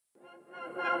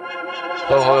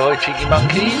Ho, ho, ho, cheeky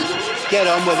monkeys. Get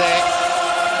on with it.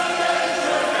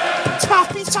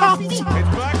 Toppy. It's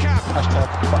Bergkamp. Hashtag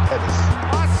fuck Ellis.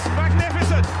 That's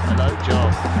magnificent. Hello,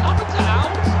 John. Up and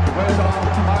down. Well done.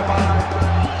 Bye-bye.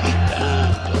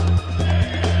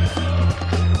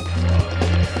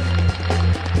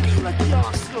 Like the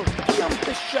Arsenal, be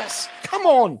ambitious. Come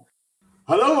on.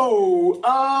 Hello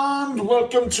and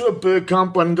welcome to a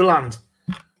Bergkamp Wonderland.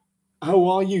 How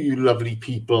are you, you lovely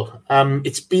people?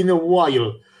 It's been a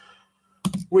while.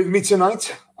 With me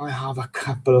tonight, I have a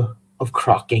couple of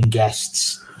cracking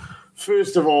guests.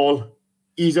 First of all,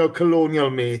 he's our colonial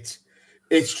mate.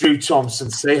 It's Drew Thompson.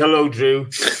 Say hello, Drew.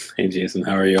 Hey, Jason.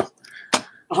 How are you?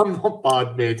 I'm not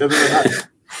bad, mate. Other than that,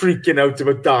 freaking out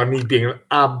about Danny being an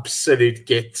absolute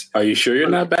git. Are you sure you're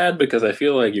not bad? Because I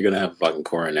feel like you're going to have fucking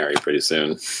coronary pretty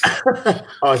soon. It's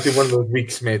been one of those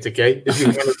weeks, mate, okay? It's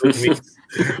been one of those weeks.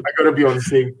 I got to be honest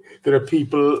with you. There are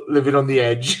people living on the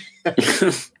edge.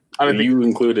 You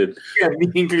included. Yeah,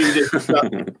 me included.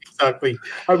 Exactly.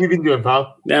 How have you been doing,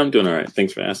 pal? Yeah, I'm doing all right.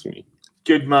 Thanks for asking me.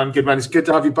 Good, man. Good, man. It's good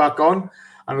to have you back on.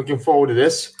 I'm looking forward to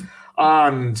this.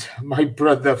 And my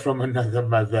brother from another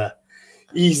mother.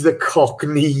 He's the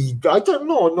Cockney. I don't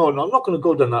know. No, I'm not going to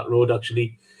go down that road,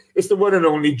 actually. It's the one and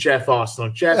only Jeff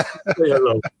Arsenal. Jeff, say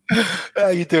hello. How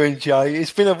you doing, Jay?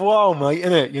 It's been a while, mate,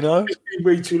 isn't it? You know? It's been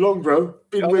way too long, bro.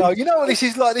 You know what this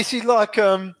is like? This is like,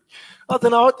 I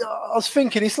don't know. I was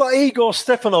thinking it's like Igor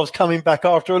Stepanov's coming back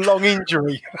after a long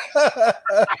injury. I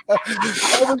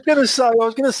was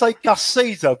going to say Gus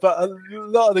Caesar, but a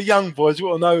lot of the young boys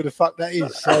will know who the fuck that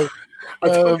is. So. I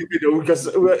don't even know because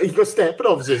he got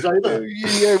Stepanov's is either.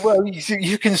 Yeah, well,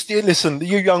 you can still listen.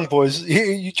 You young boys,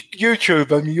 you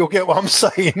YouTube and you'll get what I'm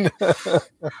saying.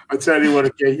 I tell you what,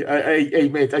 okay, hey,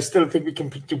 mate, I still think we can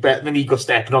do better than Igor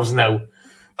Stepanov's now.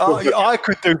 I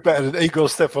could do better than Igor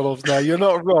Stepanov's now. You're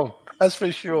not wrong. That's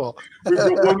for sure. We've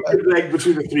got one good leg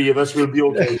between the three of us. We'll be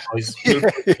okay, boys. We'll be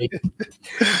okay.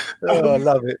 I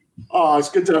love it. It's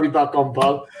good to have you back on,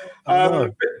 pal.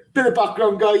 Bit of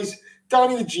background, guys.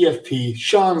 Danny the GFP,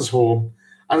 Sean's home,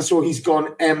 and so he's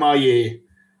gone MIA.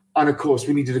 And of course,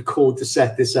 we needed a code to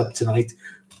set this up tonight.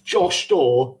 Josh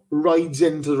Daw rides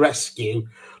into the rescue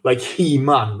like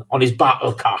He-Man on his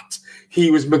battle cat.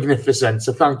 He was magnificent.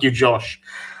 So thank you, Josh.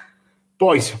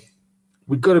 Boys,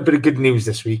 we got a bit of good news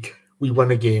this week. We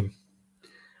won a game.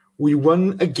 We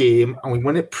won a game, and we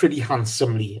won it pretty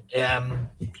handsomely.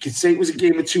 You could say it was a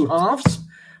game of two halves,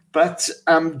 but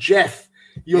Jeff,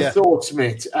 your thoughts,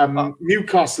 mate?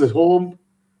 Newcastle at home,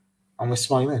 and we're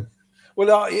smiling.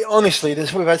 Well, honestly,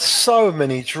 we've had so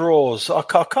many draws. I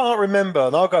can't remember,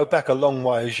 and I'll go back a long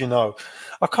way, as you know.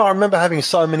 I can't remember having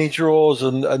so many draws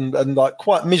and like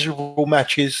quite miserable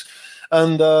matches.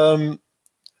 And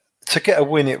to get a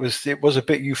win, it was a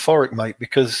bit euphoric, mate,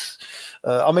 because,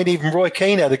 even Roy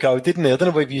Keane had a go, didn't he? I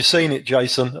don't know if you've seen it,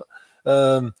 Jason.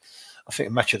 I think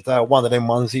a match of the day, one of them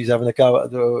ones, he's having a go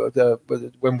at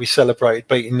when we celebrated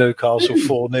beating Newcastle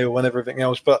 4-0 and everything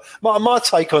else. But my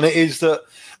take on it is that,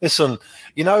 listen,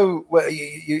 you know,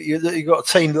 you got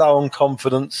a team low on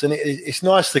confidence, and it's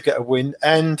nice to get a win,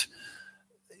 and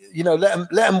you know, let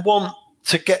them want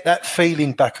to get that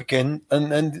feeling back again,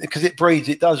 and because it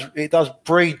does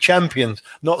breed champions.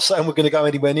 Not saying we're going to go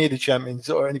anywhere near the champions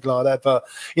or anything like that, but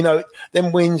you know,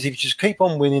 them wins, if you just keep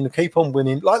on winning,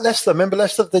 like Leicester. Remember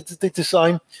Leicester did the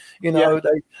same. You know,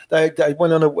 they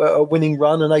went on a winning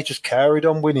run and they just carried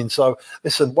on winning. So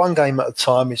listen, one game at a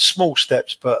time. It's small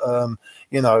steps, but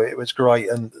you know, it was great.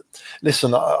 And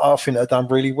listen, I think they've done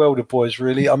really well, the boys,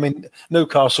 really. I mean,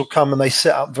 Newcastle come and they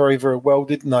set up very, very well,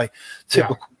 didn't they?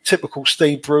 Typical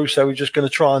Steve Bruce. They were just going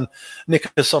to try and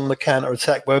nick us on the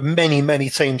counter-attack, where many, many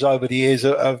teams over the years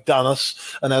have done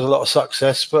us and had a lot of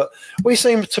success. But we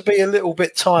seem to be a little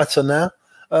bit tighter now.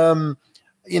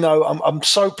 You know, I'm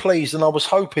so pleased, and I was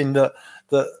hoping that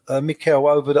Mikel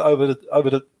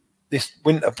over this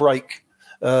winter break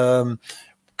could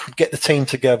get the team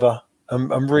together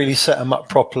and really set them up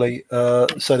properly,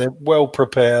 so they're well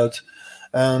prepared.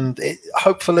 And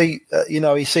hopefully, you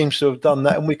know, he seems to have done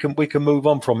that, and we can move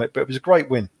on from it. But it was a great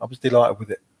win. I was delighted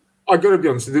with it. I got to be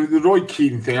honest, the Roy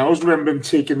Keane thing, I always remember him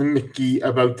taking the mickey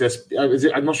about this.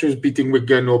 I'm not sure he was beating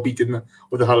Wigan or beating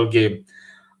the Hull game.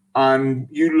 And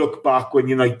you look back when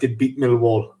United beat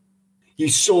Millwall, you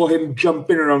saw him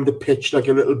jumping around the pitch like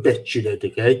a little bitch, you did,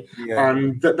 okay? Yeah.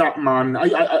 And that man,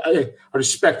 I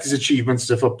respect his achievements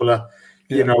as a footballer.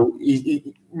 Yeah. You know,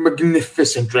 he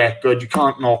magnificent record. You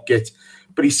can't knock it.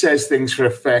 But he says things for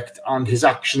effect, and his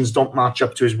actions don't match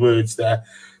up to his words there.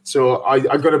 So I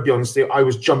got to be honest, I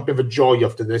was jumping for joy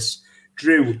after this.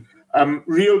 Drew,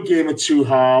 real game of two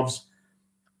halves.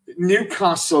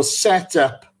 Newcastle set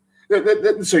up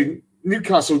So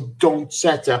Newcastle don't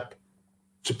set up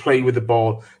to play with the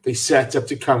ball. They set up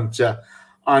to counter.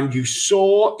 And you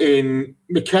saw in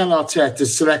Mikel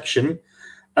Arteta's selection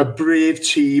a brave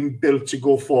team built to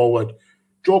go forward.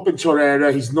 Dropping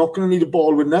Torreira, he's not going to need a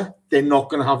ball winner. They're not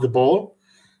going to have the ball.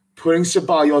 Putting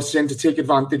Ceballos in to take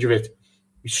advantage of it.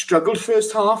 We struggled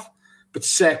first half, but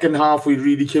second half we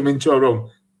really came into our own.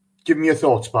 Give me your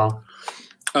thoughts, pal.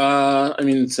 I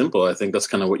mean, it's simple. I think that's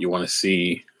kind of what you want to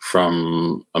see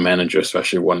from a manager,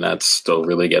 especially one that's still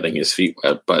really getting his feet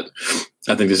wet. But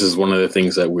I think this is one of the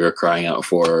things that we were crying out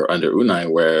for under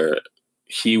Unai, where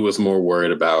he was more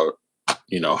worried about,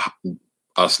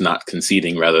 us not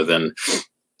conceding rather than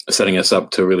setting us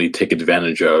up to really take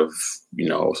advantage of,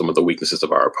 some of the weaknesses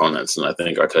of our opponents. And I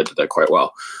think Arteta did that quite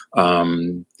well.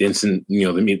 The instant,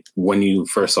 when you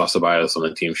first saw Ceballos on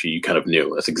the team sheet, you kind of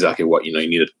knew that's exactly what, you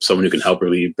needed someone who can help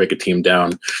really break a team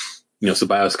down.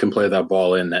 Ceballos can play that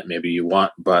ball in that maybe you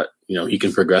want, but, he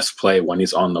can progress play when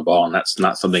he's on the ball. And that's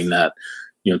not something that,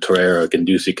 Torreira,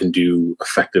 Guendouzi can do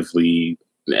effectively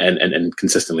and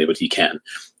consistently, but he can.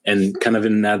 And kind of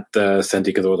in that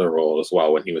Santi Cazorla role as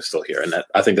well when he was still here. And that,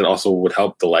 I think that also would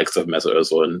help the likes of Mesut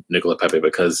Ozil and Nicola Pepe,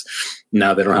 because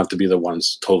now they don't have to be the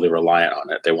ones totally reliant on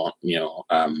it. They won't,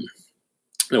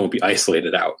 they won't be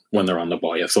isolated out when they're on the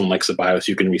ball. You have someone like Ceballos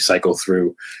you can recycle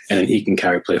through, and then he can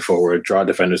carry play forward, draw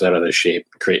defenders out of their shape,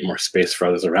 create more space for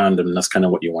others around him, and that's kind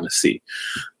of what you want to see.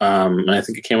 And I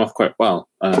think it came off quite well.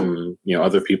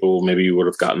 Other people maybe would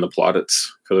have gotten the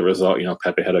plaudits for the result.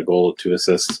 Pepe had a goal, 2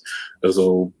 assists.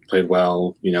 Ozil played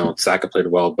well. Saka played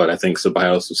well, but I think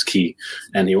Ceballos was key,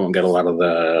 and he won't get a lot of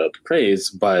the praise,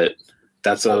 but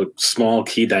that's a small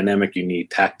key dynamic you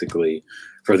need tactically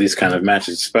for these kind of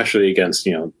matches, especially against,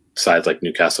 sides like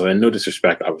Newcastle. And no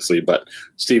disrespect, obviously, but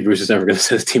Steve Bruce is never going to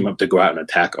set his team up to go out and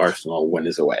attack Arsenal when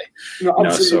he's away. No,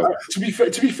 absolutely. To be fair,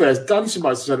 Dan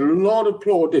Ceballos has had a lot of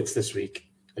plaudits this week.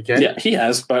 Okay. Yeah, he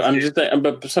has, but I'm just saying,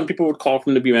 but some people would call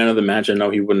for him to be man of the match. I know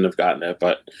he wouldn't have gotten it,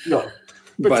 but no.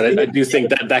 But I do think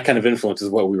that kind of influence is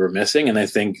what we were missing. And I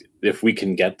think if we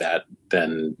can get that,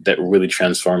 then that really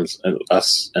transforms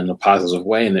us in a positive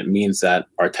way. And it means that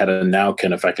Arteta now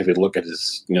can effectively look at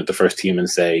his, the first team and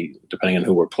say, depending on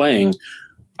who we're playing,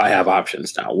 I have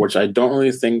options now, which I don't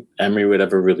really think Emery would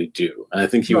ever really do. And I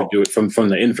think he would do it from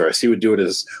the inverse. He would do it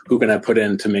as, who can I put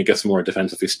in to make us more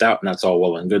defensively stout? And that's all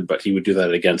well and good. But he would do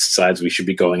that against sides we should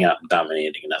be going out and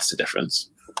dominating. And that's the difference.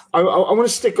 I want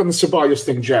to stick on the Ceballos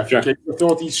thing, Jeff. Sure. Okay? I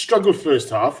thought he struggled first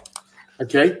half.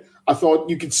 Okay, I thought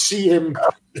you could see him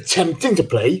attempting to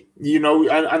play.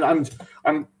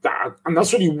 And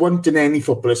that's what you want in any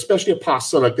footballer, especially a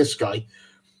passer like this guy.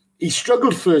 He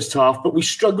struggled first half, but we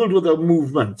struggled with our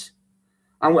movement,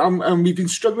 and we've been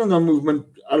struggling with our movement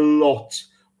a lot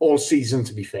all season,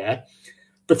 to be fair.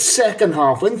 But second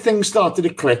half, when things started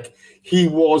to click, he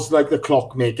was like the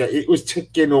clockmaker. It was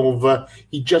ticking over.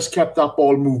 He just kept that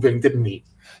ball moving, didn't he?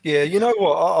 Yeah, you know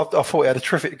what? I thought he had a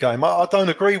terrific game. I don't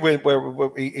agree with where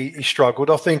he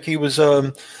struggled. I think he was.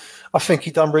 I think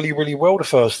he done really, really well the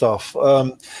first half.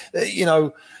 I'll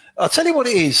tell you what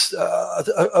it is: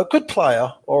 a good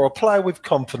player, or a player with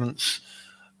confidence,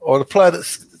 or a player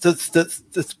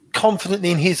that's confident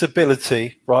in his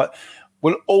ability, right,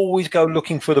 will always go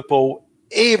looking for the ball,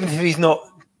 even if he's not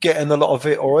getting a lot of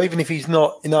it, or even if he's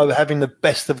not, having the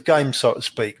best of games, so to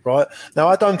speak, right? Now,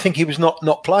 I don't think he was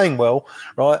not playing well,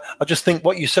 right? I just think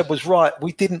what you said was right.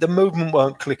 The movement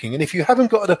weren't clicking. And if you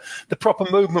haven't got the proper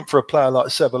movement for a player like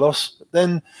Ceballos,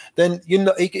 then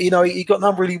he got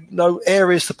no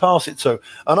areas to pass it to.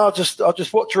 And I just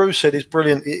what Drew said is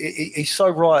brilliant. He's so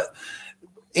right.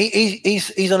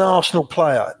 He's an Arsenal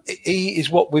player. He is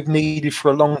what we've needed for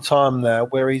a long time now,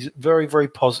 where he's very, very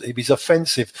positive. He's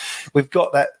offensive. We've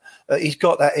got that. He's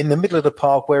got that in the middle of the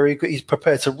park where he's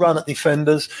prepared to run at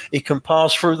defenders. He can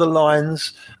pass through the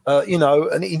lines,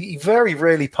 and he very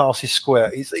rarely passes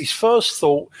square. His first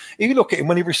thought, if you look at him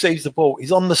when he receives the ball,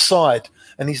 he's on the side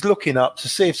and he's looking up to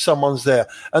see if someone's there.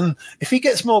 And if he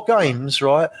gets more games,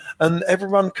 right, and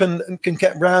everyone can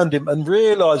get round him and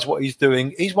realise what he's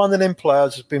doing, he's one of them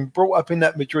players who's been brought up in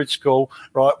that Madrid school,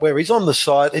 right, where he's on the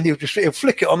side and he'll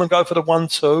flick it on and go for the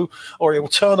 1-2, or he'll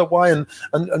turn away and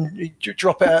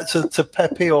drop it out to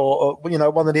Pepe or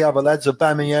one of the other lads,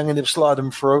 Aubameyang, and he'll slide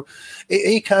them through.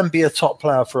 He can be a top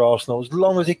player for Arsenal as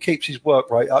long as he keeps his work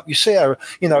rate up. You see how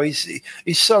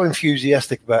he's so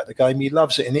enthusiastic about the game. He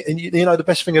loves it, and the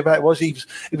best thing about it was he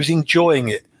was enjoying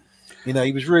it.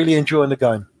 He was really enjoying the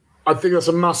game. I think that's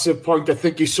a massive point. I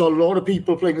think you saw a lot of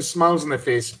people playing with smiles on their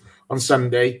face on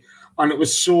Sunday, and it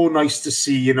was so nice to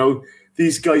see.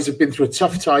 These guys have been through a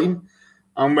tough time,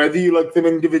 and whether you like them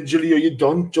individually or you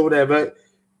don't or whatever,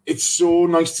 it's so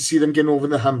nice to see them getting over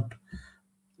the hump.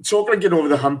 Talking about getting over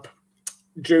the hump,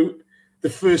 Drew, the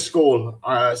first goal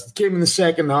came in the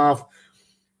second half.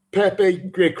 Pepe,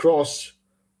 great cross,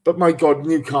 but my God,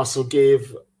 Newcastle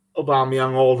gave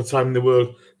Aubameyang all the time in the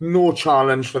world. No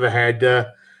challenge for the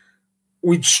header.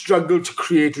 We'd struggled to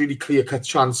create really clear-cut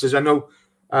chances. I know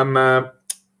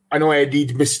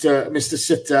Eddie'd Mr.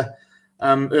 Sitter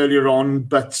earlier on,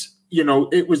 but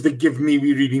it was the give me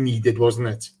we really needed, wasn't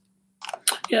it?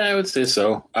 Yeah, I would say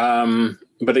so.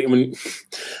 But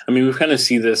we've kind of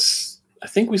see this. I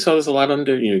think we saw this a lot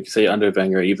under, under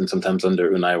Wenger, even sometimes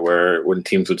under Unai, where when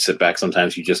teams would sit back,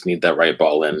 sometimes you just need that right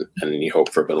ball in, and you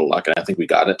hope for a bit of luck. And I think we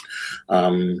got it.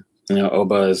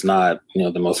 Oba is not,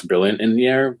 the most brilliant in the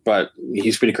air, but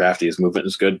he's pretty crafty. His movement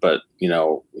is good, but he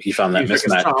found that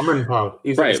mismatch.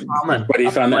 But he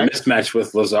found that mismatch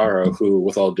with Lazaro, who,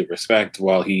 with all due respect,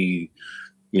 while he's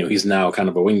now kind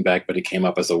of a wing back, but he came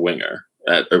up as a winger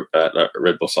at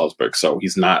Red Bull Salzburg, so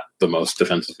he's not the most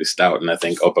defensively stout. And I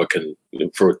think Oba can,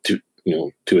 to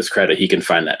his credit, he can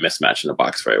find that mismatch in the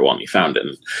box very well, and he found it.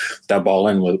 And that ball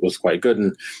in was quite good.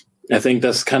 And I think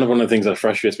that's kind of one of the things that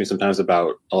frustrates me sometimes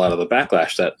about a lot of the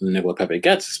backlash that Nicola Pepe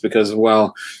gets, is because,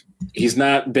 he's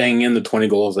not banging in the 20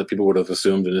 goals that people would have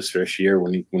assumed in his first year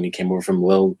when he came over from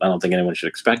Lille. I don't think anyone should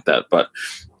expect that, but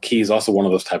he's also one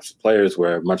of those types of players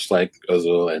where, much like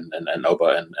Ozil and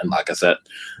Oba and Lacazette,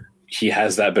 he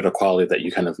has that bit of quality that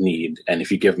you kind of need. And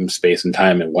if you give him space and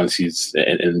time, and once he's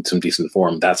in some decent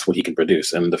form, that's what he can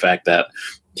produce. And the fact that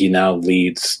he now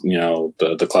leads,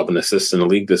 the club in assists in the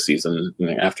league this season,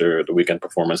 after the weekend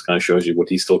performance, kind of shows you what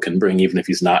he still can bring, even if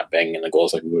he's not banging in the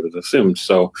goals like we would have assumed.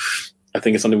 So I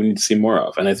think it's something we need to see more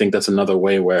of. And I think that's another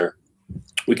way where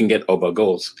we can get Oba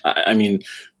goals. I mean,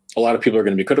 a lot of people are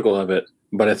going to be critical of it,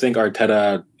 but I think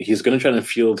Arteta, he's going to try to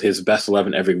field his best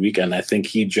 11 every weekend. I think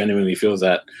he genuinely feels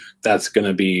that that's going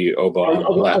to be Oba.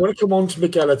 I want to come on to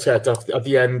Mikel Arteta at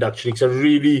the end, actually, because I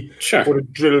really want to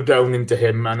drill down into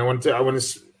him, and I want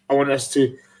us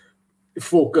to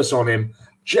focus on him.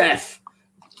 Jeff,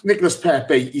 Nicolas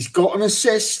Pepe, he's got an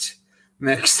assist.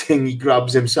 Next thing, he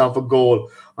grabs himself a goal.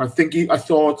 I'll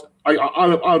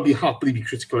be happily be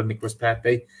critical of Nicolas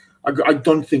Pepe. I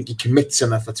don't think he commits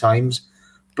enough at times,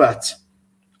 but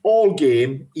all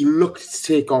game he looked to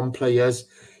take on players,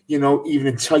 even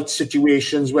in tight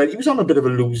situations where he was on a bit of a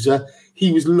loser,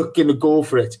 he was looking to go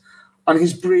for it. And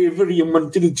his bravery and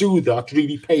wanting to do that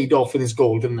really paid off in his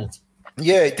goal, didn't it?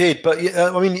 Yeah, it did. But he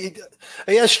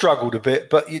has struggled a bit.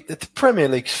 But the Premier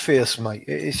League's fierce, mate.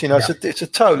 It's it's a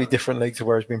totally different league to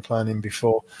where he's been playing in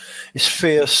before. It's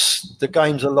fierce. The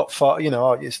game's a lot far.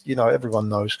 Everyone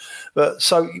knows. But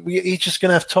so he's just going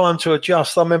to have time to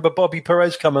adjust. I remember Bobby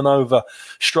Perez coming over,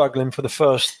 struggling for the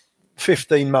first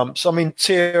 15 months. I mean,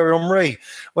 Thierry Henry,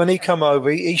 when he come over,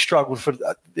 he struggled for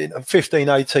 15,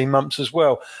 18 months as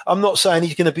well. I'm not saying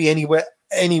he's going to be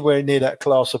anywhere near that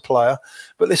class of player,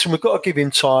 but listen, we've got to give him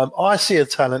time. I see a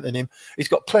talent in him. He's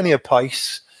got plenty of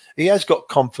pace. He has got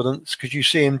confidence, because you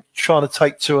see him trying to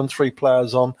take 2 and 3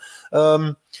 players on.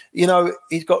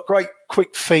 He's got great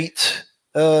quick feet.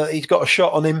 He's got a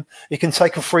shot on him. He can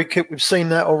take a free kick. We've seen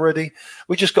that already.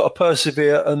 We just got to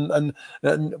persevere and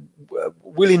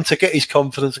willing to get his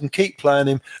confidence and keep playing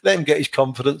him. Let him get his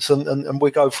confidence, and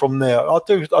we go from there. I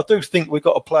do think we've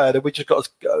got a player that we just got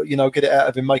to get it out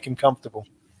of him, make him comfortable.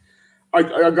 I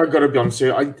got to be honest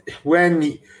with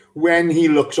you. When he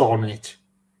looks on it,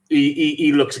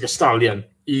 he looks like a stallion.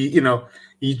 I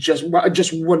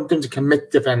just want him to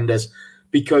commit defenders,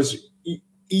 because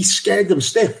he scared them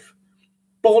stiff.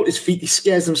 Ball at his feet, he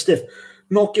scares them stiff.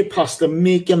 Not get past them,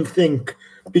 make him think,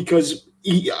 because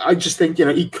I just think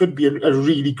he could be a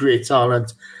really great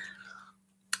talent.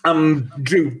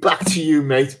 Drew, back to you,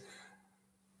 mate.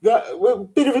 A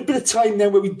bit of time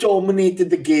then where we dominated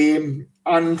the game,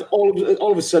 and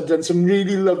all of a sudden some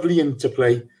really lovely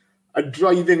interplay, a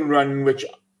driving run which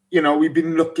we've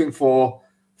been looking for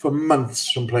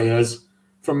months from players,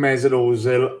 from Mesut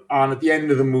Ozil, and at the end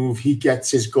of the move he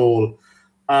gets his goal.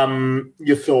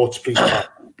 Your thoughts, please. I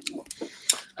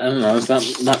don't know. It's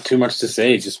not too much to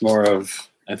say. It's just more of,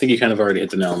 I think you kind of already hit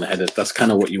the nail on the head. That's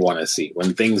kind of what you want to see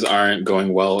when things aren't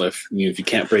going well. If you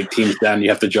can't break teams down, you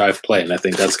have to drive play, and I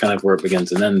think that's kind of where it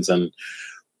begins and ends. And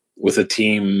with a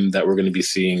team that we're going to be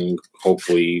seeing,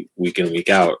 hopefully week in, week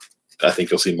out, I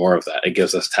think you'll see more of that. It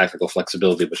gives us tactical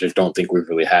flexibility, which I don't think we've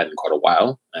really had in quite a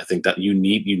while. I think that you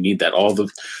need that.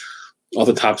 All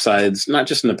the top sides, not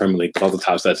just in the Premier League, but all the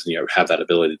top sides, have that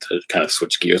ability to kind of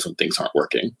switch gears when things aren't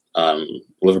working.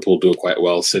 Liverpool do it quite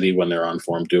well. City, when they're on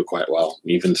form, do it quite well.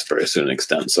 Even Spurs to an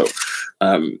extent. So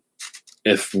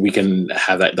if we can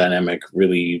have that dynamic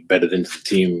really bedded into the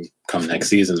team come next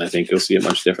season, I think you'll see a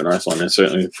much different Arsenal, and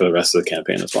certainly for the rest of the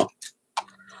campaign as well.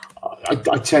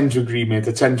 I tend to agree, mate.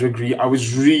 I tend to agree. I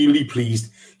was really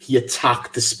pleased he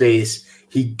attacked the space.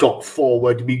 He got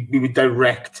forward. We were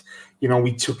direct.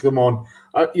 We took them on.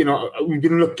 We've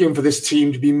been looking for this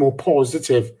team to be more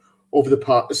positive over the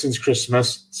part since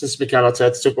Christmas, since Mikel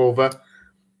Arteta took over.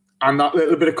 And that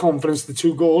little bit of confidence, the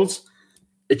 2 goals,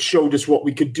 it showed us what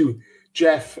we could do.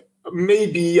 Jeff,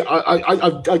 maybe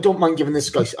I don't mind giving this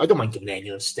guy. I don't mind giving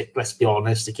anyone a stick. Let's be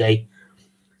honest, okay.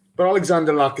 But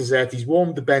Alexander Lacazette, he's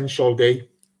warmed the bench all day.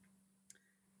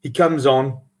 He comes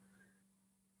on.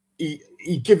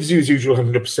 He gives you his usual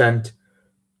 100%,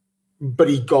 but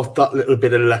he got that little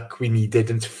bit of luck we needed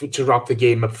and to wrap the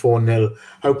game up 4-0.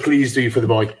 How pleased are you for the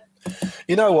boy?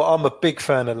 You know what? I'm a big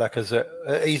fan of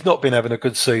Lacazette. He's not been having a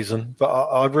good season, but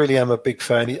I really am a big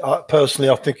fan. Personally,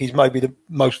 I think he's maybe the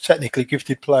most technically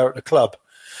gifted player at the club,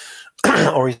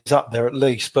 or he's up there at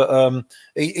least. But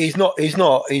he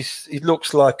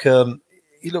looks like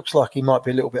he might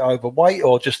be a little bit overweight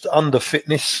or just under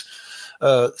fitness.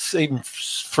 Even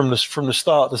from the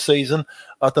start of the season,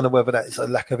 I don't know whether that's a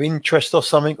lack of interest or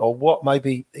something or what.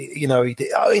 Maybe he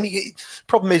did.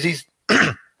 Problem is he's.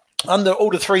 Under all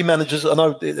the 3 managers, I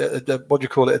know what do you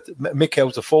call it?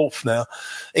 Mikel's the 4th now.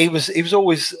 He was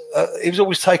always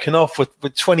taken off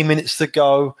with 20 minutes to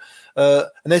go, and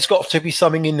there's got to be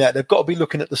something in that. They've got to be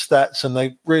looking at the stats and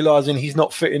they realising he's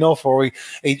not fitting off, or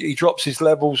he drops his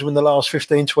levels in the last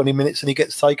 15, 20 minutes and he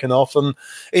gets taken off. And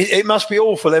it must be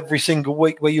awful every single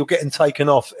week where you're getting taken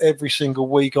off every single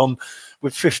week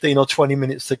with 15 or 20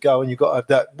 minutes to go, and you've got to have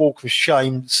that walk of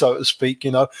shame, so to speak,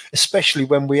 especially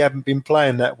when we haven't been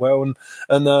playing that well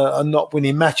and not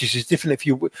winning matches. It's different if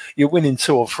you're winning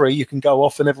 2 or 3, you can go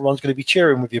off and everyone's going to be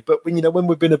cheering with you. But when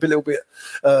we've been a little bit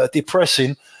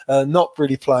depressing, not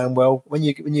really playing well, when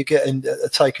you're getting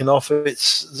taken off,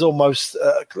 it's almost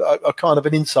a kind of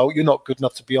an insult. You're not good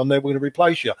enough to be on there. We're going to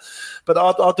replace you. But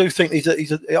I do think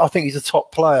I think he's a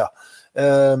top player.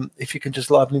 If he can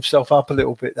just liven himself up a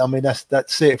little bit, I mean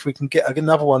that's it. If we can get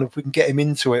another one, if we can get him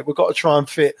into it, we've got to try and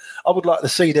fit. I would like to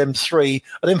see them 3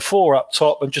 and then 4 up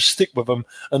top and just stick with them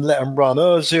and let them run.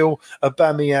 Özil,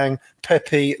 Aubameyang,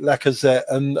 Pepe, Lacazette,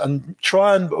 and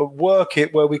try and work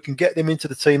it where we can get them into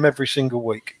the team every single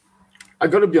week. I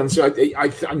got to be honest,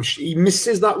 he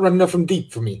misses that runner from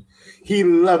deep for me. He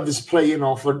loves playing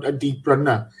off a deep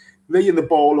runner, laying the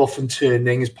ball off and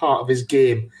turning is part of his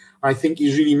game. I think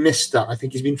he's really missed that. I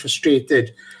think he's been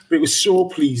frustrated. But it was so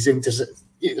pleasing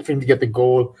for him to get the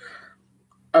goal.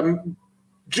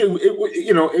 Drew,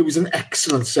 it was an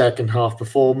excellent second half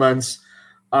performance.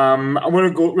 I'm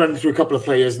going to run through a couple of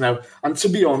players now. And to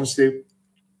be honest,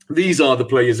 these are the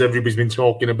players everybody's been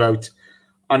talking about.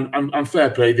 And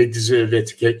fair play, they deserve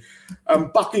it. Okay?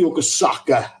 Bakayoko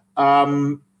Saka.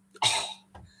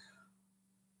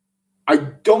 I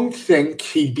don't think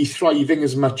he'd be thriving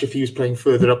as much if he was playing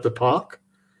further up the park,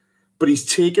 but he's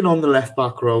taken on the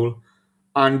left-back role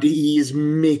and he is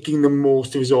making the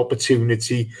most of his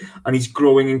opportunity and he's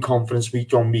growing in confidence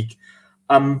week on week.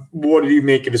 What do you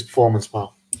make of his performance,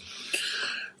 pal?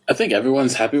 I think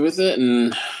everyone's happy with it,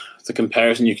 and the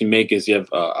comparison you can make is you have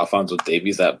Alphonso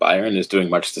Davies at Bayern is doing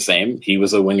much the same. He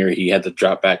was a winger. He had to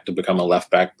drop back to become a left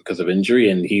back because of injury,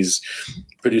 and he's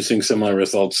producing similar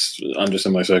results under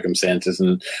similar circumstances.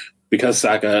 And because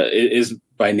Saka is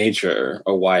by nature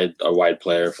a wide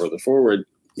player for the forward,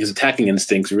 his attacking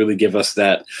instincts really give us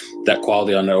that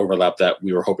quality on the overlap that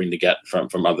we were hoping to get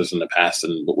from others in the past,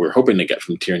 and what we were hoping to get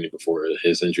from Tierney before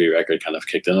his injury record kind of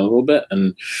kicked in a little bit.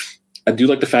 And I do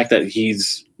like the fact that he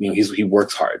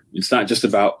works hard. It's not just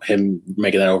about him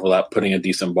making that overlap, putting a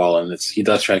decent ball in. He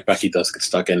does track back, he does get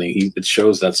stuck in. It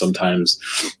shows that sometimes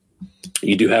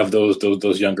you do have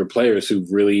those younger players who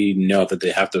really know that they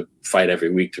have to fight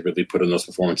every week to really put in those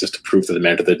performances to prove to the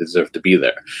manager they deserve to be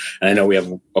there. And I know we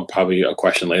have probably a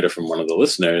question later from one of the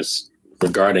listeners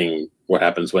regarding what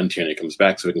happens when Tierney comes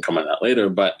back, so we can come on that later.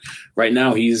 But right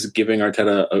now he's giving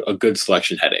Arteta a good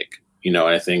selection headache. And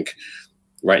I think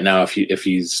right now, if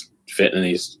he's fit and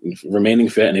he's remaining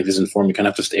fit and if he's in form, you kind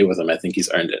of have to stay with him. I think he's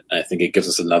earned it. And I think it gives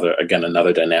us another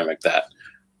dynamic that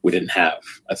we didn't have.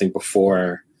 I think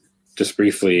before, just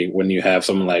briefly, when you have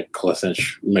someone like Kolasinac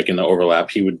making the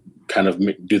overlap, he would kind of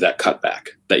do that cutback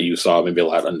that you saw maybe a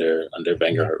lot under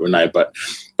Wenger or Unai. But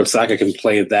Saka can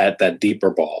play that deeper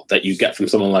ball that you get from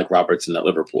someone like Robertson at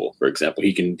Liverpool, for example.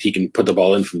 He can put the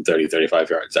ball in from 30,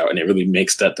 35 yards out, and it really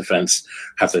makes that defense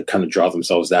have to kind of draw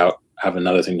themselves out, have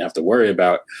another thing to have to worry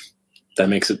about. That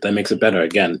makes it better.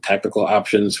 Again, tactical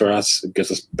options for us. It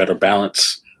gives us better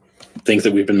balance. things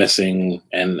that we've been missing,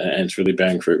 and it's really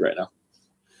bearing fruit right now.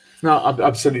 No,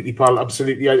 absolutely, pal.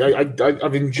 Absolutely.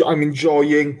 I'm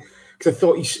enjoying, because I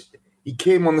thought he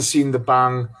came on the scene, the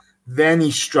bang, then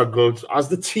he struggled, as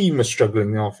the team was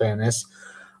struggling, in all fairness,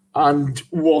 and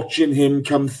watching him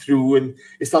come through, and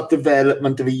it's that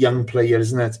development of a young player,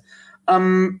 isn't it?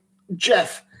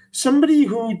 Jeff, somebody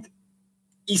who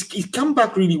he's come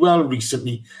back really well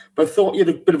recently, but I thought he had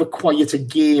a bit of a quieter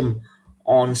game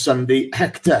on Sunday.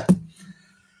 Hector.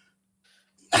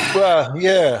 Well,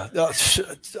 yeah.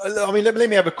 I mean, let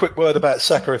me have a quick word about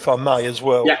Saka, if I may, as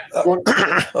well. Yeah.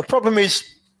 The problem is,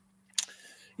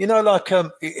 you know, like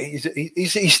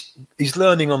he's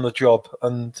learning on the job,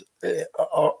 and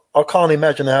I can't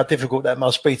imagine how difficult that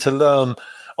must be to learn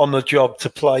on the job to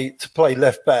play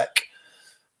left back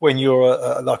when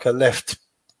you're like a left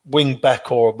wing back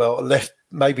or about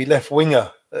maybe left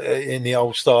winger in the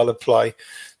old style of play.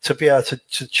 To be able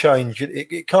to change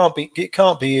it can't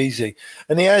be easy,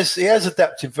 and he has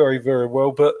adapted very, very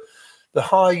well. But the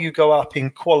higher you go up in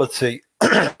quality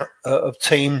of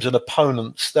teams and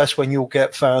opponents, that's when you'll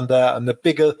get found out. And the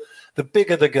bigger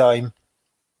the game,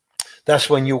 that's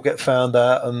when you'll get found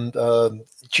out. And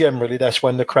generally, that's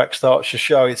when the crack starts to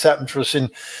show. It's happened for us in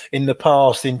the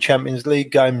past in Champions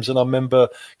League games, and I remember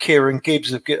Kieran Gibbs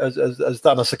has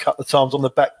done us a couple of times on the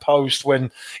back post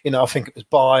when, you know, I think it was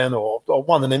Bayern or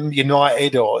one of them,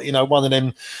 United, or, you know, one of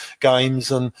them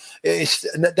games, and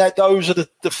those are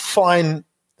the fine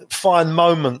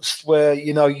moments where,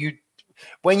 you know,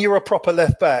 when you're a proper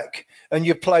left back and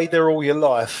you've played there all your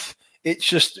life. It's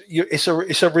just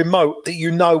it's a remote that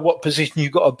you know what position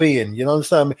you've got to be in. You know what I'm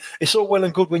saying? It's all well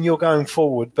and good when you're going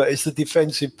forward, but it's the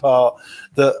defensive part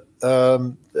that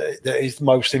is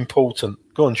most important.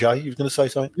 Go on, Jay. You were going to say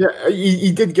something? Yeah,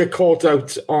 he did get caught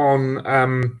out on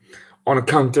a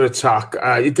counter attack.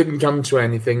 It didn't come to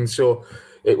anything, so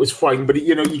it was fine. But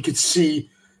you know, you could see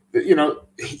that, you know,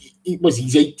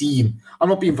 he's 18. I'm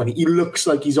not being funny. He looks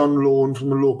like he's on loan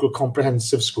from a local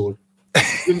comprehensive school.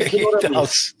 He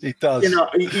does. You know,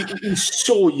 he's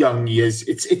so young. He is.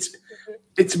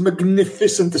 It's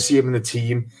magnificent to see him in the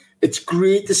team. It's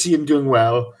great to see him doing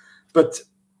well. But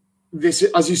this,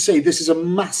 as you say, this is a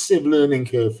massive learning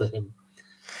curve for him.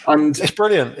 And it's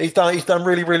brilliant. He's done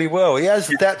really, really well. He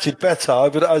has adapted better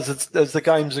over as the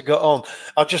games have got on.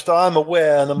 I am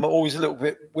aware, and I'm always a little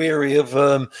bit weary of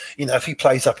you know, if he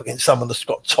plays up against someone that's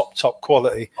got top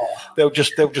quality, they'll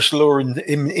just lure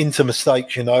him into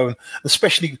mistakes, you know, and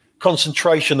especially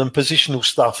concentration and positional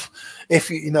stuff.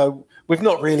 If you know, we've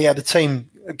not really had a team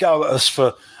go at us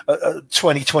for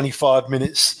 20, 25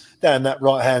 minutes down that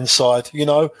right hand side, you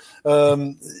know,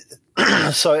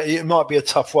 so it might be a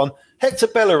tough one. Hector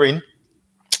Bellerin,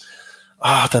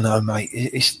 I don't know, mate.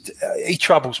 He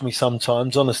troubles me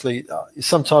sometimes. Honestly,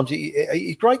 sometimes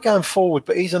he's great going forward,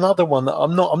 but he's another one that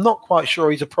I'm not quite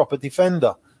sure he's a proper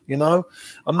defender. You know,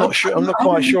 I'm not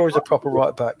quite sure he's a proper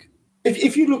right back.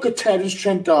 If you look at Terence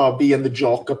Trent D'Arby and the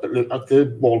Jock up at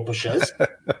the wall pushers,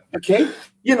 okay,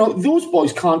 you know, those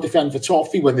boys can't defend for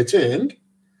toffee when they're turned.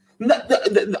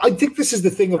 I think this is the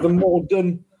thing of the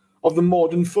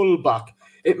modern fullback.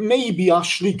 It may be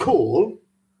Ashley Cole,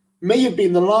 may have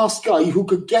been the last guy who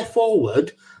could get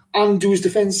forward and do his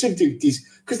defensive duties.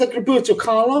 Because like Roberto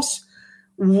Carlos,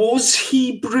 was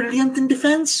he brilliant in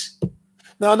defence?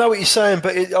 No, I know what you're saying,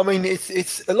 but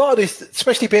it's a lot of this,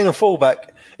 especially being a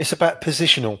fullback, it's about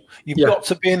positional. You've got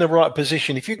to be in the right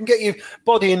position. If you can get your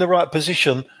body in the right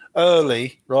position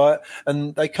early, right,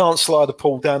 and they can't slide a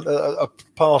pull down, a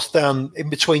pass down in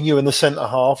between you and the centre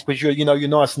half because you're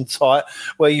nice and tight.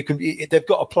 Where they've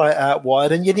got to play it out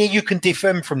wide, and you can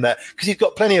defend from that because you've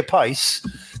got plenty of pace.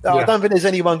 I don't think there's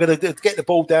anyone going to get the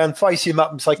ball down, face him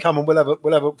up, and say, "Come on, we'll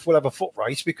have a foot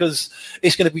race," because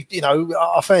it's going to be, you know,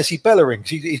 I fancy Bellerin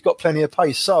because he's got plenty of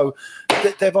pace. So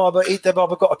they've either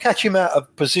got to catch him out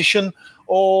of position,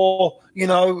 or, you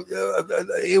know,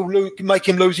 he'll make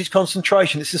him lose his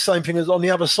concentration. It's the same thing as on the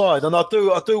other side, and I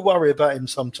do worry about him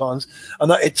sometimes.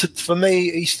 And for me,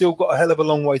 he's still got a hell of a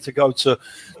long way to go to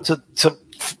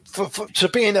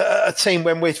being a team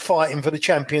when we're fighting for the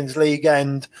Champions League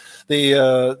and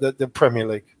the Premier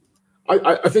League.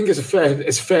 I think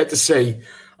it's fair to say,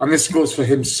 and this goes for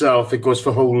himself, it goes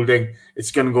for Holding,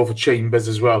 it's going to go for Chambers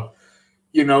as well.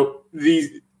 You know,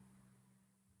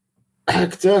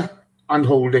 Hector and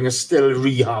Holding are still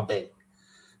rehabbing.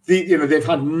 They've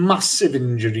had massive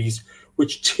injuries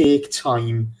which take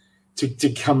time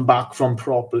to come back from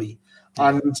properly.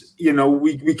 And, you know,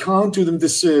 we can't do them the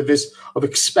service of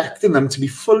expecting them to be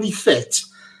fully fit,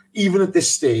 even at this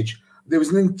stage. There was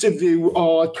an interview,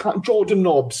 Jordan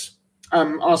Nobbs,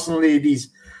 Arsenal ladies.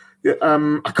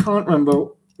 I can't remember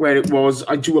where it was.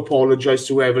 I do apologise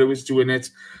to whoever was doing it.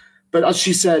 But as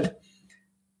she said,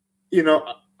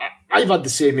 I've had the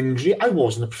same injury. I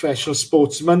wasn't a professional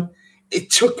sportsman. It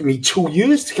took me 2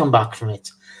 years to come back from it.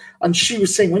 And she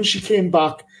was saying when she came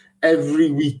back,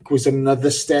 every week was another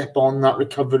step on that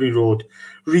recovery road.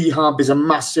 Rehab is a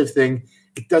massive thing.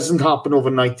 It doesn't happen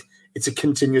overnight. It's a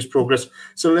continuous progress.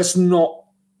 So let's not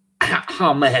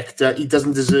hammer Hector. He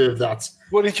doesn't deserve that.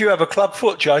 What did you have, a club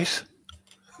foot, Jace?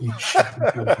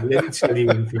 Let me tell you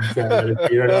one thing, fella.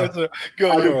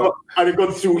 I'd have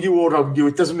gone through you or around you.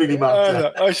 It doesn't really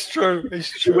matter. It's true. It's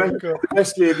true.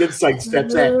 Australian side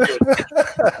steps and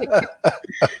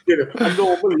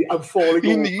normally I'm falling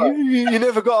over. You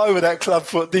never got over that club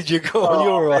foot, did you? Go on,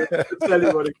 you're all right. I tell you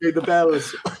what, it gave the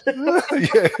bells.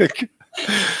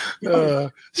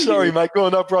 Sorry, mate. Go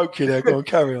on, I broke you there. Go on,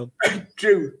 carry on.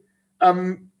 Drew,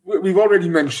 we've already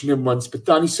mentioned him once, but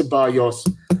Dani Ceballos.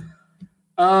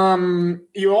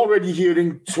 You're already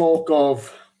hearing talk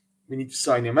of we need to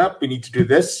sign him up, we need to do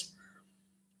this.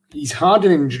 He's had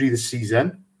an injury this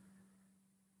season,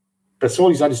 but all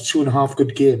he's had is 2.5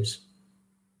 good games.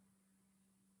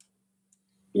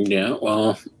 Yeah,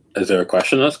 well, is there a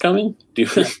question that's coming?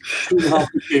 2.5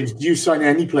 good games. Do you sign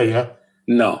any player?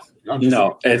 No.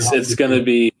 It's going to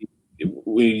be.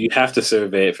 We have to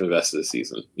survey it for the rest of the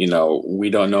season. We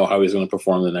don't know how he's going to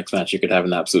perform the next match. He could have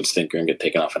an absolute stinker and get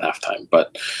taken off at halftime.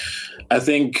 But I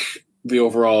think the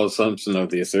overall assumption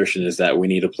of the assertion is that we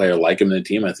need a player like him in the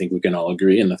team. I think we can all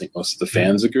agree, and I think most of the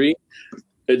fans agree.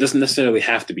 It doesn't necessarily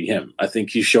have to be him. I think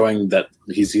he's showing that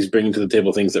he's bringing to the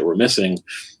table things that we're missing.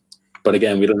 But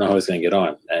again, we don't know how he's going to get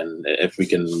on. And if we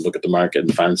can look at the market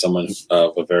and find someone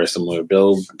of a very similar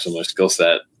build, similar skill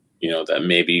set, that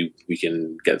maybe we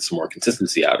can get some more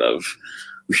consistency out of,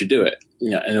 we should do it.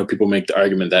 I know people make the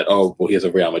argument that, he is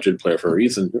a Real Madrid player for a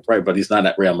reason, right? But he's not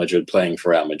at Real Madrid playing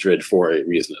for Real Madrid for a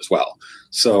reason as well.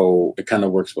 So it kind of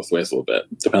works both ways a little bit.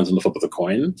 Depends on the flip of the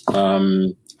coin.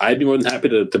 I'd be more than happy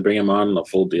to bring him on a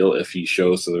full deal if he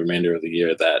shows to the remainder of the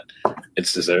year that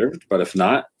it's deserved. But if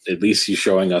not, at least he's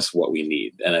showing us what we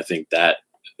need. And I think that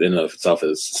in and of itself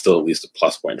is still at least a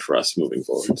plus point for us moving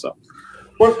forward. So.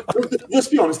 Well, let's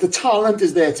be honest, the talent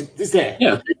is there.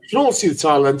 Yeah. You can all see the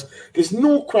talent. There's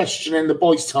no question in the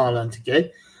boys' talent,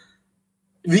 okay?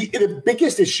 The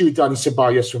biggest issue with Dani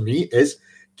Ceballos for me is,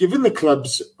 given the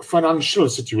club's financial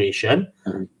situation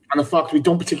and the fact we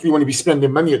don't particularly want to be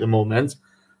spending money at the moment,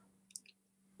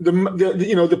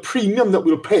 the premium that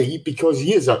we'll pay because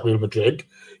he is at Real Madrid,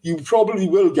 you probably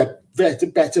will get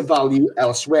better value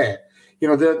elsewhere.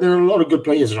 There are a lot of good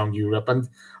players around Europe, and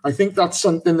I think that's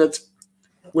something that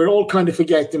we're all kind of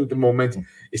forgetting at the moment.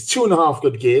 It's 2.5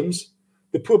 good games.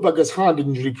 The poor bugger's had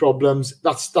injury problems.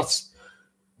 That's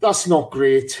not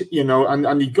great,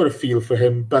 and you've got to feel for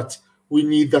him, but we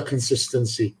need that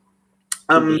consistency.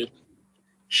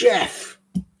 Jeff,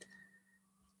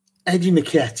 Eddie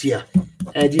Nketiah,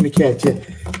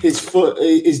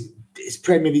 his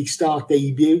Premier League start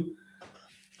debut.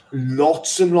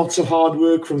 Lots and lots of hard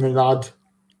work from the lad.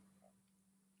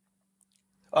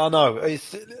 I know.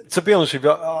 To be honest with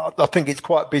you, I think it's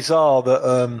quite bizarre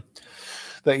that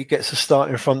he gets a start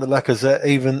in front of Lacazette,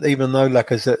 even though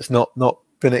Lacazette's not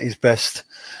been at his best.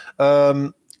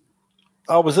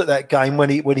 I was at that game when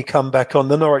he come back on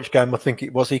the Norwich game. I think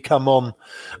it was he come on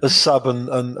as sub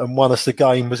and won us the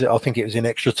game. Was it? I think it was in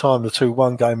extra time, the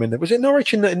 2-1 game. In was it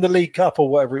Norwich in the League Cup or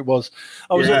whatever it was?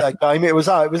 I was at that game. It was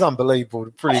unbelievable,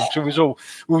 brilliant. We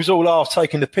was all half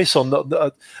taking the piss on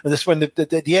and that's when the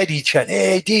Eddie chant,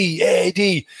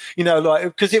 Eddie,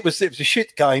 because it was a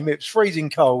shit game. It was freezing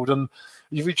cold and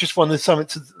we just wanted something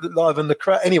to liven the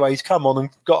crowd. Anyway, he's come on and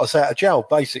got us out of jail,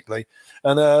 basically.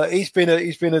 And he's been a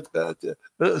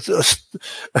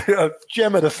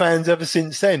gem of the fans ever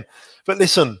since then. But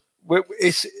listen,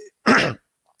 this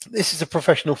is a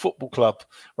professional football club,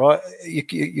 right?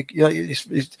 It's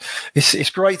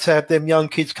great to have them young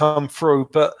kids come through,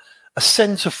 but a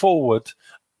centre forward,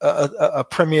 a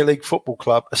Premier League football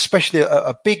club, especially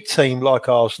a big team like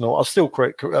Arsenal. I think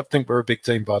we're a big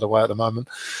team, by the way, at the moment.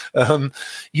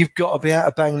 You've got to be able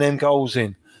to bang them goals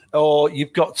in, or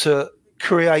you've got to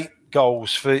create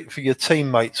goals for your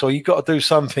teammates, or you've got to do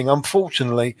something.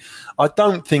 Unfortunately, I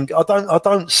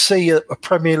don't see a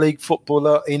Premier League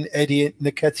footballer in Eddie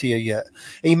Nketiah yet.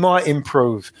 He might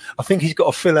improve. I think he's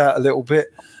got to fill out a little bit,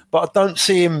 but I don't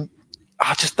see him.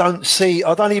 I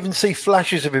don't even see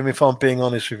flashes of him, if I'm being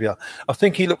honest with you. I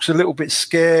think he looks a little bit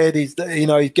scared. He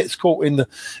gets caught in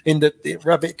the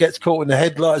rabbit gets caught in the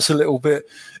headlights a little bit,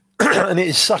 and it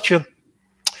is such a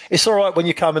it's all right when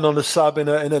you're coming on a sub in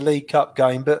a League Cup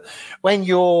game, but when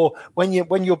you're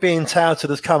being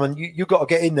touted as coming, you've got to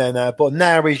get in there now. But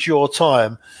now is your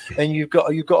time, and you've got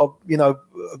to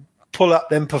pull up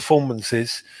them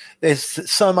performances.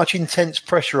 There's so much intense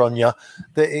pressure on you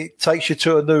that it takes you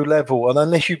to a new level. And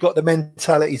unless you've got the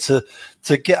mentality to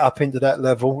get up into that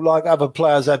level, like other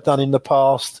players have done in the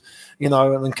past,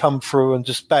 and come through and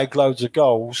just bag loads of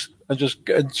goals and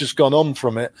just gone on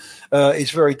from it,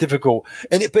 it's very difficult.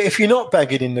 But if you're not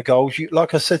bagging in the goals,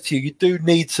 like I said to you, you do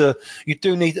need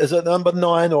as a number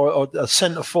 9 or a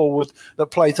centre forward that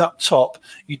plays up top,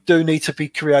 you do need to be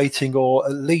creating, or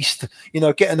at least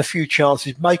getting a few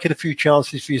chances, making a few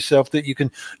chances for yourself that you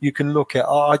can look at.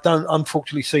 I don't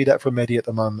unfortunately see that from Eddie at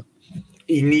the moment.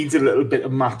 He needs a little bit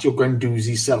of Matteo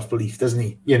Guendouzi self-belief, doesn't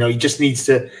he? He just needs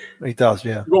to. He does,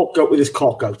 yeah. Rock out with his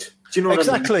cock out. Do you know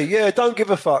exactly? What I mean? Yeah, don't give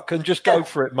a fuck and just go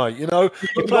for it, mate. You're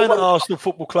playing at Arsenal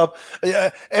Football Club.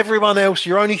 Everyone else,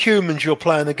 you're only humans you're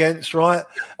playing against, right?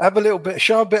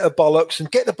 Show a bit of bollocks and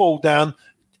get the ball down.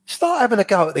 Start having a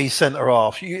go at these centre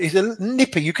halves. He's a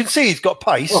nippy. You can see he's got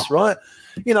pace, right?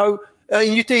 He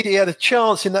had a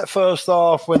chance in that first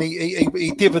half when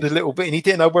he divered a little bit and he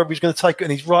didn't know whether he was going to take it on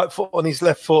his right foot or on his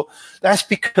left foot. That's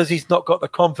because he's not got the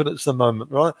confidence at the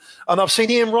moment, right? And I've seen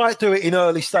Ian Wright do it in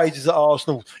early stages at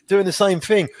Arsenal, doing the same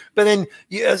thing. But then,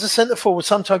 as a centre forward,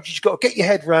 sometimes you've got to get your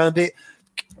head around it,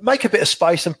 make a bit of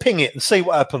space and ping it and see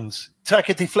what happens. Take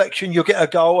a deflection, you'll get a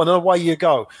goal, and away you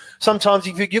go. Sometimes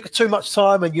if you get too much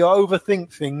time and you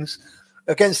overthink things,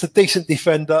 against a decent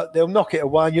defender, they'll knock it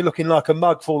away and you're looking like a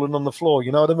mug falling on the floor.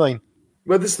 You know what I mean?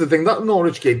 Well, this is the thing. That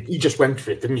Norwich game, he just went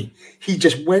for it, didn't he? He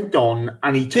just went on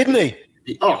and he... Didn't he?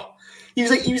 He was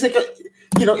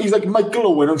like Michael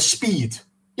Owen on speed.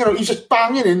 He's just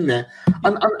banging in there.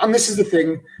 And this is the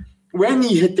thing. When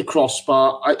he hit the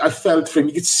crossbar, I felt for him.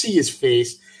 You could see his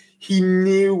face. He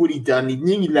knew what he'd done. He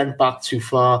knew he leant back too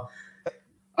far.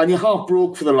 And your heart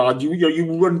broke for the lad. You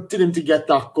wanted him to get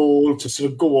that goal to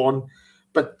sort of go on.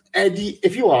 But Eddie,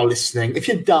 if you are listening, if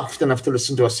you're daft enough to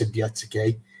listen to us idiots,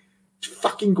 okay, just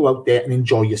fucking go out there and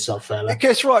enjoy yourself, fella.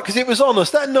 Guess right, because it was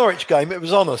honest. That Norwich game, it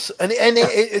was honest. And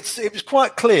it was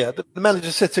quite clear that the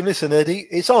manager said to him, listen, Eddie,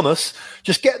 it's honest.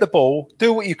 Just get the ball,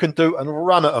 do what you can do and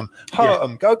run at them, hurt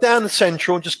them, go down the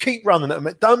central and just keep running at them.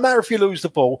 It don't matter if you lose the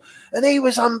ball. And he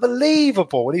was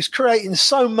unbelievable. And he's creating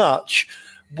so much.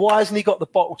 Why hasn't he got the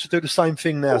bottle to do the same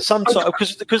thing now?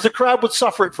 Sometimes because the crowd would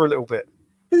suffer it for a little bit.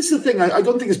 This is the thing. I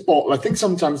don't think it's bottle. I think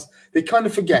sometimes they kind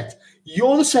of forget.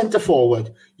 You're the centre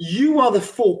forward. You are the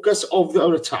focus of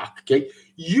their attack. Okay,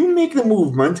 you make the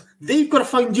movement. They've got to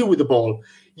find you with the ball.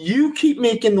 You keep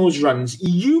making those runs.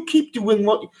 You keep doing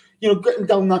what getting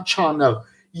down that channel.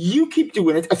 You keep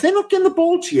doing it. If they're not getting the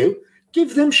ball to you,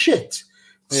 give them shit.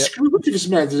 Yeah. Screw it if it's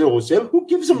Mesut Ozil. Who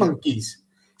gives a monkeys?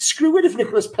 Screw it if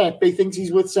Nicolas Pepe thinks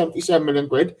he's worth 77 million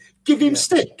quid. Give him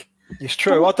stick. It's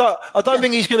true. I don't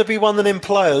think he's going to be one of them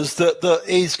players that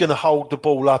is going to hold the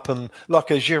ball up and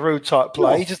like a Giroud type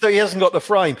play. No. He hasn't got the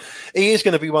frame. He is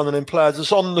going to be one of them players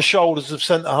that's on the shoulders of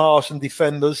centre halves and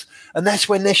defenders, and that's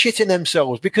when they're shitting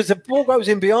themselves because the ball goes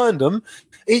in behind them.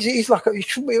 He's like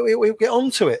he'll get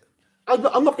onto it.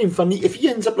 I'm not being funny. If he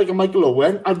ends up like a Michael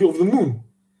Owen, I'd be over the moon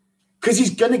because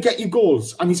he's going to get you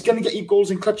goals and he's going to get you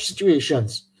goals in clutch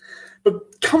situations.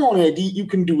 But come on, Eddie, you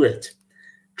can do it.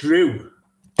 Drew.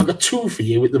 I've got 2 for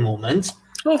you at the moment.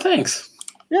 Oh, thanks.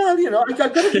 Yeah, I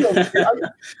got to be honest.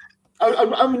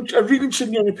 I'm really interested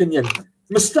in your opinion.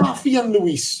 Mustafi and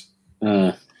Luis.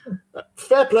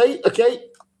 Fair play, okay?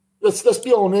 Let's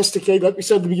be honest, okay? Like we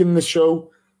said at the beginning of the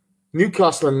show,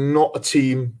 Newcastle are not a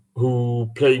team who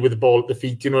play with the ball at the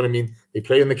feet. You know what I mean? They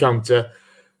play on the counter.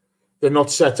 They're not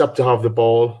set up to have the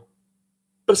ball.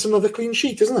 But it's another clean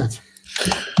sheet, isn't it?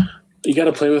 You got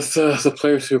to play with the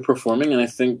players who are performing, and I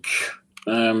think...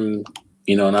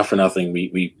 not for nothing,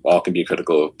 we all can be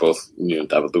critical of both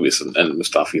David Luiz and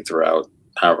Mustafi throughout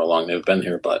however long they've been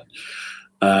here. But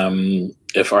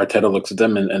if Arteta looks at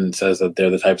them and says that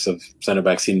they're the types of center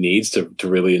backs he needs to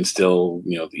really instill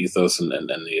the ethos and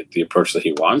the approach that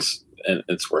he wants, and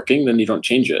it's working, then you don't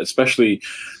change it. Especially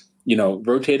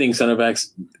rotating center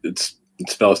backs, it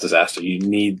spells disaster. You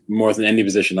need more than any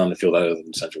position on the field other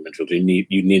than central midfield.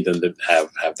 You need them to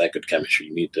have that good chemistry.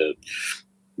 You need to.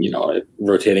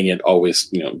 Rotating it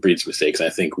always, breeds mistakes. And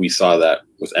I think we saw that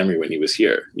with Emery when he was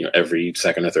here. Every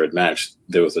second or third match,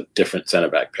 there was a different center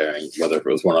back pairing, whether it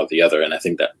was one or the other. And I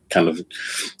think that kind of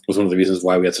was one of the reasons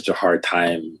why we had such a hard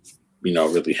time,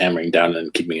 really hammering down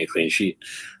and keeping a clean sheet.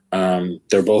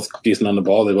 They're both decent on the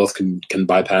ball. They both can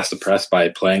bypass the press by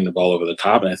playing the ball over the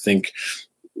top. And I think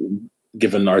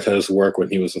given Arteta's work when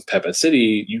he was with Pep at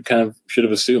City, you kind of should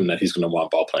have assumed that he's going to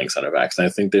want ball-playing centre-backs, and I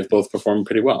think they've both performed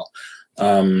pretty well.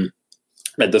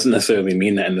 That doesn't necessarily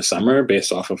mean that in the summer,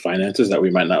 based off of finances, that we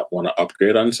might not want to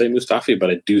upgrade on, say, Mustafi, but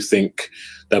I do think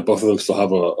that both of them still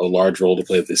have a large role to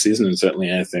play this season, and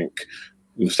certainly I think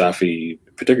Mustafi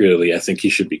particularly, I think he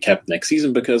should be kept next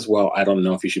season because, well, I don't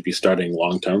know if he should be starting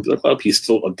long-term for the club. He's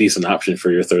still a decent option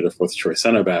for your third or fourth choice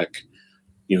centre-back,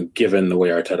 given the way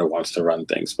Arteta wants to run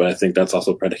things. But I think that's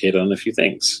also predicated on a few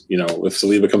things. If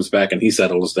Saliba comes back and he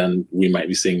settles, then we might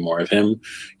be seeing more of him.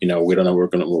 We don't know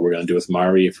what we're going to do with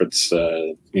Mari, if it's,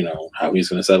 how he's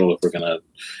going to settle, if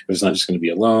it's not just going to be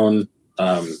a loan.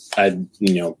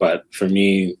 But for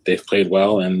me, they've played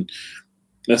well, and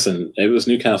listen, it was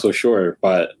Newcastle, sure,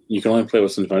 but you can only play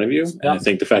what's in front of you. And I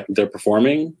think the fact that they're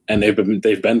performing, and they've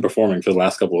been performing for the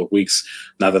last couple of weeks,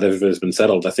 now that everything's been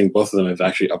settled, I think both of them have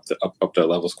actually upped their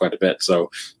levels quite a bit.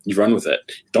 So you run with it.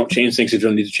 Don't change things if you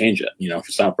don't need to change it. If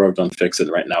it's not broke, don't fix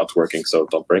it. Right now it's working, so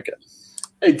don't break it.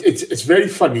 It's very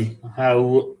funny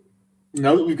how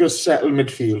now that we've got a settled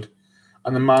midfield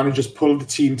and the manager's pulled the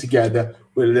team together,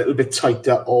 we're a little bit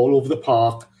tighter all over the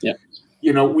park. Yeah.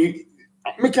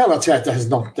 Mikel Arteta has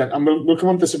not done, and we'll come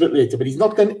on to this a bit later, but he's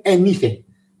not done anything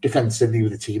defensively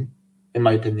with the team, in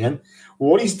my opinion.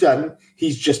 What he's done,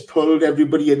 he's just pulled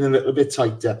everybody in a little bit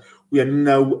tighter. We are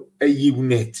now a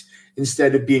unit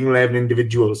instead of being 11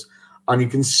 individuals. And you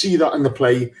can see that in the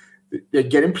play. They're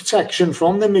getting protection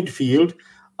from the midfield,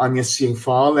 and you're seeing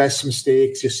far less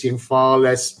mistakes. You're seeing far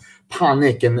less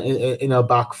panic in our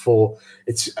back four.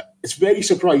 It's very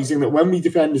surprising that when we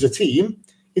defend as a team,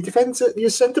 your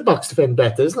centre-backs defend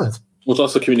better, isn't it? Well, it's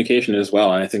also communication as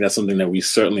well, and I think that's something that we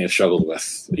certainly have struggled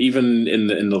with. Even in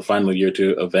the final year or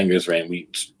two of Wenger's reign,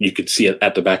 you could see it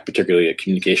at the back, particularly that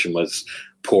communication was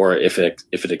poor if it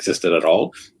existed at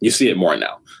all. You see it more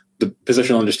now. The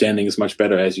positional understanding is much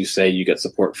better. As you say, you get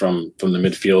support from the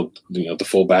midfield. The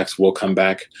fullbacks will come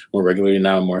back more regularly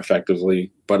now, more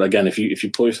effectively. But again, if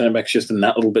you pull your center backs just in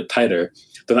that little bit tighter,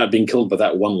 they're not being killed by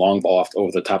that one long ball off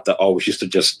over the top that always used to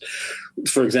just,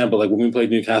 for example, like when we played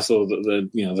Newcastle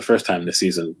the first time this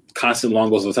season, constant long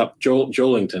balls over the top.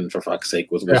 Joelinton, for fuck's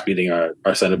sake, was beating our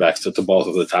center backs to balls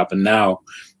over the top, and now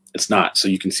it's not. So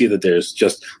you can see that there's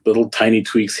just little tiny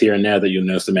tweaks here and there that you'll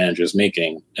notice the manager is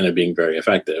making, and they're being very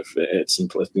effective. It's a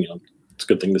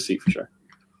good thing to see for sure.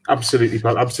 Absolutely,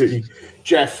 Pat. Absolutely.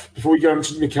 Jeff, before we get on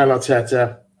to Mikel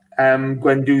Arteta,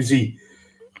 Guendouzi,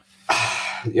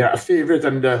 a favourite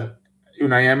under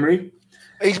Unai Emery.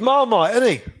 He's Marmite, isn't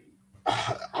he?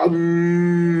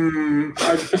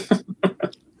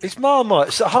 He's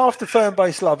Marmite. So half the fan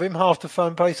base love him, half the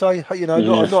fan base,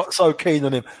 not so keen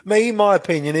on him. My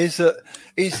opinion is that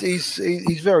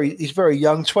he's very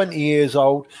young, 20 years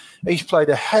old. He's played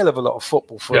a hell of a lot of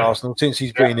football for Arsenal since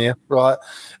he's been here, right?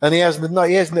 And he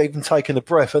hasn't even taken a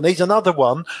breath. And he's another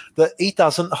one that he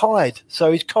doesn't hide.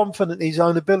 So he's confident in his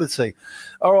own ability.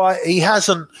 All right, he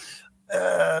hasn't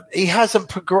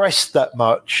progressed that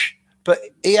much. But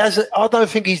he hasn't. I don't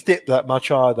think he's dipped that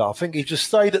much either. I think he's just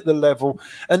stayed at the level,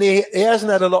 and he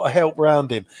hasn't had a lot of help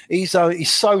around him. He's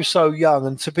so young,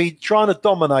 and to be trying to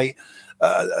dominate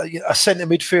a centre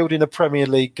midfield in a Premier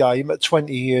League game at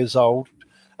 20 years old,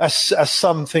 that's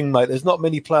something, mate. There's not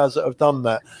many players that have done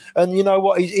that. And you know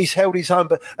what? He's held his own,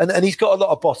 and he's got a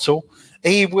lot of bottle.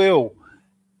 He will,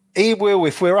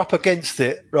 if we're up against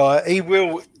it, right? He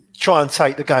will try and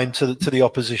take the game to the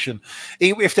opposition.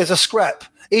 If there's a scrap,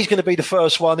 he's going to be the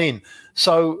first one in.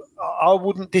 So I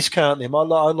wouldn't discount him. I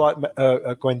like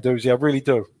Guendouzi. I really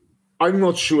do. I'm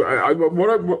not sure.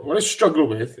 What I struggle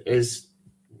with is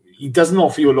he doesn't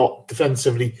offer you a lot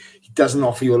defensively. He doesn't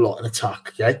offer you a lot in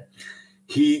attack. Okay,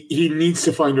 he needs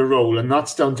to find a role, and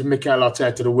that's down to Mikel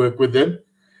Arteta to work with him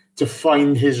to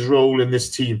find his role in this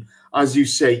team. As you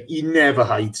say, he never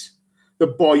hides. The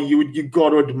boy, you got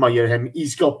to admire him.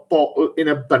 He's got bottle in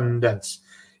abundance.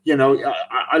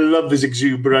 I love his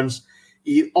exuberance.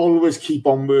 He always keep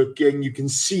on working. You can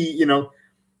see,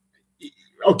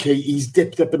 okay, he's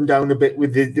dipped up and down a bit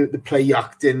with the play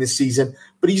acting this season,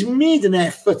 but he's made an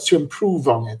effort to improve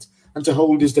on it and to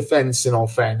hold his defence, in all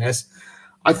fairness.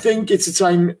 I think it's a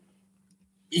time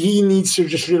he needs to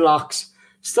just relax,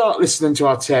 start listening to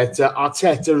Arteta.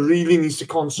 Arteta really needs to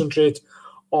concentrate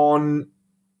on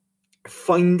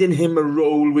finding him a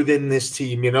role within this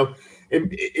team,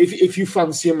 If you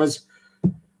fancy him as,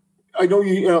 I know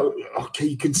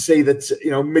you can say that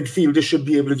midfielders should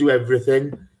be able to do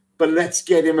everything, but let's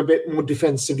get him a bit more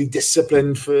defensively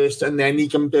disciplined first, and then he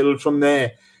can build from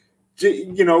there.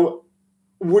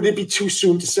 Would it be too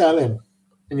soon to sell him,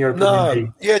 in your opinion?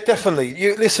 No, yeah,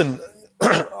 definitely. Listen,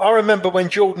 I remember when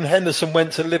Jordan Henderson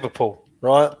went to Liverpool,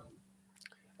 right?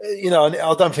 And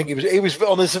I don't think he was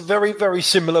on this very, very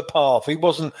similar path. He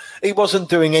wasn't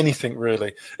doing anything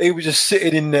really. He was just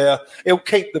sitting in there. He'll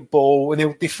keep the ball and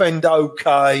he'll defend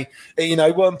okay. He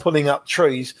weren't pulling up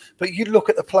trees. But you look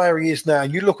at the player he is now,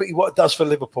 and you look at what it does for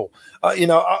Liverpool.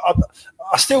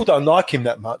 I still don't like him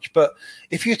that much. But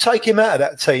if you take him out of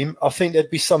that team, I think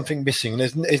there'd be something missing.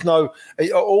 There's no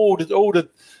all the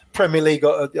Premier League,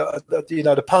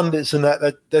 the pundits and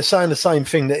that, they're saying the same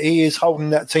thing, that he is holding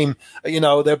that team,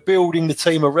 they're building the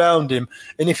team around him.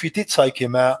 And if you did take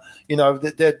him out,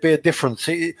 there'd be a difference.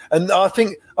 And I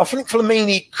think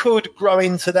Flamini could grow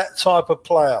into that type of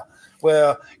player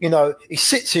where, he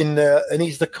sits in there and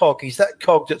he's the cog. He's that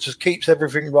cog that just keeps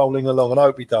everything rolling along, and I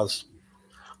hope he does.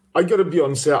 I got to be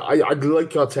honest here, I'd like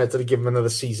Arteta to give him another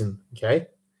season, okay?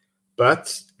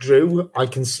 But, Drew, I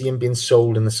can see him being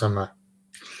sold in the summer.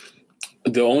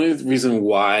 The only reason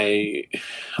why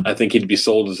I think he'd be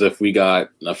sold is if we got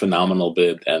a phenomenal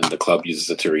bid and the club uses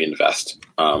it to reinvest.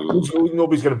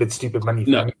 Nobody's going to bid stupid money.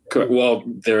 No, correct. Well,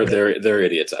 they're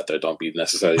idiots out there. Don't be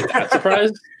necessarily that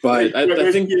surprised. But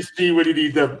I think PSG when you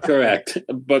need them. Correct.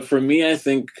 But for me, I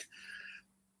think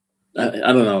I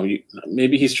don't know.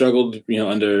 Maybe he struggled,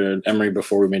 under Emery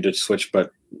before we made the switch.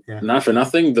 But not for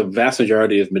nothing, the vast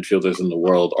majority of midfielders in the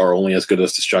world are only as good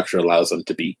as the structure allows them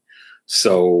to be.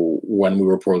 So when we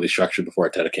were poorly structured before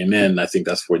Arteta came in, I think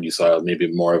that's when you saw maybe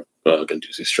more of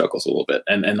Guendouzi struggles a little bit.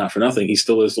 And not for nothing, he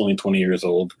still is only 20 years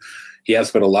old. He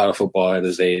has played a lot of football at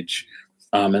his age.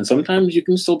 And sometimes you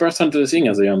can still burst onto the scene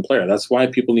as a young player. That's why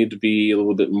people need to be a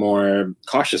little bit more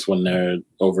cautious when they're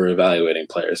over-evaluating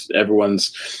players.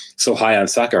 Everyone's so high on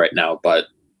Saka right now, but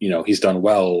he's done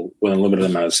well with a limited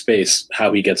amount of space.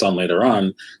 How he gets on later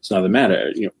on, it's not the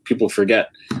matter. People forget,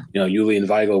 Julian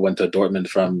Weigl went to Dortmund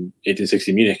from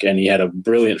 1860 Munich, and he had a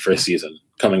brilliant first season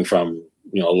coming from,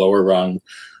 a lower rung,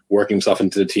 working himself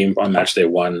into the team on match day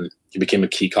one. He became a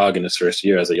key cog in his first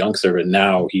year as a youngster, and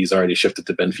now he's already shifted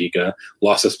to Benfica,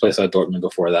 lost his place at Dortmund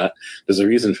before that. There's a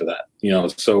reason for that,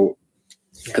 so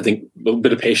I think a little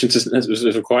bit of patience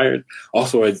is required.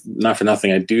 Also, not for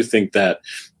nothing, I do think that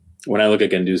when I look at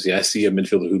Guendouzi, I see a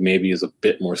midfielder who maybe is a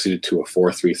bit more suited to a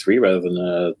 4-3-3 rather than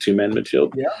a two-man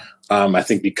midfield. Yeah. I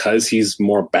think because he's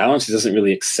more balanced, he doesn't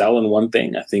really excel in one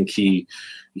thing. I think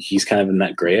he's kind of in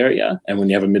that gray area. And when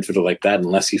you have a midfielder like that,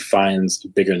 unless he finds a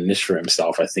bigger niche for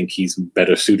himself, I think he's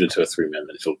better suited to a three-man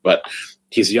midfield. But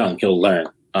he's young. He'll learn,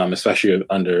 especially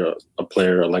under a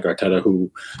player like Arteta,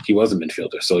 who he was a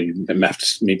midfielder. So you have to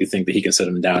maybe think that he can set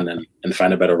him down and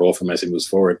find a better role for him as he moves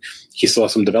forward. He still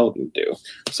has some development to do.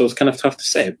 So it's kind of tough to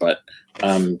say. But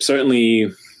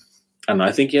certainly, I don't know,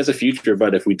 I think he has a future.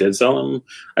 But if we did sell him,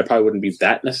 I probably wouldn't be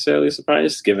that necessarily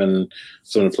surprised, given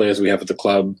some of the players we have at the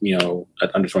club,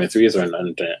 at under 23s or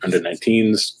under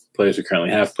 19s, players we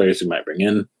currently have, players we might bring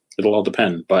in. It'll all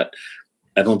depend. But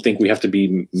I don't think we have to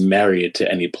be married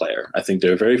to any player. I think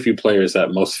there are very few players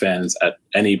that most fans at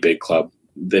any big club,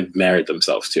 they've married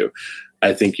themselves to.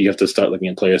 I think you have to start looking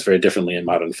at players very differently in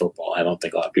modern football. I don't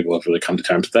think a lot of people have really come to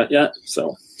terms with that yet.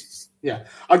 So, yeah,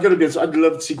 I've got to be honest, I'd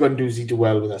love to see Guendouzi do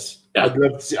well with us. Yeah. I'd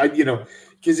love to see,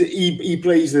 because he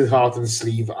plays with heart and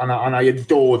sleeve, and I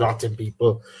adore that in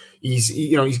people.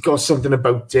 He's got something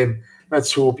about him.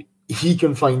 Let's hope he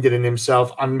can find it in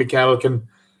himself, and Mikel can,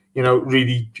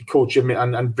 really coach him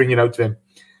and bring it out to him.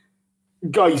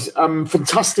 Guys,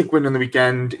 fantastic win on the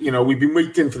weekend. We've been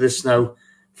waiting for this now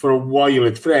for a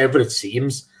while, forever it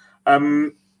seems.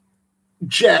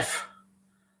 Jeff,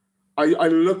 I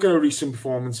look at our recent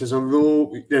performances,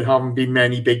 although there haven't been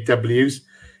many big W's,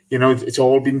 it's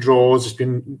all been draws, it's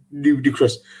been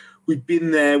ludicrous. We've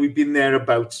been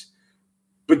thereabouts.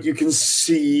 But you can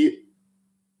see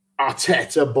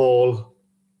Arteta ball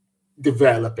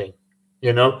developing.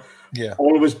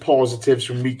 All of his positives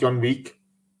from week on week.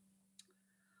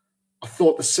 I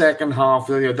thought the second half,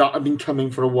 that had been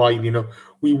coming for a while.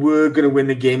 We were going to win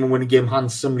the game and win the game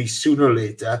handsomely sooner or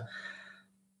later.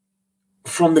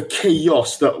 From the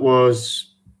chaos that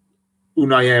was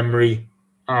Unai Emery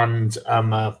and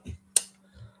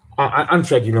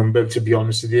Freddie Ljungberg, to be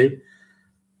honest with you.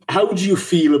 How do you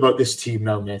feel about this team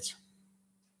now, mate?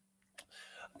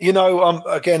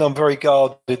 I'm very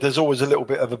guarded. There's always a little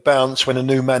bit of a bounce when a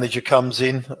new manager comes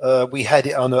in. We had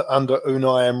it under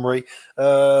Unai Emery.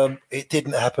 It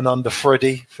didn't happen under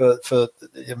Freddie for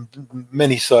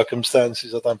many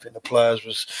circumstances. I don't think the players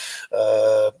was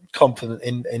confident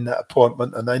in that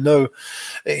appointment, and they know,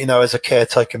 as a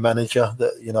caretaker manager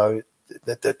that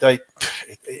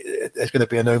there's going to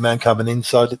be a new man coming in,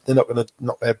 so they're not going to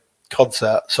knock their cods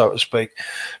out, so to speak.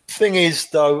 Thing is,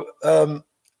 though.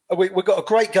 we've got a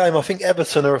great game. I think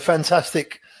Everton are a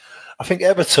fantastic. I think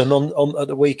Everton on at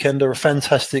the weekend are a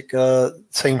fantastic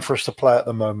team for us to play at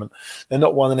the moment. They're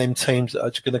not one of them teams that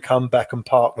are just going to come back and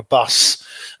park the bus,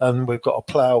 and we've got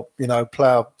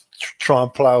to try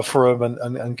and plough through them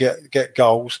and get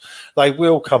goals. They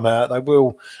will come out. They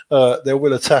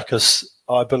will attack us,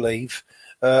 I believe,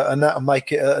 and that'll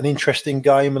make it an interesting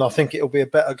game. And I think it'll be a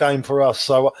better game for us.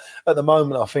 So at the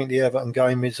moment, I think the Everton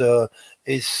game is going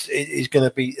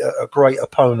to be a great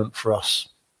opponent for us.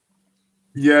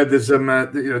 Yeah, there's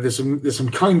some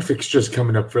kind fixtures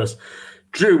coming up for us.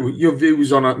 Drew, your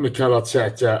views on Mikel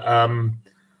Arteta?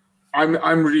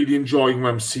 I'm really enjoying what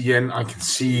I'm seeing. I can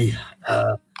see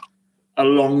a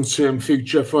long-term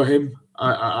future for him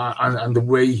and the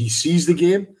way he sees the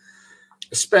game,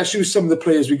 especially with some of the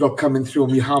players we got coming through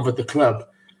and we have at the club.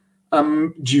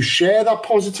 Do you share that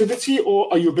positivity, or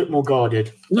are you a bit more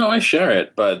guarded? No, I share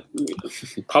it, but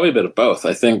probably a bit of both.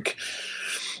 I think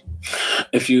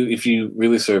if you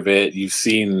really survey it, you've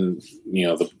seen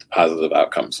the positive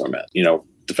outcomes from it.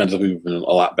 Defensively, we've been a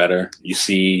lot better. You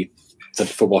see the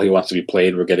football he wants to be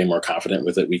played. We're getting more confident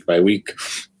with it week by week.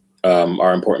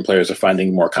 Our important players are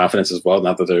finding more confidence as well,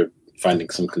 not that they're finding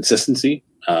some consistency.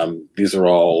 These are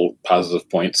all positive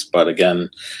points, but again,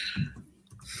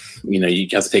 you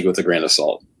have to take it with a grain of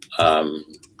salt.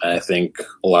 I think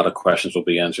a lot of questions will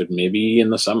be answered maybe in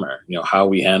the summer. How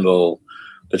we handle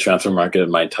the transfer market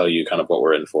might tell you kind of what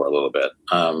we're in for a little bit.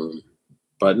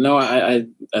 But no, I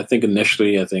think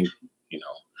initially,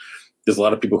 there's a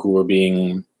lot of people who are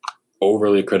being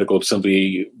overly critical.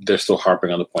 Simply, they're still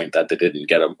harping on the point that they didn't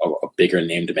get a bigger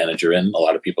named manager in. A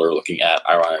lot of people are looking at,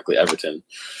 ironically, Everton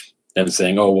and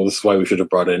saying, oh, well, this is why we should have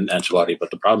brought in Ancelotti.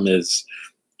 But the problem is,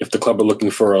 if the club are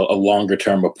looking for a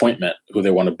longer-term appointment who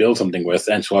they want to build something with,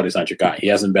 Ancelotti's not your guy. He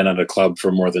hasn't been at a club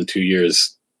for more than 2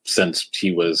 years since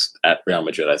he was at Real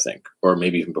Madrid, I think, or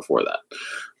maybe even before that.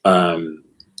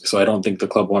 So I don't think the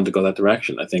club wanted to go that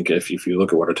direction. I think if you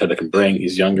look at what Arteta can bring,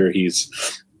 he's younger, he's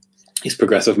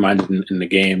progressive-minded in the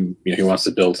game. He wants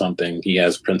to build something. He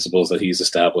has principles that he's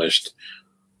established.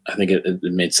 I think it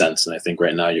made sense, and I think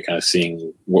right now you're kind of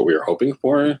seeing what we were hoping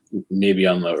for, maybe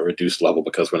on a reduced level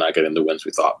because we're not getting the wins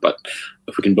we thought. But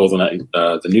if we can build on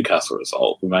the Newcastle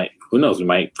result, we might. Who knows? We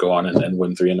might go on and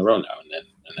win 3 in a row now, and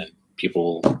then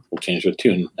people will change their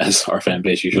tune, as our fan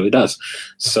base usually does.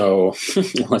 So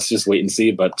let's just wait and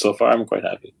see. But so far, I'm quite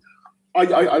happy.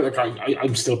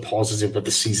 I'm still positive that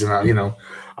the season,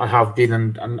 I have been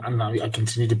and I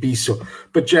continue to be so.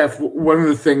 But Jeff, one of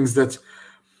the things that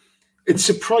it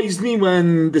surprised me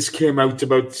when this came out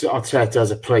about Arteta as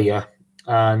a player,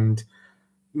 and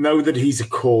now that he's a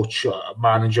coach, a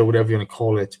manager, whatever you want to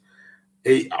call it,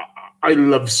 I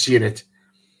love seeing it.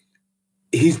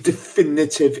 He's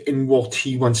definitive in what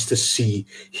he wants to see.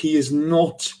 He is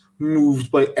not moved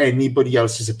by anybody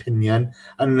else's opinion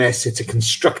unless it's a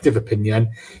constructive opinion.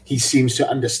 He seems to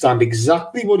understand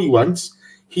exactly what he wants.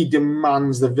 He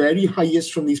demands the very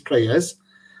highest from these players.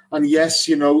 And yes,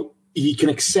 he can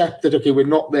accept that, okay, we're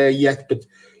not there yet, but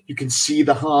you can see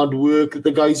the hard work that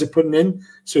the guys are putting in.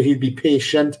 So he'll be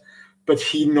patient, but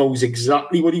he knows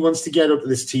exactly what he wants to get out of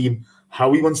this team,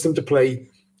 how he wants them to play,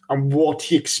 and what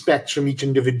he expects from each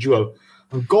individual.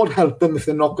 And God help them if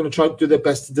they're not going to try to do their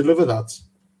best to deliver that.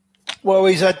 Well,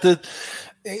 he's had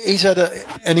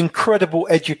an incredible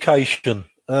education.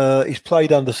 He's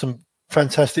played under some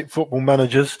fantastic football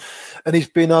managers, and he's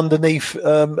been underneath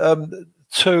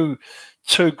two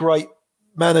great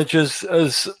managers.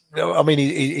 His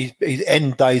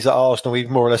end days at Arsenal, he's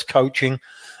more or less coaching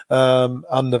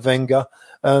under Wenger,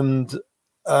 and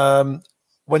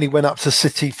when he went up to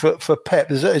City for Pep,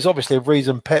 there's obviously a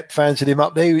reason Pep fancied him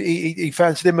up there. He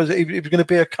fancied him as he was going to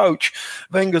be a coach.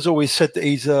 Wenger's always said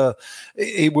that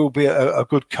he will be a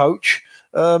good coach,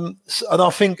 and I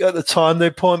think at the time the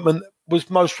appointment was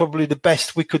most probably the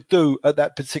best we could do at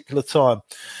that particular time.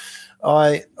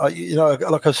 I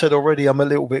like I said already, I'm a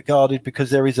little bit guarded because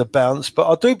there is a bounce, but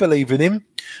I do believe in him.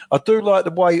 I do like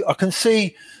the way I can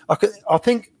see.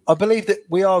 I believe that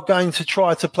we are going to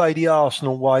try to play the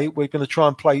Arsenal way. We're going to try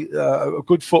and play a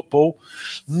good football,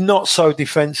 not so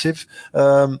defensive.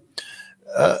 And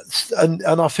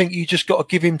I think you just got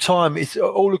to give him time. It's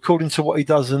all according to what he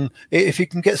does, and if he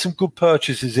can get some good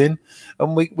purchases in,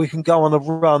 and we can go on a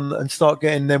run and start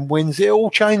getting them wins, it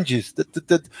all changes.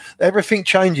 Everything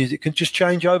changes. It can just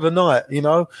change overnight.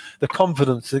 The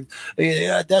confidence.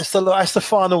 That's the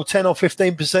final 10 or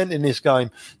 15% in this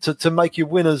game to make you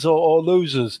winners or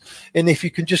losers. And if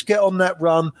you can just get on that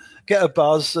run, get a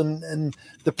buzz, and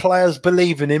the players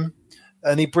believe in him,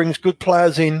 and he brings good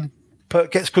players in.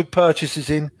 Gets good purchases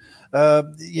in,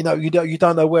 You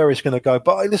don't know where he's going to go.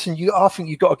 But listen, I think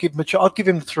you've got to give him a chance. I'd give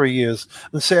him 3 years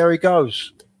and see how he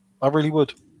goes. I really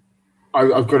would.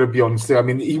 I've got to be honest there. I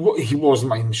mean, he wasn't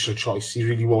my initial choice. He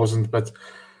really wasn't. But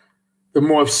the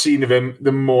more I've seen of him,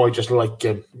 the more I just like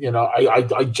him.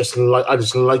 I just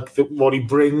like what he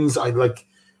brings. I like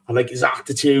his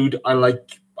attitude. I like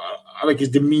his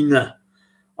demeanour,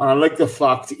 and I like the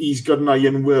fact he's got an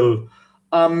iron will.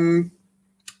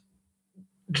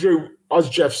 Drew, as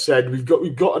Jeff said, we've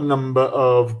got a number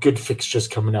of good fixtures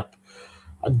coming up.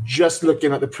 I'm just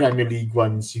looking at the Premier League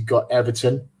ones. You've got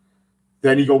Everton,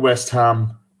 then you got West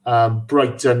Ham,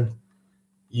 Brighton.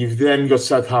 You've then got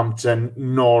Southampton,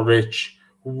 Norwich,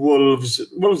 Wolves.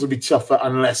 Wolves will be tougher,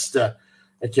 and Leicester.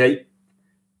 Okay.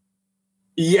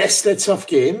 Yes, they're tough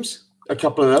games, a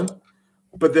couple of them,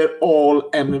 but they're all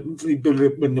eminently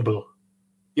winnable.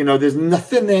 There's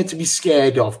nothing there to be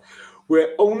scared of.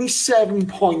 We're only 7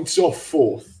 points off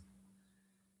fourth.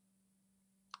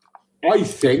 I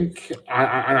think,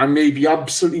 and I may be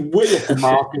absolutely way off the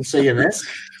mark in saying this,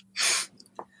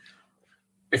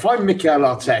 if I'm Mikel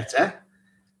Arteta,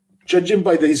 judging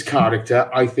by his character,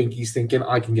 I think he's thinking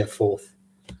I can get fourth.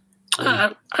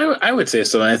 I would say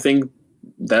so. And I think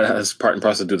that has part and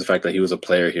parcel to do with the fact that he was a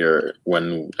player here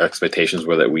when expectations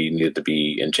were that we needed to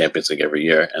be in Champions League every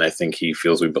year. And I think he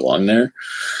feels we belong there.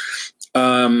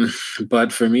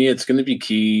 But for me, it's going to be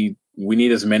key. We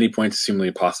need as many points as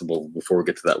humanly possible before we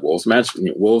get to that Wolves match.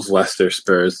 Wolves, Leicester,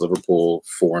 Spurs, Liverpool,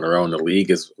 4 in a row in the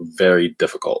league is very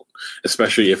difficult,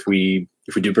 especially if we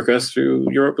do progress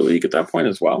through Europa League at that point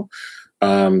as well.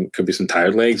 Could be some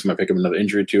tired legs. Might pick up another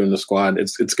injury or two in the squad.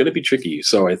 It's going to be tricky.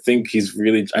 So I think he's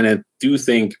really, and I do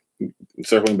think,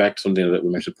 circling back to something that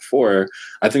we mentioned before,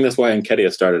 I think that's why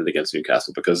Nketiah started against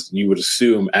Newcastle, because you would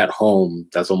assume at home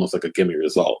that's almost like a gimme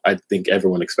result. I think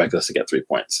everyone expects us to get 3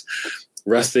 points.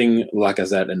 Resting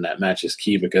Lacazette in that match is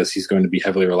key because he's going to be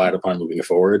heavily relied upon moving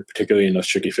forward, particularly in those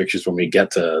tricky fixtures when we get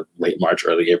to late March,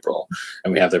 early April,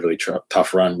 and we have that really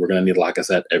tough run. We're going to need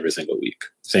Lacazette every single week.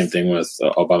 Same thing with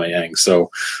Aubameyang.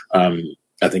 So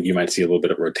I think you might see a little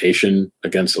bit of rotation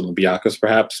against Olympiacos,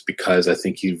 perhaps, because I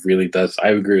think he really does. I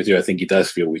agree with you. I think he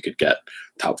does feel we could get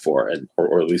top 4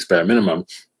 or at least bare minimum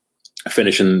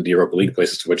finish in the Europa League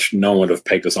places, which no one would have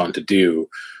pegged us on to do,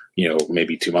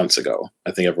 maybe 2 months ago.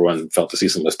 I think everyone felt the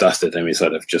season was dusted and we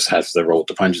sort of just had to roll with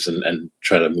the punches and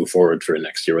try to move forward for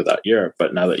next year without Europe.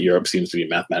 But now that Europe seems to be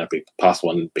mathematically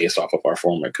possible and based off of our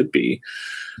form, it could be,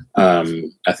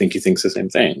 I think he thinks the same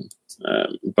thing.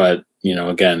 But,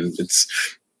 again, it's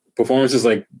performances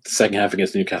like the second half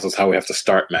against Newcastle is how we have to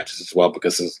start matches as well,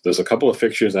 because there's a couple of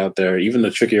fixtures out there, even the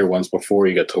trickier ones before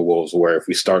you get to Wolves, where if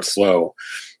we start slow,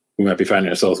 we might be finding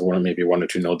ourselves maybe 1 or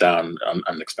 2-0 down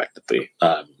unexpectedly.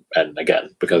 And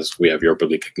again, because we have Europa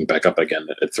League kicking back up again,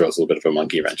 it throws a little bit of a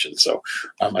monkey wrench in. So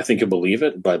I think you'll believe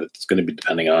it, but it's going to be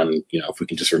depending on, if we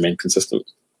can just remain consistent.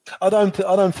 I don't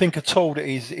think at all that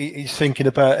he's thinking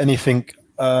about anything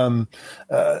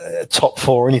top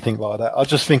 4 or anything like that. I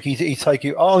just think he's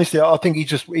taking. Honestly, I think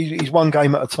he's one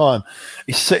game at a time.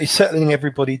 He's settling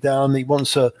everybody down. He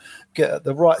wants to get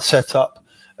the right setup,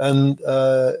 and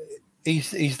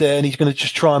he's there, and he's going to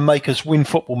just try and make us win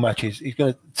football matches. He's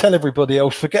going to tell everybody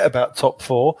else, forget about top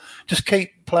 4, just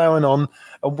keep ploughing on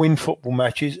and win football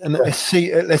matches, and let's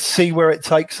see where it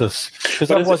takes us.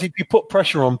 Because otherwise, if you put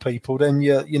pressure on people, then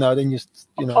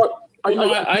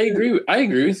I agree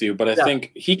with you, but I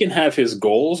think he can have his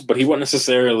goals, but he won't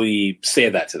necessarily say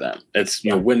that to them. It's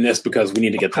win this because we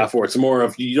need to get top 4. It's more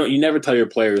of you never tell your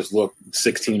players, look,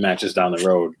 16 matches down the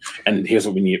road, and here's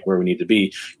what we need, where we need to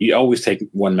be. You always take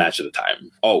one match at a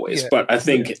time, always. Yeah. But I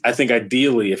think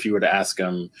ideally, if you were to ask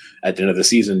him at the end of the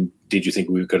season, did you think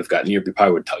we could have gotten here? We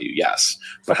probably would tell you yes.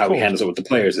 But how he handles it with the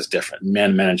players is different.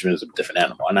 Man management is a different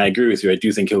animal, and I agree with you. I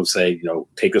do think he'll say,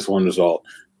 take this one result,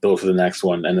 build for the next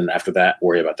one, and then after that,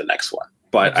 worry about the next one.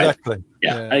 But exactly.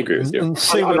 I agree with you. And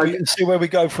see where we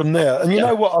go from there. And you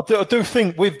know what? I do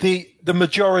think with the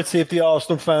majority of the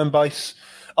Arsenal fan base,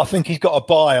 I think he's got a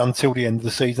buy until the end of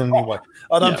the season anyway.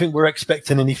 I don't think we're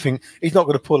expecting anything. He's not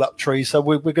going to pull up trees, so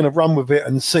we're going to run with it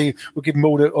and see. We'll give them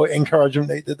all the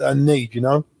encouragement that they need,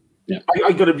 Yeah.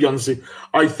 I got to be honest with you.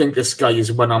 I think this guy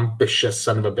is one ambitious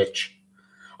son of a bitch.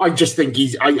 I just think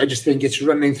it's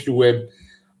running through him.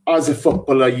 As a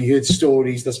footballer, you heard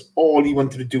stories. That's all he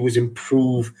wanted to do was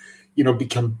improve,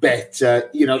 become better.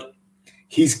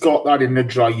 He's got that in the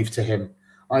drive to him.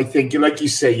 I think, like you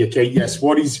say, okay, yes,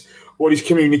 what he's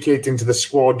communicating to the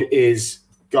squad is,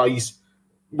 guys,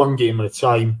 one game at a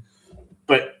time.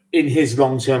 But in his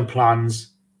long-term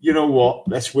plans, you know what?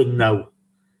 Let's win now.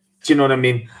 Do you know what I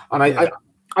mean? And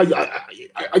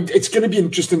It's going to be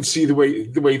interesting to see the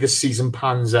way this season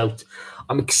pans out.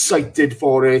 I'm excited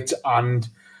for it, and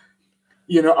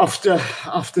after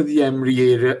the Emery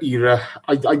era,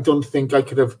 I don't think I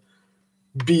could have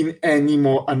been any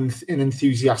more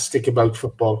enthusiastic about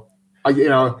football.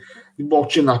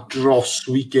 Watching that dross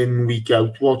week in, week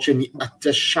out, watching the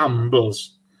utter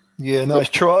shambles. Yeah, no, it's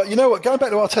true. You know what? Going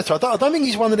back to Arteta, I don't think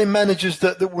he's one of them managers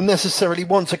that will necessarily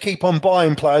want to keep on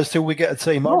buying players till we get a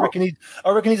team. I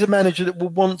reckon he's a manager that will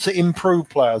want to improve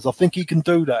players. I think he can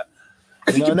do that.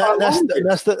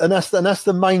 That's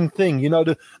the main thing.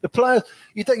 The players.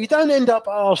 You don't end up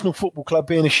at Arsenal Football Club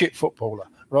being a shit footballer,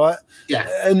 right? Yeah.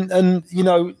 And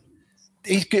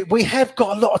we have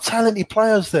got a lot of talented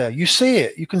players there. You see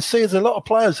it. You can see there's a lot of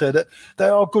players there that they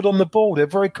are good on the ball. They're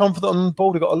very confident on the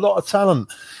ball. They've got a lot of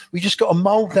talent. We just got to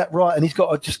mould that right, and he's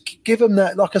got to just give them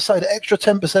that, like I say, the extra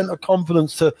 10% of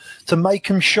confidence to make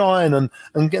them shine and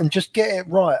just get it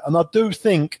right. And I do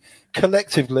think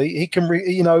collectively he can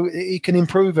he can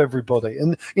improve everybody.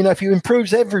 And if he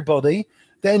improves everybody,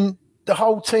 then the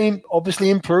whole team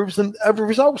obviously improves, and every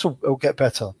results will get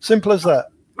better. Simple as that.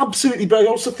 Absolutely, but I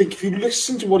also think if you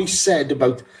listen to what he said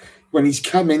about when he's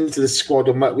come into the squad,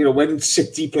 and when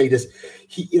City played us,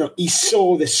 he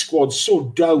saw this squad so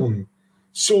down,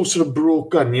 so sort of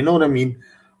broken. You know what I mean?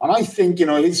 And I think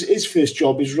his first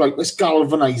job is right. Let's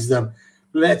galvanise them.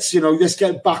 Let's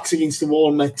get backs against the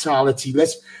wall mentality.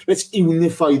 Let's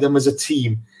unify them as a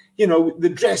team.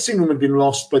 The dressing room had been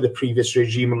lost by the previous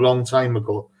regime a long time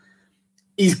ago.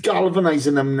 He's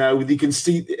galvanising them now. They can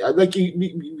see, like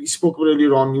we spoke about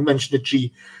earlier on, you mentioned it,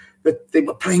 G, that they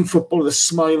were playing football with a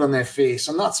smile on their face,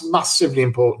 and that's massively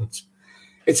important.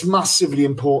 It's massively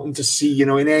important to see,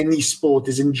 in any sport,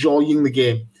 is enjoying the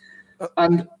game.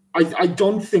 And I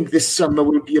don't think this summer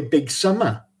will be a big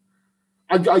summer.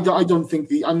 I don't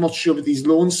think I'm not sure that these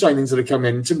loan signings that are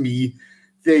coming in, to me,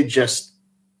 they're just,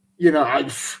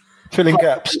 filling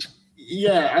gaps.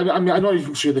 Yeah, I'm not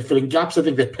even sure they're filling gaps. I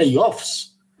think they're payoffs,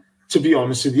 to be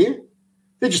honest with you.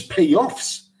 They're just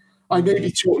payoffs. I may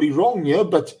be totally wrong here,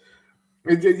 but,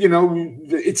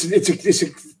 it's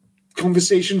a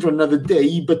conversation for another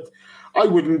day, but I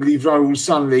wouldn't leave Raul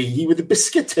Sanllehi with a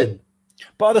biscuit in.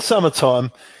 By the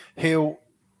summertime, he'll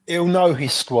know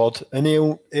his squad, and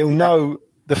he'll know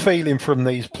the feeling from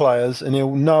these players, and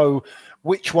he'll know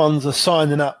which ones are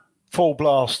signing up full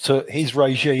blast to his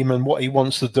regime and what he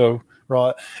wants to do.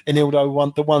 Right, and he'll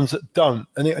know the ones that don't,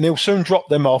 and he'll soon drop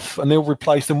them off, and he'll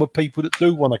replace them with people that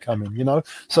do want to come in.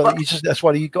 So that's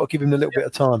why you've got to give him a little bit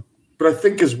of time. But I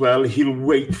think as well he'll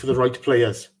wait for the right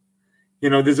players.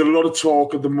 There's a lot of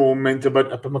talk at the moment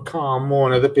about McCarmo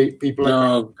and other people.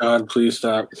 Oh God, please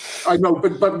stop! I know,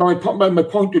 but my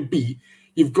point would be,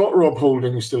 you've got Rob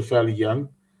Holding, who's still fairly young.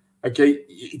 Okay,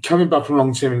 coming back from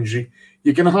long-term injury,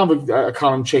 you're going to have a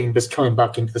Callum Chambers coming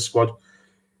back into the squad.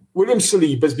 William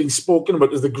Saliba has been spoken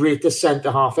about as the greatest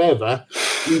centre-half ever.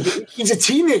 He's a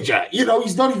teenager.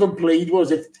 He's not even played,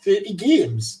 30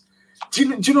 games. Do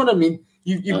you know what I mean?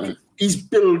 He's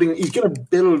going to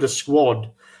build a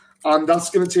squad, and that's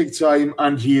going to take time,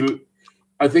 and it'll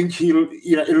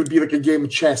be like a game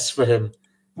of chess for him.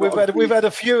 We've had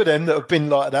a few of them that have been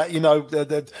like that,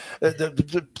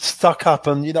 the stuck up.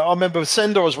 And, I remember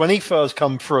Sendors when he first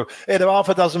come through, he had half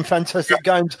a dozen fantastic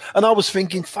games. And I was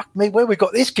thinking, fuck me, where we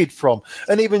got this kid from?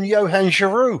 And even Johan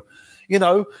Giroud,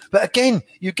 But again,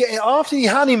 you get it after the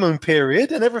honeymoon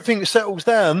period and everything settles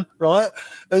down, right?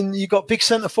 And you got big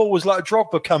centre forwards like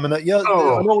Drogba coming at you, and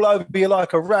all over you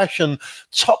like a rash, and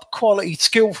top quality,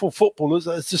 skillful footballers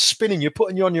that's just spinning you,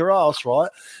 putting you on your ass, right?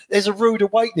 There's a rude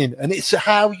awakening, and it's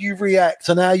how you react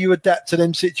and how you adapt to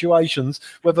them situations,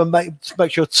 whether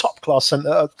makes you a top class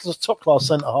centre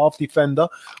half defender,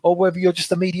 or whether you're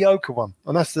just a mediocre one.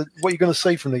 And that's what you're going to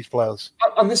see from these players.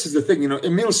 And this is the thing,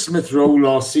 Emile Smith-Rowe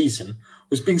last season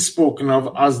was being spoken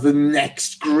of as the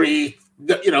next great,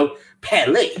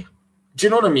 Pele. Do you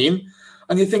know what I mean?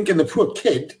 And you're thinking, the poor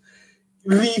kid,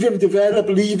 leave him develop,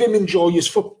 leave him enjoy his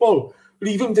football,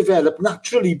 leave him develop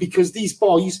naturally, because these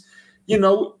boys,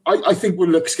 I think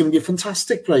Willock's going to be a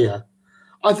fantastic player.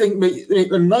 I think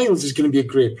Maitland-Niles is going to be a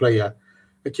great player.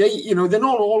 Okay, they're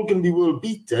not all going to be world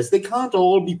beaters. They can't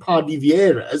all be Paddy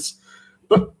Vieiras.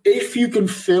 But if you can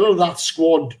fill that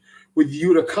squad with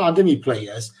your academy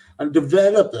players and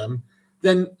develop them,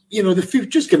 then, the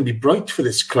future's going to be bright for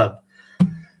this club.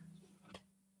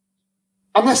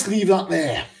 I must leave that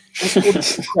there. Let's go to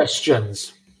some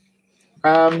questions.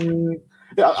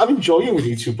 Yeah, I'm enjoying with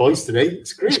you two boys today.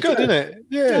 It's great. It's good, isn't it?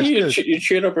 Yeah, it's good. You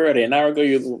cheered up already. An hour ago,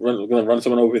 you're going to run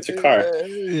someone over with your car. To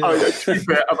be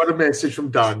fair, I've had a message from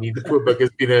Danny. The poor bugger's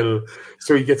been ill,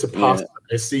 so he gets a pass.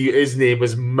 I see his name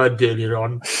was Mud earlier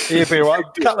on. He'll be all right.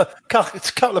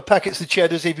 Couple of packets of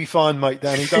cheddars, he'll be fine, mate,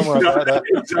 Danny. Don't worry about that.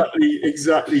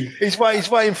 Exactly. He's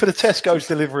waiting for the Tesco's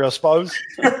delivery, I suppose.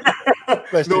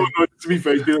 No, to be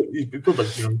fair, he's been on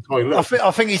the toilet.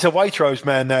 I think he's a Waitrose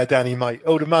man now, Danny, mate.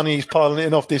 All the money he's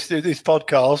piling off this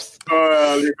podcast.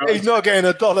 He's not getting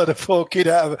 $1 to poor kid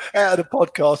out of the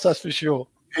podcast, that's for sure.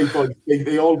 Hey, boy,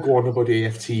 they all go on about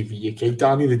AFTV, okay?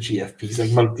 Danny the GFP's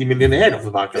like multi-millionaire off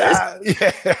the back of this.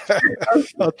 Yeah.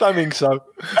 I don't think so.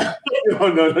 No.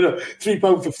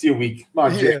 £3.50 a week.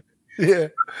 Magic. Yeah.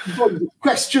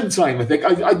 Question time, I think.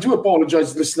 I do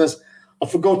apologise, listeners. I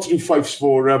forgot to do fives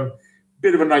for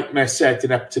bit of a nightmare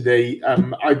setting up today.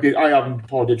 I haven't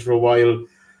podded for a while,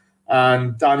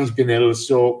 and Danny's been ill,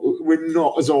 so we're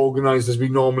not as organised as we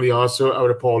normally are, so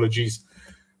our apologies.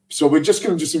 So we're just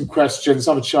going to do some questions,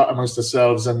 have a chat amongst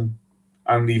ourselves, and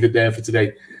leave it there for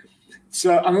today.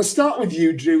 So I'm going to start with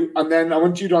you, Drew, and then I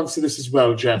want you to answer this as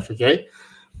well, Jeff, okay?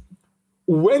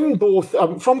 When both,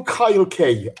 from Kyle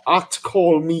K, at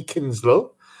Call Me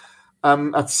Kinslow,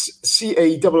 that's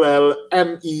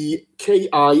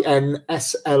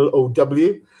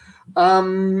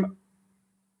CALLMEKINSLOW.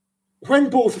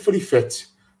 When both are fully fit,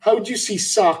 how do you see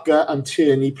Saka and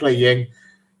Tierney playing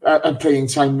and playing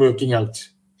time working out?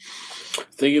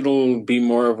 I think it'll be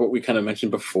more of what we kind of mentioned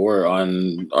before.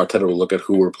 On Arteta will look at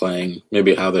who we're playing,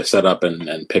 maybe how they're set up,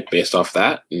 and pick based off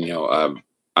that. And,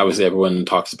 obviously everyone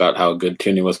talks about how good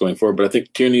Tierney was going forward, but I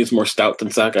think Tierney is more stout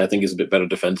than Saka. I think he's a bit better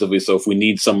defensively. So if we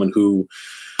need someone who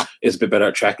is a bit better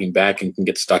at tracking back and can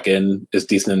get stuck in, is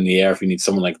decent in the air, if you need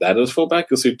someone like that as fullback,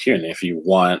 you'll see Tierney. If you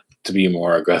want to be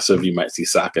more aggressive, you might see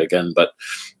Saka again. But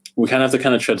we kind of have to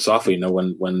kind of tread softly.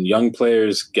 When young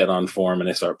players get on form and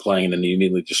they start playing and then you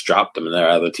immediately just drop them and they're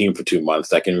out of the team for 2 months,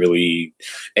 that can really,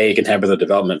 A, can hamper their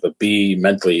development, but B,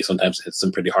 mentally sometimes it hits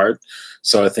them pretty hard.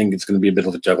 So I think it's going to be a bit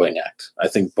of a juggling act. I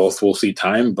think both will see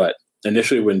time, but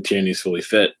initially when Tierney's fully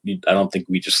fit, I don't think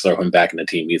we just throw him back in the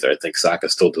team either. I think Saka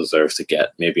still deserves to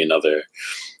get maybe another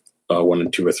 1 or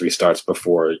 2 or 3 starts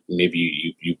before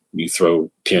maybe you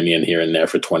throw Tierney in here and there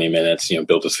for 20 minutes,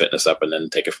 build his fitness up and then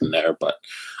take it from there. But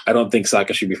I don't think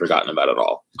Saka should be forgotten about at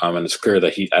all. And it's clear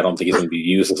that I don't think he's going to be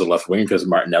used as a left wing because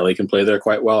Martinelli can play there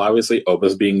quite well. Obviously,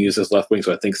 Oba's being used as left wing,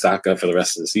 so I think Saka for the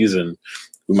rest of the season,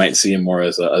 we might see him more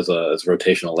as a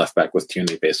rotational left back with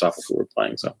Tierney based off of who we're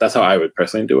playing. So that's how I would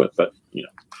personally do it. But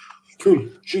cool.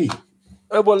 Gee.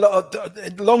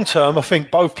 Long term, I think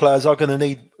both players are going to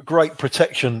need great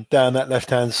protection down that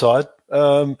left-hand side.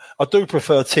 I do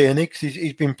prefer Tierney because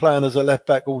he's been playing as a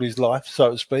left-back all his life,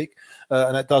 so to speak,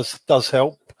 and that does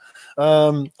help.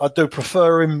 I do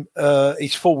prefer him.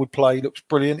 His forward play looks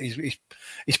brilliant. His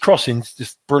crossing's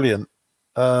just brilliant.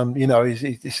 He's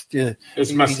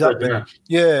up there.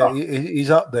 Yeah, he's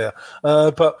up there.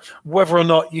 But whether or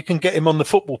not you can get him on the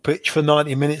football pitch for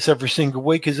 90 minutes every single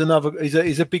week is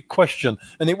a big question.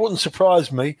 And it wouldn't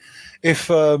surprise me if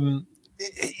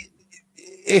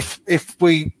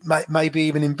we maybe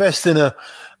even invest in a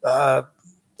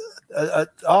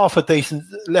half a decent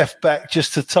left back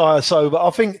just to tie us over. I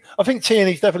think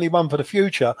Tierney's definitely one for the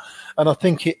future, and I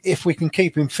think if we can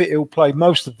keep him fit, he'll play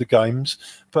most of the games.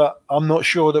 But I'm not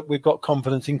sure that we've got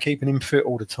confidence in keeping him fit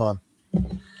all the time.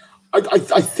 I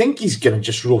think he's going to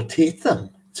just rotate them.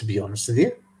 To be honest with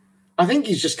you, I think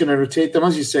he's just going to rotate them,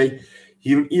 as you say.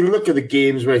 You look at the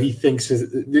games where he thinks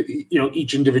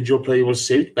each individual player will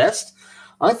suit best.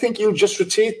 I think he'll just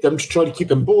rotate them to try to keep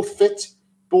them both fit,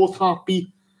 both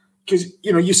happy. Because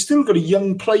you still got a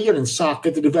young player in Saka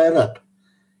to develop.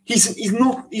 He's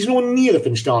not near the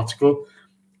finished article.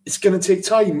 It's going to take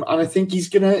time, and I think he's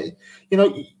going to,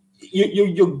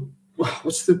 you're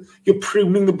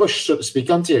pruning the bush, so to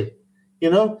speak, aren't you?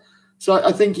 So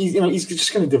I think he's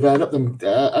just going to develop them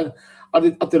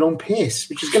at their own pace,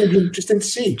 which is going to be interesting to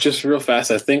see. Just real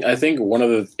fast, I think one of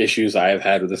the issues I have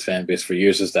had with this fan base for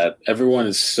years is that everyone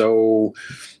is so.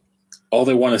 All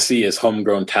they want to see is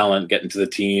homegrown talent get into the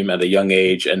team at a young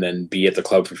age and then be at the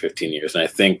club for 15 years. And I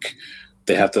think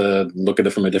they have to look at it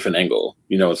from a different angle.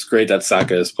 It's great that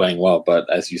Saka is playing well, but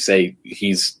as you say,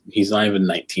 he's not even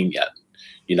 19 yet.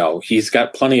 He's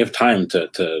got plenty of time to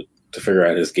figure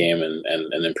out his game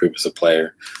and improve as a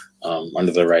player.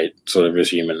 under the right sort of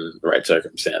regime and the right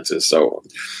circumstances. So,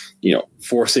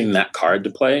 forcing that card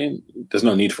to play, there's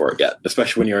no need for it yet,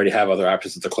 especially when you already have other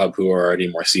options at the club who are already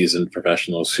more seasoned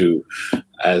professionals who,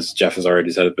 as Jeff has already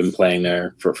said, have been playing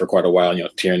there for quite a while.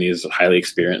 Tierney is highly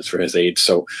experienced for his age.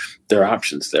 So there are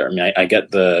options there. I mean, I get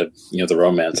the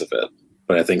romance of it,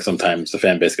 but I think sometimes the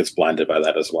fan base gets blinded by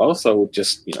that as well. So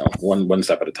just, one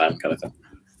step at a time kind of thing.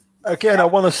 Again, I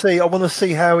want to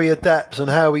see how he adapts and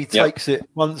how he takes it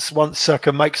once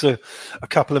Saka makes a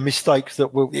couple of mistakes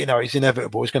that will, is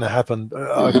inevitable. It's going to happen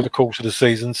over the course of the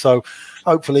season. So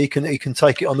hopefully he can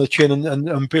take it on the chin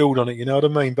and build on it. You know what I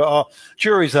mean? But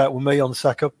jury's out with me on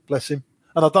Saka, bless him.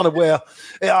 And I don't know where,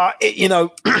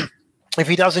 if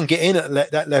he doesn't get in at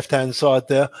that left-hand side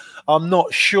there, I'm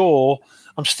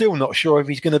still not sure if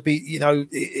he's going to be,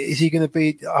 is he going to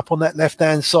be up on that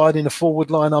left-hand side in the forward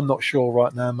line? I'm not sure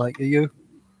right now, mate. Are you?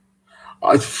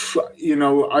 I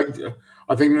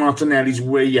think Martinelli's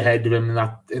way ahead of him in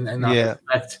that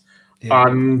respect. Yeah.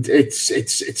 And it's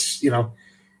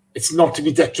not to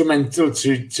be detrimental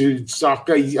to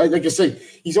Saka. Like I say,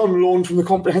 he's on loan from the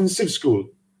comprehensive school.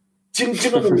 Do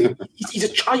you know what I mean? He's a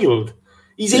child.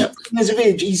 He's 18 years of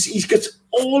age. He's got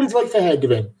all his life ahead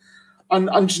of him.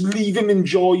 And just leave him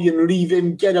enjoy and leave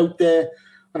him get out there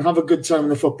and have a good time on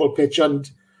the football pitch.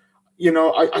 And,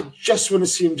 I just want to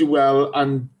see him do well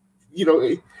and,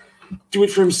 do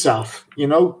it for himself,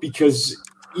 because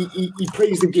he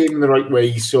plays the game in the right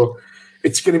way. So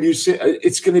it's going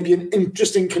to be an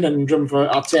interesting conundrum for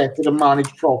Arteta to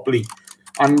manage properly.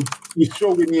 And you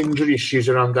throw in the injury issues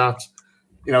around that,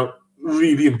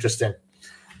 really interesting.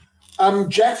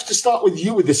 Jeff, to start with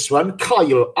you with this one,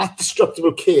 Kyle at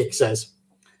Destructible Cake says,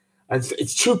 and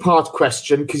it's two-part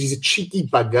question because he's a cheeky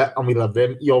bugger and we love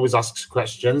him. He always asks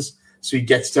questions, so he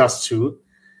gets to us too.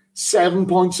 7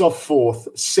 points off fourth,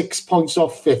 6 points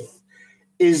off fifth.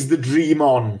 Is the dream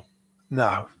on?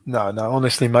 No.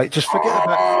 Honestly, mate, just forget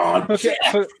about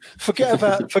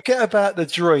the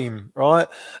dream. Right,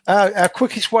 our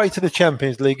quickest way to the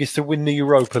Champions League is to win the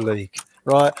Europa League.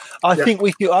 Right, I think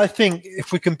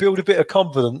if we can build a bit of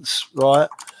confidence, right,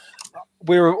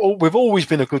 we've always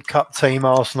been a good cup team,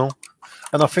 Arsenal,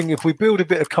 and I think if we build a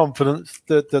bit of confidence,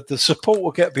 the support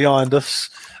will get behind us,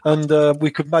 and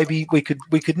we could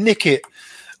nick it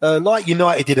like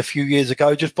United did a few years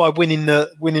ago, just by winning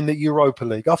the Europa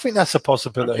League. I think that's a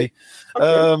possibility.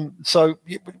 Okay. So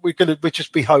we'll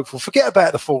just be hopeful. Forget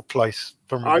about the fourth place.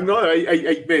 I know,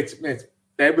 mate.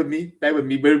 Bear with me.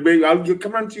 I'll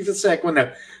come on to you for a second one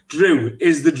now. Drew,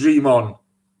 is the dream on?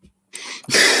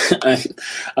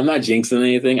 I'm not jinxing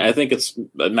anything. I think it's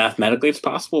mathematically it's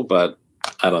possible, but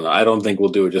I don't know. I don't think we'll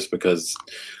do it just because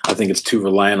I think it's too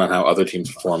reliant on how other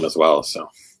teams perform as well. So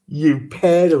you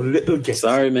pair of little gifts.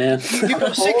 Sorry, man. You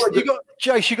got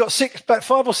Jace. You got about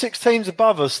 5 or 6 teams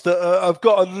above us that have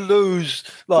got to lose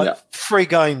 3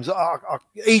 games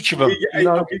each of them. We're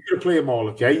going to play them all,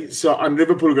 okay? So and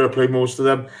Liverpool are going to play most of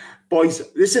them, boys.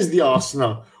 This is the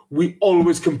Arsenal. We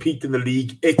always compete in the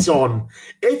league. It's on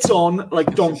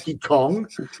like Donkey Kong.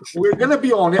 We're going to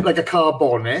be on it like a car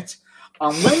bonnet.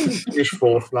 And when we finish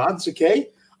fourth, lads, okay,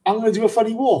 I'm going to do a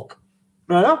funny walk.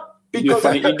 Right?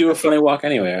 Because you do a funny walk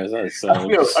anyway. I'll do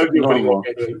a funny walk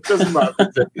anyway. It doesn't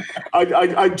matter.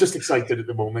 I'm just excited at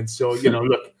the moment. So,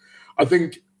 look, I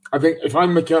think if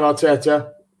I'm Mikel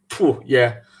Arteta,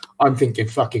 I'm thinking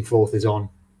fucking fourth is on.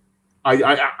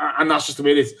 And that's just the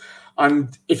way it is.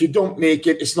 And if you don't make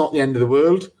it, it's not the end of the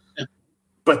world. Yeah.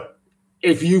 But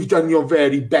if you've done your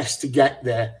very best to get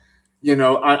there,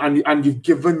 and you've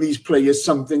given these players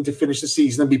something to finish the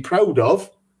season and be proud of,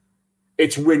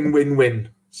 it's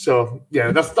win-win-win. So,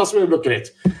 that's the way I look at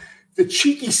it. The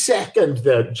cheeky second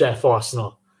there, Jeff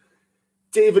Arsenal.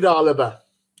 David Alaba,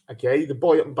 okay, the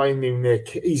boy up in Bayern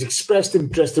Munich. He's expressed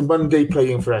interest in one day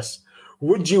playing for us.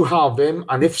 Would you have him?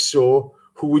 And if so,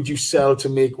 who would you sell to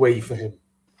make way for him?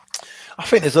 I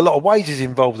think there's a lot of wages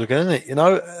involved again,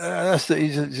 isn't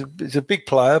it? He's a big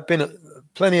player, been at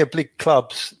plenty of big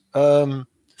clubs. He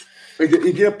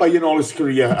get up Bayern all his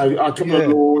career. A couple of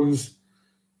loans.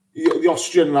 The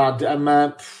Austrian lad,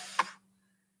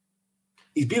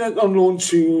 he's been on loan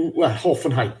to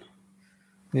Hoffenheim.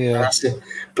 Yeah, that's it.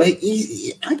 But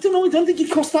I don't know. I don't think he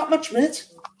cost that much, mate.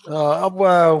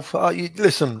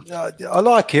 Listen, I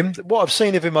like him. What I've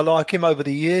seen of him, I like him over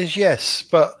the years. Yes,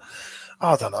 but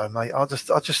I don't know, mate. I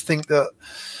just think that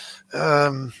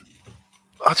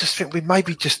I just think we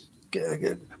maybe just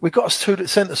we got us two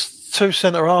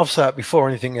centre halves out before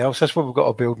anything else. That's what we've got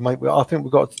to build, mate. I think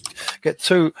we've got to get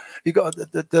two. You got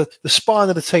the spine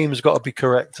of the team has got to be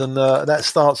correct, and that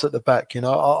starts at the back.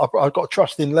 I've got to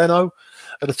trust in Leno,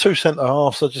 And the two centre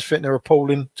halves, I just think they're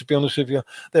appalling. To be honest with you,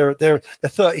 they're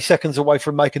 30 seconds away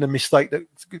from making a mistake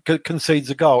that concedes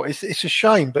a goal. It's a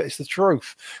shame, but it's the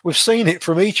truth. We've seen it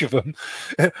from each of them.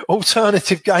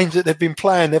 Alternative games that they've been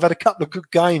playing, they've had a couple of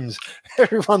good games.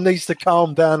 Everyone needs to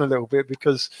calm down a little bit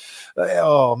because,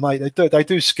 mate, they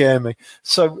do scare me.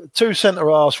 So two centre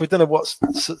halves. We don't know what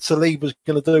Saliba's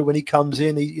going to do when he comes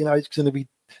in. It's going to be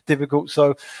difficult.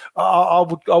 So I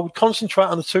would concentrate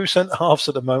on the two centre halves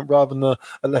at the moment rather than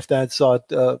a left hand side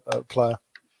player.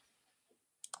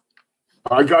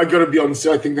 I got to be honest.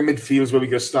 I think the midfield is where we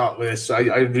got to start with this. I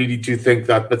really do think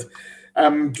that. But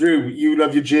Drew, you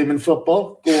love your German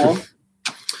football. Go on.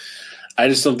 I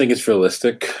just don't think it's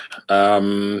realistic.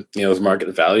 His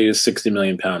market value is £60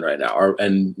 million right now,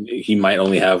 and he might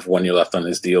only have 1 year left on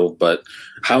his deal. But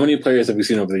how many players have we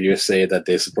seen over the years say that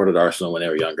they supported Arsenal when they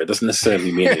were younger? It doesn't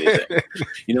necessarily mean anything.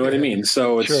 You know what I mean?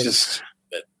 So it's just,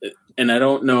 and I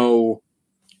don't know.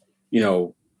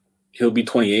 He'll be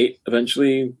 28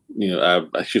 eventually.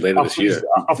 Actually later this year.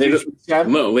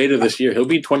 Later this year. He'll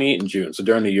be 28 in June. So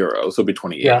during the Euros, he'll be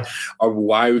 28. Yeah.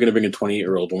 Why are we going to bring a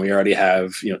 28-year-old when we already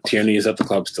have, Tierney is at the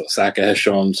club still. Saka has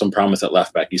shown some promise at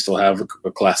left back. You still have a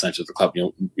Kolasinac at the club.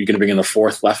 You're going to bring in a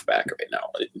fourth left back right now.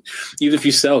 Even if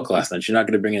you sell Kolasinac, you're not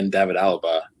going to bring in David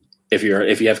Alaba if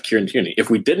you have Kieran Tierney. If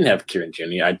we didn't have Kieran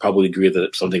Tierney, I'd probably agree that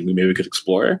it's something we maybe could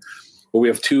explore. But we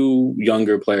have two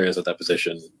younger players at that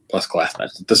position plus Kolasinac.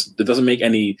 It doesn't make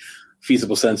any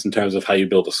feasible sense in terms of how you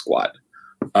build a squad.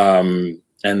 For me,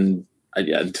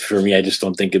 I just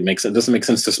don't think it makes sense. It doesn't make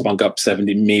sense to spunk up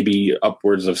 70, maybe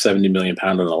upwards of £70 million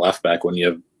on a left back when you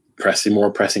have more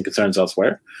pressing concerns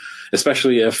elsewhere.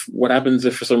 Especially if what happens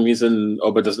if for some reason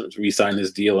Oba doesn't re-sign his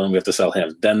deal and we have to sell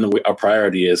him, then our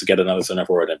priority is to get another center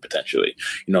forward and potentially,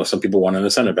 some people want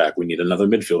a center back. We need another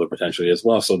midfielder potentially as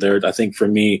well. So I think for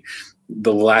me,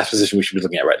 the last position we should be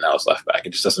looking at right now is left back. It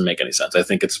just doesn't make any sense. I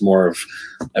think it's more of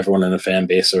everyone in the fan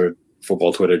base or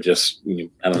football Twitter just,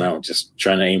 just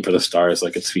trying to aim for the stars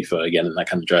like it's FIFA again, and that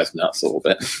kind of drives me nuts a little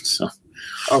bit. So.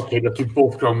 Okay, look, you've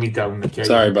both thrown me down. Okay,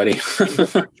 sorry, buddy.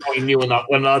 Join you on that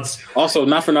one, lads. Also,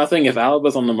 not for nothing, if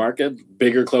Alaba's on the market,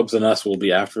 bigger clubs than us will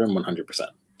be after him 100%.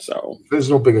 So there's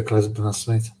no bigger clubs than us,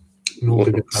 mate.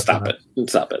 Bigger clubs. Stop it.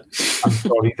 I'm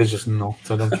sorry, there's just not.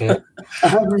 I don't care.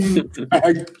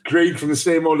 Great from the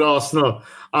same old Arsenal.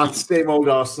 Same old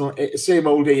Arsenal, same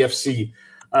old AFC.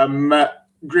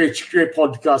 Great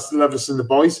podcast. Love us and the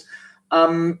boys.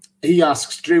 He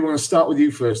asks, Drew, I want to start with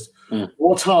you first.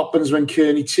 What happens when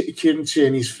Kieran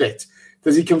Tierney's fit?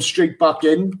 Does he come straight back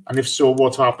in? And if so,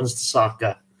 what happens to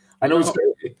Saka? I know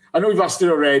we've asked it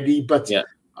already, but yeah.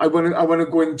 I want to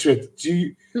go into it.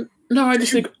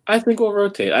 I think we'll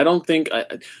rotate. I don't think.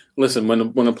 Listen,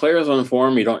 when a player is on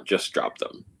form, you don't just drop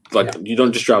them. You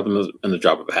don't just drop them in the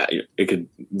drop of a hat. It could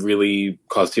really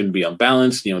cause the team to be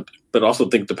unbalanced. But also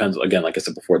think depends. Again, like I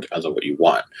said before, it depends on what you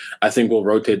want. I think we'll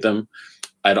rotate them.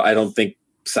 I don't think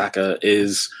Saka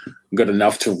is good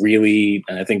enough to really,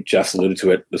 and I think Jeff's alluded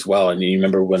to it as well. And you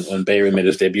remember when Bayer made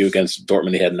his debut against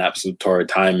Dortmund, he had an absolute torrid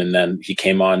time, and then he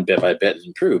came on bit by bit and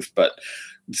improved. But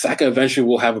Saka eventually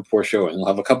will have a poor showing. He'll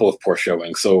have a couple of poor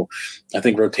showings. So I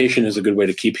think rotation is a good way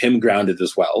to keep him grounded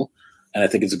as well. And I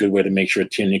think it's a good way to make sure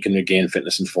Tierney can regain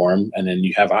fitness and form. And then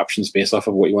you have options based off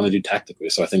of what you want to do tactically.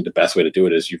 So I think the best way to do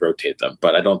it is you rotate them.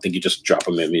 But I don't think you just drop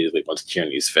them immediately once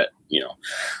Tierney's fit.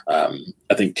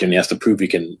 I think Tierney has to prove he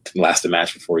can last a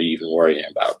match before you even worry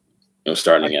about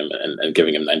starting him and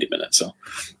giving him 90 minutes. So,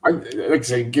 like I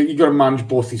say, you got to manage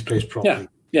both these players properly.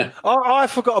 Yeah. I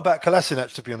forgot about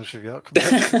Kolasinac, to be honest with you. I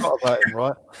completely forgot about him,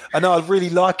 right? And I really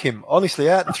like him. Honestly,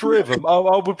 out of the three of them, I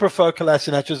would prefer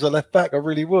Kolasinac as a left back. I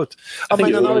really would. I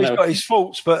know he's got his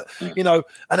faults, but, and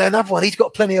another one, he's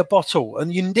got plenty of bottle.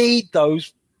 And you need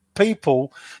those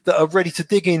people that are ready to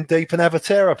dig in deep and have a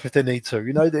tear up if they need to.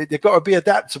 They've got to be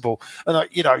adaptable.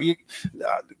 And,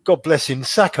 God bless him,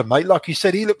 Saka, mate. Like you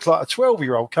said, he looks like a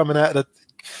 12-year-old coming out of the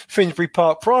Finsbury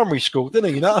Park Primary School,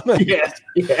 didn't he? You know what I mean?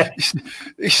 Yeah.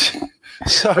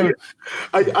 So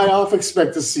I half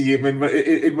expect to see him in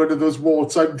one of those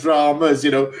wartime dramas,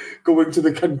 going to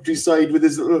the countryside with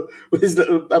his little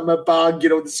bag,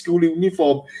 the school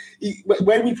uniform.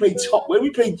 When we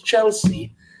played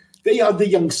Chelsea, they had the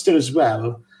youngster as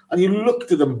well, and you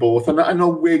looked at them both, and I know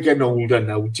we're getting older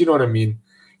now. Do you know what I mean?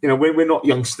 We're not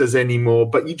youngsters anymore,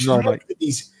 but you just look at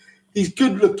these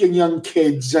good-looking young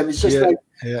kids, and it's just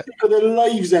they've got their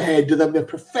lives ahead of them. They're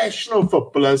professional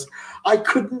footballers. I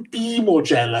couldn't be more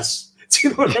jealous Do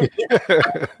you know what I mean?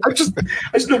 I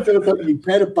just looked at him, you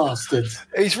pair of bastards.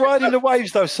 He's riding the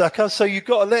waves though, Saka. So you've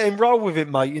got to let him roll with it,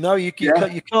 mate. You know, you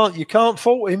can't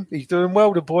fault him. He's doing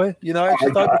well, the boy. You know,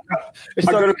 it's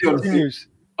continues.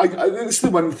 This is the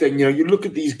one thing. You know, you look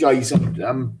at these guys,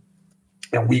 and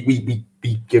we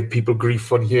give people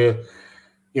grief on here.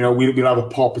 You know, we'll have a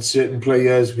pop at certain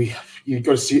players. You've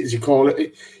got to see it as you call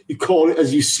it. You call it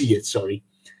as you see it. Sorry.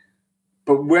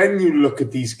 But when you look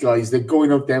at these guys, they're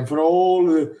going out there for all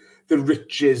the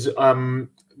riches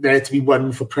there to be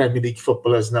won for Premier League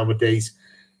footballers nowadays.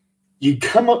 You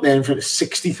come up there in front of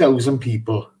 60,000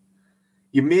 people.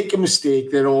 You make a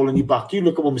mistake, they're all on your back. You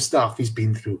look at what Mustafi's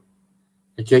been through.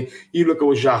 Okay? You look at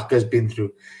what Xhaka's been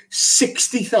through.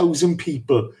 60,000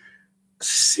 people,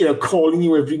 you know, calling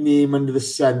you every name under the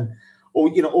sun,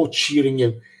 or cheering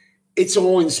you. It's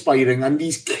all inspiring, and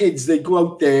these kids, they go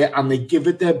out there and they give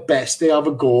it their best. They have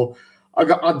a go. I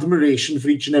got admiration for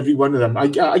each and every one of them. I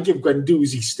give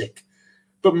Guendouzi stick,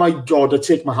 but my God, I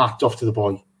take my hat off to the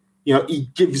boy. You know, he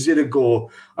gives it a go,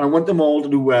 and I want them all to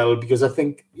do well because I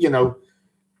think, you know,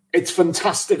 it's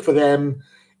fantastic for them.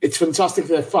 It's fantastic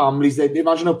for their families. They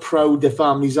imagine how proud their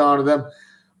families are of them,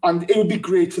 and it would be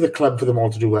great for the club for them all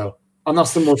to do well. And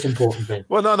that's the most important thing.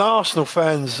 Well, no, Arsenal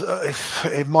fans,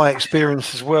 in my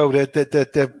experience as well,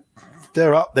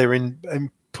 they're up there in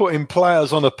putting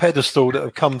players on a pedestal that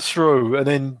have come through, and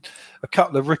then a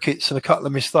couple of rickets and a couple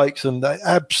of mistakes, and they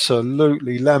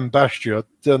absolutely lambast you.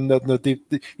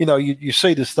 You know, you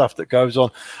see the stuff that goes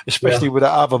on, especially with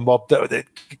that other mob that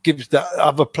gives that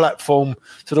other platform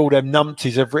to all them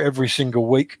numpties every single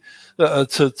week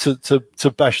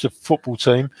to bash the football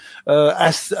team.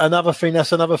 That's another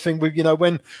thing with, you know,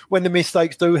 when the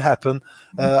mistakes do happen,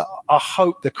 I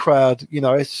hope the crowd, you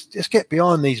know, just get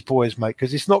behind these boys, mate,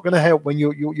 because it's not going to help when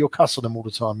you're cussing them all the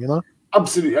time, you know.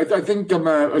 Absolutely. I think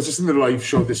I was just in the live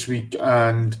show this week,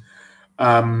 and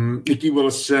Nicky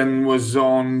Wilson was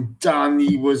on,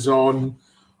 Danny was on,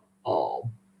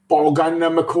 Borgan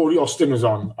and McCory Austin was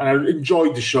on, and I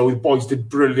enjoyed the show. The boys did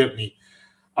brilliantly.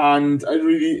 And I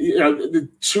really, you know, the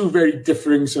two very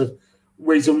differing sort of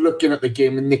ways of looking at the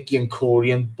game, with Nicky and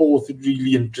Corey, and both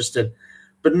really interesting.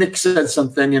 But Nick said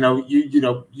something, you know,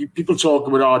 people talk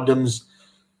about Adams,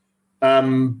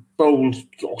 Bold,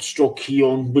 Stroke,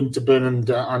 Keown, Winterburn,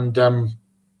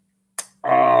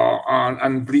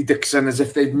 and Lee Dixon, as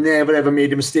if they'd never ever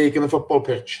made a mistake in the football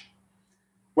pitch.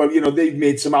 Well, you know, they've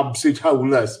made some absolute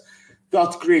howlers.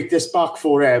 That greatest back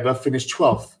four ever finished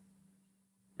 12th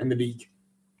in the league.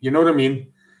 You know what I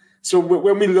mean? So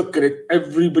when we look at it,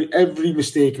 every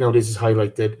mistake nowadays is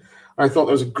highlighted. And I thought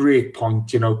that was a great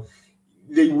point. You know,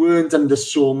 they weren't under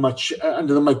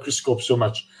the microscope so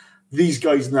much. These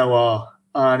guys now are,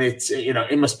 and it's, you know,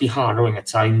 it must be harrowing at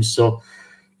times. So,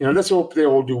 you know, let's hope they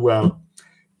all do well.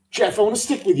 Jeff, I want to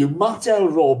stick with you. Matt L.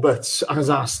 Roberts has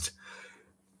asked,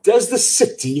 does the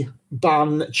City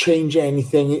ban change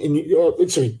anything?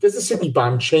 Does the City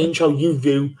ban change how you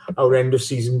view our end of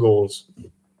season goals?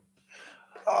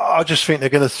 I just think they're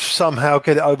going to somehow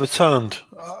get it overturned.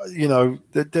 You know,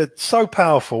 they're so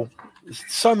powerful,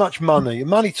 so much money.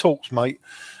 Money talks, mate.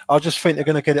 I just think they're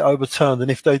going to get it overturned. And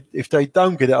if they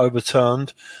don't get it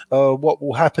overturned, what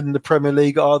will happen in the Premier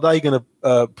League? Are they going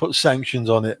to put sanctions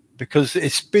on it? Because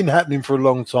it's been happening for a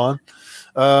long time.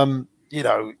 You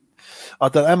know, I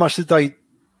don't know how much did they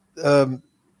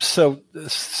sell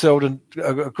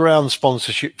a ground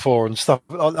sponsorship for and stuff,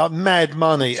 like mad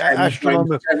money. 10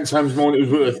 times more than it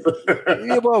was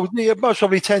worth. Most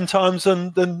probably 10 times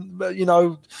than you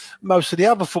know, most of the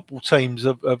other football teams.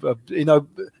 You know,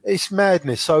 it's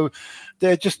madness. So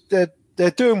they're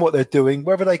doing what they're doing.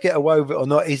 Whether they get away with it or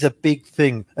not is a big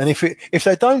thing. And if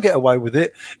they don't get away with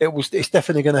it, it's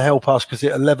definitely going to help us because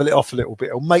it'll level it off a little bit.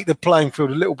 It'll make the playing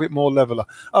field a little bit more leveler.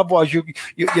 Otherwise, you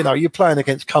know, you're playing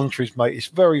against countries, mate. It's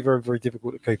very, very, very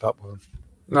difficult to keep up with them.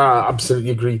 No, I absolutely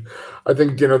agree. I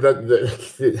think, you know,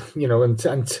 you know,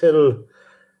 until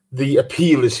the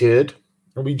appeal is heard,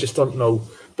 and we just don't know.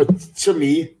 But to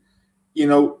me, you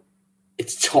know,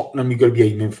 it's Tottenham you've got to be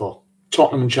aiming for.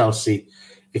 Tottenham and Chelsea.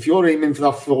 If you're aiming for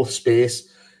that fourth space,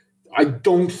 I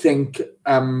don't think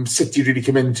City really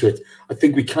come into it. I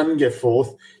think we can get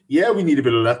fourth. Yeah, we need a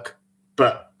bit of luck,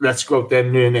 but let's go out there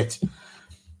and earn it.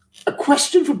 A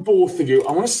question for both of you.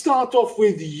 I want to start off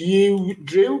with you,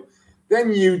 Drew,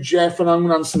 then you, Jeff, and I'm going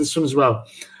to answer this one as well.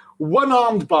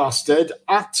 One-armed bastard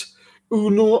at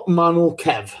Uno Mano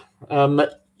Kev.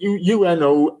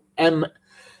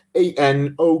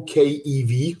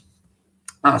 UNOMANOKEV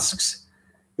asks,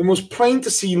 the most plain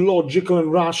to see logical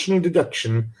and rational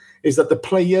deduction is that the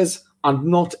players and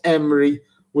not Emery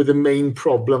were the main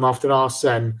problem after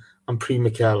Arsene and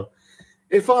pre-Mikel.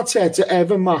 if Arteta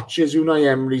ever matches Unai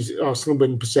Emery's Arsenal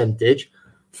win percentage,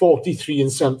 43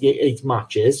 and 78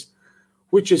 matches,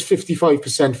 which is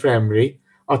 55% for Emery,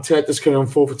 Arteta's currently on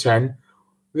 4 for 10,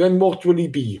 then what will he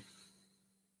be?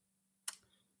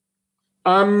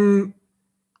 Drew,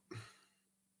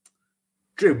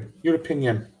 your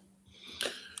opinion?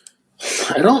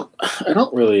 I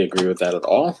don't really agree with that at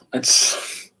all. And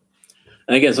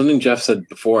again, something Jeff said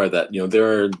before that,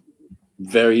 there are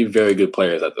very, very good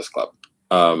players at this club.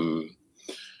 And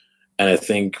I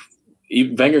think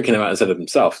Wenger came out and said it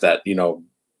himself that,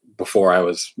 before I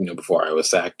was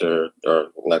sacked or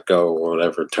let go or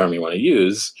whatever term you want to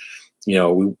use, we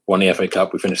won the FA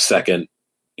Cup, we finished second,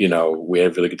 we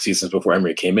had really good seasons before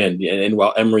Emery came in. And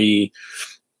while Emery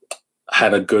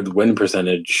had a good win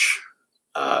percentage,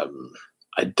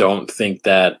 I don't think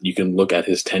that you can look at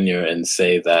his tenure and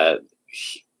say that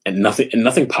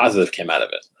nothing positive came out of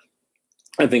it.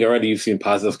 I think already you've seen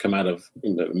positives come out of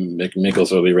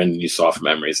Mikel's early run, and you saw from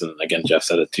Emery's. And again, Jeff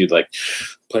said it too. Like,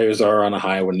 players are on a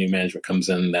high when new management comes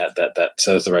in that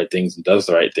says the right things and does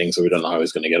the right things. So we don't know how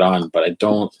he's going to get on. But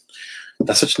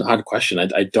that's such an odd question.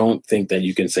 I don't think that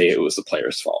you can say it was the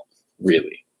player's fault,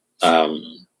 really.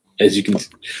 As you can't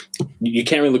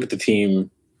really look at the team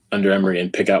under Emery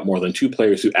and pick out more than 2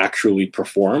 players who actually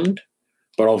performed,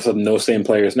 but all of a sudden no same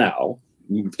players now.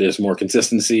 There's more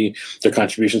consistency. Their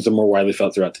contributions are more widely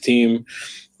felt throughout the team.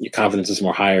 Your confidence is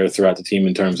more higher throughout the team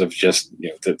in terms of just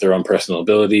their own personal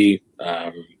ability.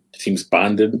 The team's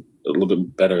bonded a little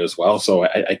bit better as well. So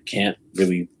I can't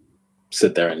really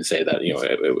sit there and say that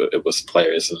it was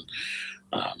players, and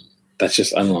that's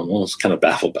just, I don't know. I'm almost kind of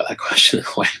baffled by that question in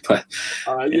a way. But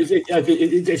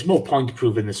it's more point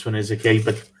proving this one is okay.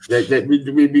 But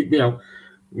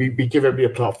we give everybody a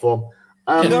platform.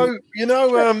 My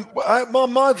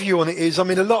view on it is, I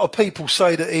mean, a lot of people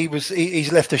say that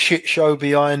he's left a shit show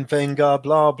behind Wenger,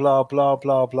 blah blah blah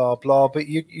blah blah blah. But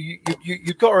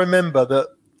you've got to remember that,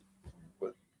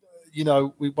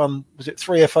 we won, was it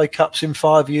 3 FA Cups in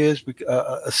 5 years? We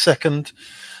a second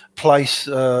place,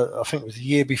 I think it was the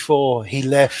year before he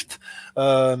left.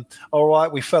 All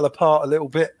right, we fell apart a little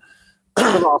bit.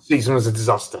 The last season was a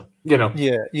disaster,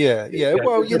 Yeah.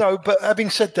 Well, but having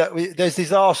said that, there's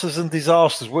disasters and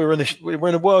disasters. We're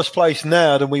in a worse place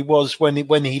now than we was when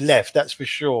he left. That's for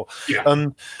sure. Yeah.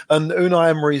 And Unai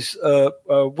Emery's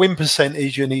win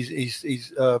percentage and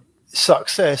his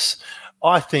success,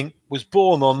 I think, was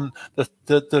born on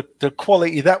the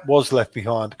quality that was left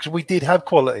behind, because we did have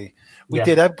quality. We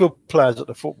did have good players at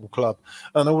the football club.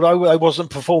 And although they wasn't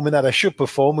performing how they should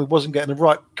perform, we wasn't getting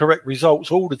the correct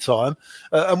results all the time.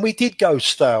 And we did go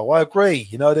stale. I agree.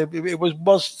 It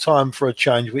was time for a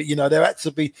change. There had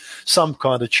to be some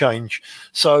kind of change.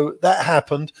 So that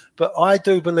happened. But I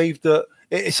do believe that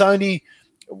it's only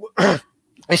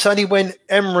when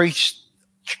Emery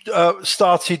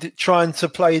started trying to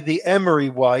play the Emery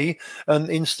way and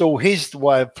install his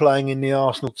way of playing in the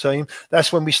Arsenal team,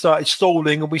 that's when we started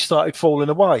stalling and we started falling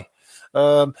away.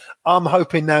 I'm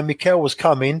hoping now Mikel was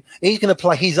coming. He's going to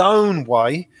play his own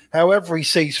way, however he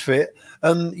sees fit,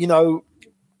 and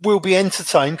we'll be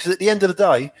entertained, because at the end of the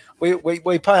day,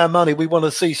 we pay our money. We want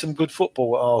to see some good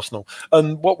football at Arsenal,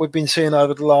 and what we've been seeing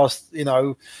over the last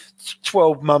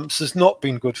 12 months has not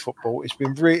been good football. It's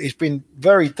been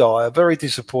very dire, very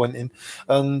disappointing,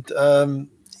 and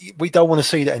we don't want to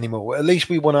see that anymore. At least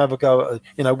we want to have a go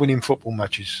at winning football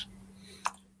matches.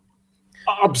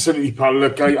 Absolutely, pal.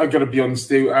 Look, I got to be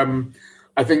honest with you.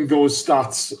 I think those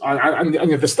stats, and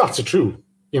the stats are true.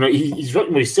 He's right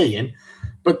in what he's saying,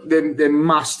 but they're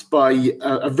masked by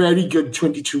a very good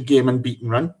 22-game unbeaten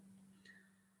run.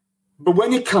 But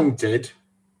when it counted,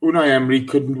 Unai Emery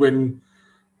couldn't win.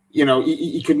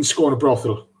 He couldn't score in a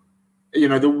brothel.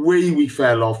 The way we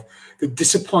fell off, the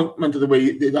disappointment of the way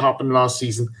it happened last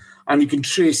season, and you can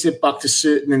trace it back to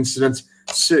certain incidents,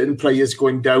 certain players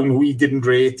going down who he didn't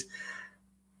rate.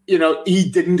 He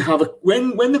didn't have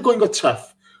when the going got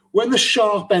tough, when the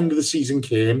sharp end of the season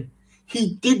came,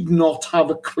 he did not have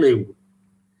a clue.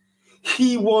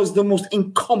 He was the most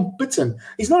incompetent.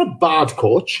 He's not a bad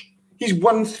coach. He's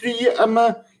won 3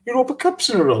 Europa Cups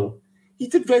in a row. He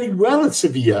did very well at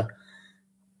Sevilla.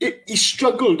 He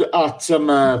struggled at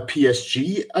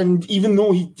PSG, and even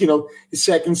though his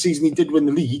second season he did win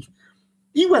the league,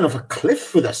 he went off a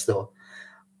cliff with us though.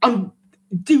 And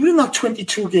during that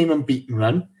 22-game unbeaten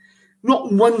run,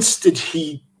 not once did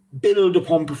he build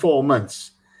upon performance.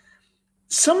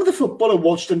 Some of the football I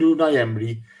watched under Unai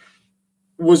Emery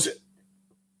was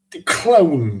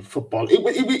clown football.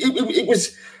 It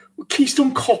was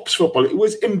Keystone Cops football. It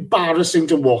was embarrassing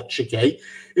to watch, okay?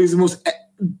 It was the most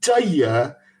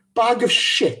dire, bag of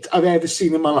shit I've ever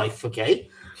seen in my life, okay?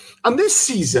 And this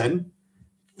season,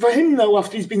 for him now,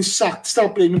 after he's been sacked,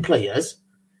 start blaming players,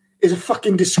 is a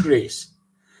fucking disgrace.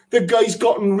 The guy's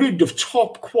gotten rid of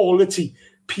top quality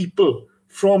people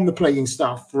from the playing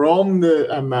staff, from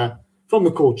the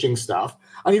coaching staff,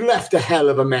 and he left a hell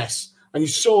of a mess. And you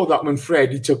saw that when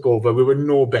Freddie took over, we were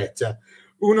no better.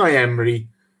 Unai Emery,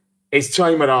 his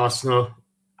time at Arsenal,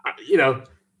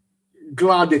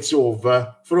 glad it's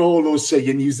over. For all those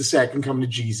saying he's the second coming of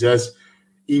Jesus,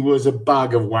 he was a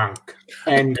bag of wank.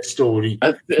 End of story.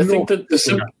 I think that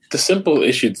the simple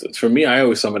issue for me, I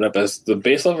always sum it up as the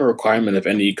base level requirement of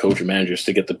any coach or manager is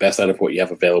to get the best out of what you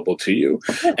have available to you.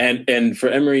 And for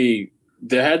Emery,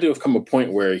 there had to have come a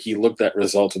point where he looked at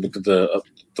results, looked at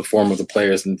the form of the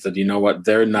players, and said, you know what,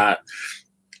 they're not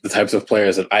the types of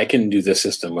players that I can do this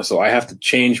system with. So I have to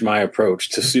change my approach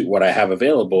to suit what I have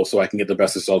available so I can get the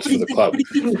best results for the club. But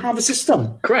he didn't have a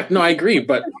system. Correct. No, I agree.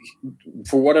 But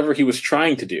for whatever he was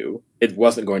trying to do, it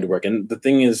wasn't going to work. And the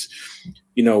thing is,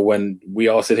 when we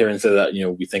all sit here and say that,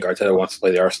 we think Arteta wants to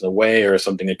play the Arsenal way or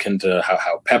something akin to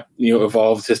how Pep,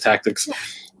 evolved his tactics.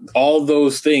 All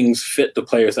those things fit the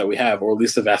players that we have, or at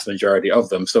least the vast majority of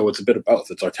them. So it's a bit of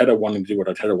both. It's Arteta wanting to do what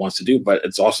Arteta wants to do, but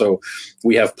it's also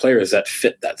we have players that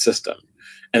fit that system.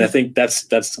 And I think that's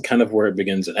kind of where it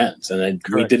begins and ends. And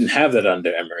we didn't have that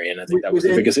under Emery, and I think that was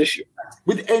the biggest issue.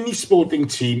 With any sporting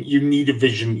team, you need a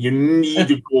vision. You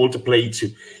need a goal to play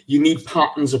to. You need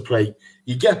patterns of play.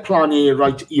 You get plan A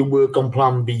right, you work on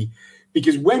plan B.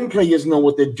 Because when players know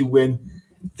what they're doing,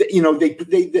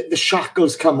 the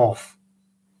shackles come off.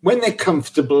 When they're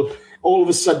comfortable, all of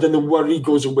a sudden the worry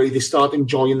goes away. They start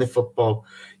enjoying the football.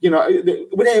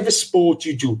 Whatever sport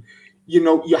you do,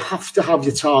 you have to have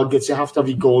your targets. You have to have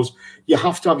your goals. You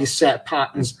have to have your set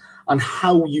patterns and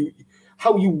how you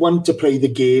want to play the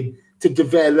game to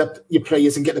develop your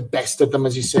players and get the best of them,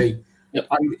 as you say. Yep.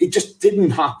 And it just didn't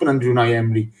happen under Unai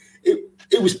Emery.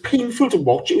 It was painful to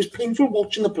watch. It was painful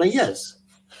watching the players.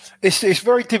 It's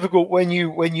very difficult when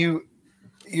you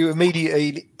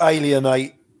immediately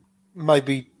alienate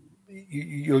maybe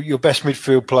your best forward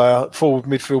midfield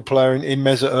player in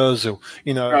Mesut Ozil.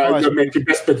 The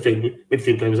best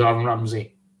midfield player was Aaron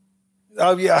Ramsey.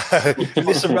 Oh yeah,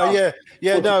 listen, I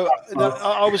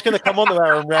was going to come on to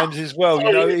Aaron Ramsey as well.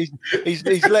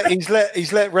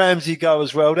 He's let Ramsey go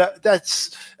as well.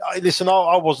 Listen.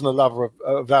 I wasn't a lover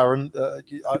of Aaron.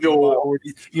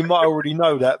 You might already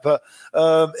know that, but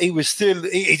he was still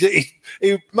he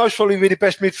most probably be the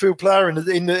best midfield player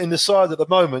in the side at the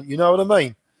moment. You know what I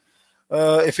mean?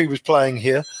 If he was playing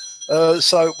here,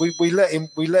 so we let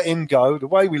him go. The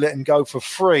way we let him go for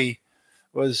free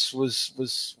was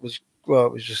it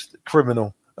was just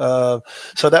criminal.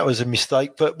 So that was a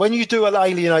mistake. But when you do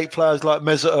alienate players like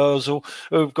Mesut Ozil,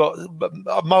 who've got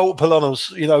multiple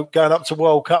honours, going up to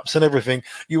World Cups and everything,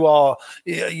 you're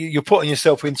putting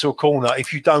yourself into a corner.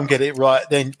 If you don't get it right,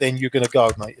 then you're going to go,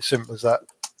 mate. As simple as that.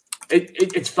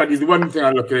 It's funny. The one thing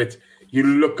I look at it, you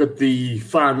look at the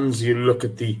fans, you look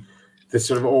at the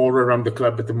sort of aura around the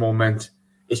club at the moment.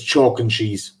 It's chalk and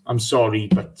cheese. I'm sorry,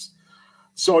 but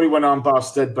sorry when I'm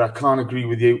bastard, but I can't agree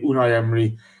with you. Unai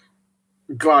Emery,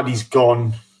 glad he's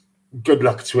gone. Good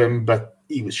luck to him, but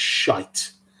he was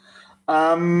shite.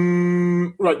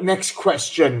 Right, next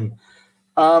question.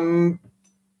 Actually,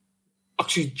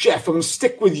 Jeff, I'm going to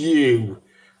stick with you.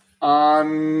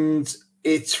 And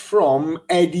it's from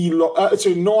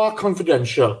Noah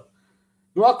Confidential.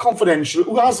 Noah Confidential,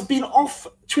 who has been off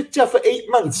Twitter for 8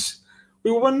 months.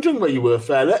 We were wondering where you were,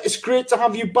 fella. It's great to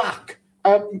have you back.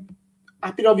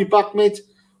 Happy to have you back, mate.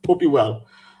 Hope you're well.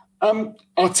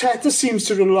 Arteta seems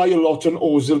to rely a lot on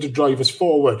Ozil to drive us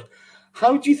forward.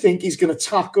 How do you think he's going to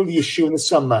tackle the issue in the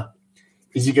summer?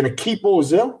 Is he going to keep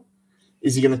Ozil?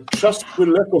 Is he going to trust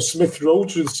Willock or Smith Rowe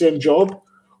to do the same job?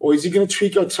 Or is he going to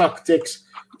tweak our tactics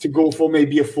to go for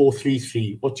maybe a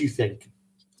 4-3-3? What do you think?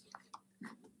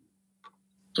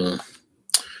 I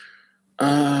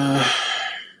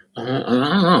don't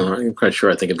know. I'm quite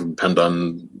sure. I think it'll depend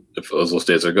on if Ozil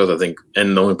stays or goes. I think,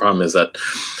 and the only problem is that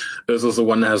Ozil's the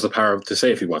one that has the power to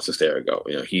say if he wants to stay or go.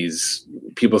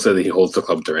 People say that he holds the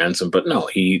club to ransom, but no,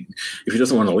 if he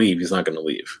doesn't want to leave, he's not going to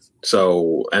leave.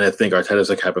 So, and I think Arteta's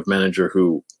the type of manager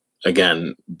who,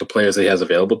 again, the players that he has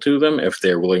available to them, if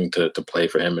they're willing to play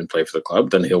for him and play for the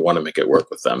club, then he'll want to make it work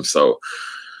with them. So,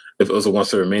 if Ozil wants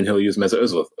to remain, he'll use Mesut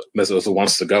Ozil. If Mesut Ozil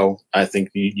wants to go, I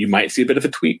think you might see a bit of a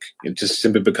tweak, just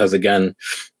simply because, again,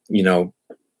 you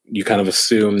kind of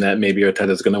assume that maybe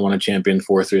Arteta's going to want to champion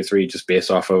 4-3-3 just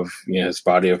based off of his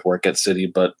body of work at City,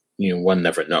 but one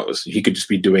never knows. He could just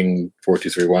be doing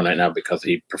 4-2-3-1 right now because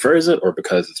he prefers it, or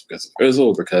because it's because of Ozil,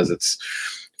 or because it's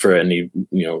for any,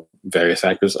 various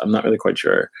factors. I'm not really quite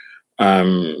sure.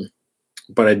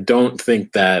 But I don't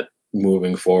think that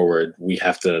moving forward, we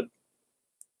have to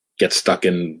get stuck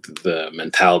in the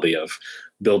mentality of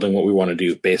building what we want to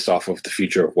do based off of the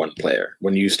future of one player.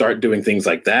 When you start doing things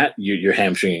like that, you're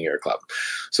hamstringing your club.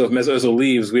 So if Mesut Ozil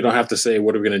leaves, we don't have to say,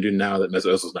 what are we going to do now that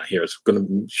Mesut Ozil's not here?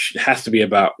 It has to be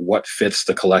about what fits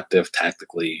the collective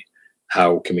tactically.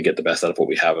 How can we get the best out of what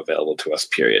we have available to us,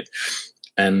 period.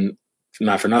 And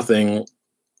not for nothing,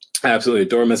 I absolutely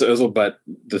adore Mesut Ozil, but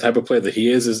the type of player that he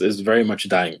is very much a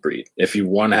dying breed. If you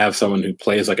want to have someone who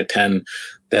plays like a 10,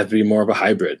 they have to be more of a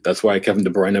hybrid. That's why Kevin De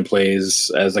Bruyne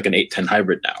plays as like an 8-10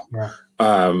 hybrid now.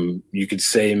 Yeah. You could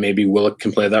say maybe Willock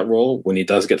can play that role. When he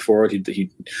does get forward,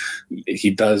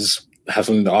 he does have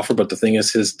something to offer, but the thing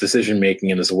is his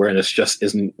decision-making and his awareness just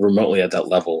isn't remotely at that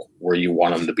level where you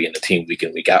want him to be in the team week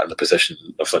in, week out in a position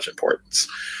of such importance.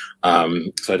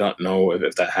 So I don't know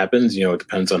if that happens. It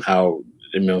depends on how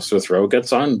Emil Smith-Rowe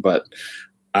gets on, but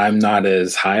I'm not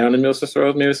as high on Emil Smith-Rowe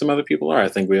as maybe some other people are. I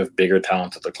think we have bigger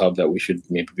talent at the club that we should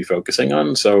maybe be focusing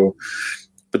on. So,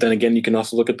 but then again, you can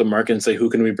also look at the market and say, who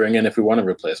can we bring in if we want to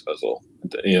replace Ozil?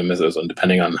 Ozil,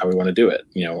 depending on how we want to do it.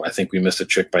 I think we missed a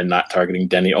trick by not targeting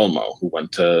Dani Olmo, who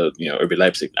went to RB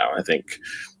Leipzig now. I think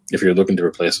if you're looking to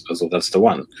replace Ozil, that's the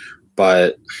one.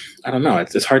 But I don't know.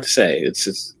 It's hard to say.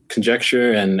 It's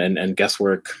conjecture and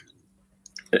guesswork.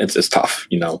 It's tough.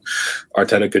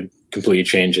 Arteta could completely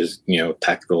change his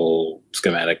tactical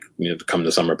schematic to come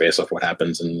the summer based off what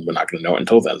happens, and we're not going to know it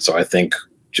until then. So I think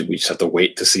we just have to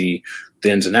wait to see the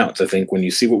ins and outs. I think when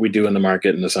you see what we do in the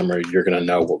market in the summer, you're going to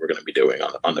know what we're going to be doing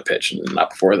on the pitch, and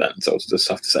not before then. So it's just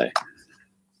tough to say.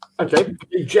 Okay,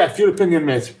 Jeff, your opinion,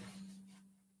 mate.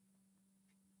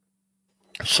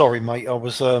 Sorry, mate. I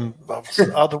was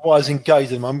otherwise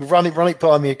engaged. Run it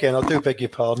by me again. I do beg your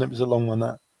pardon. It was a long one,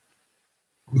 that.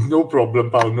 No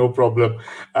problem, pal. No problem.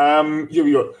 Here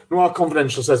we go. Noir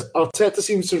Confidential says, Arteta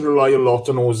seems to rely a lot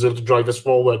on Ozil to drive us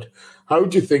forward. How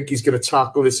do you think he's going to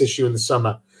tackle this issue in the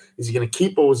summer? Is he going to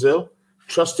keep Ozil,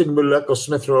 trusting Willock or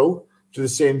Smith-Rowe to the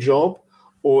same job,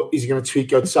 or is he going to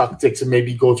tweak out tactics and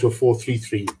maybe go to a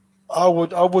 4-3-3? I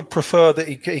would prefer that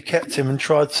he kept him and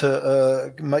tried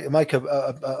to make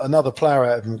another player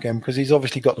out of him again, because he's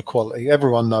obviously got the quality.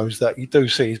 Everyone knows that. You do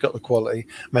see he's got the quality,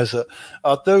 Mesut.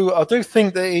 I do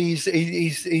think that he's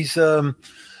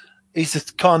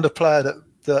the kind of player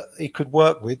that he could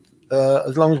work with,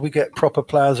 as long as we get proper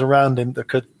players around him that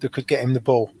could get him the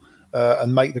ball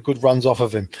and make the good runs off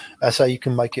of him. That's how you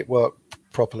can make it work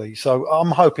properly. So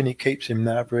I'm hoping he keeps him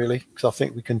now, really, because I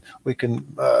think we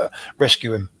can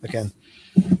rescue him again.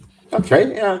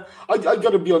 Okay, yeah. I got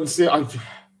to be honest. I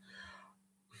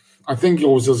think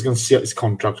Ozil's going to see out his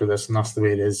contract with us, and that's the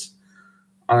way it is.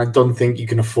 And I don't think you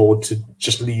can afford to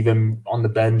just leave him on the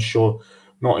bench or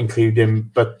not include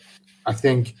him. But I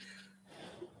think,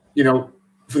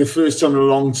 for the first time in a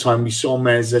long time, we saw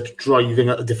Mesut driving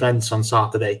at the defence on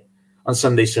Sunday, and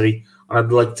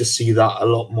I'd like to see that a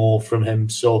lot more from him.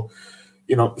 So,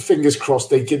 fingers crossed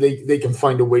they can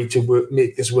find a way to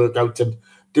make this work out and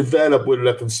develop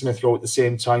Willock and Smith-Rowe at the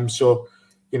same time. So,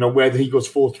 whether he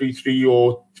goes 4-3-3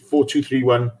 or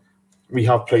 4-2-3-1, we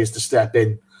have players to step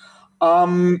in.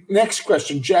 Next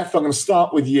question, Jeff, I'm going to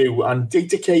start with you. And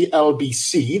DataK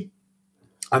LBC,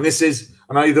 and this is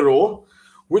an either or.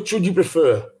 Which would you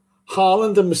prefer?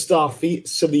 Haaland and Mustafi,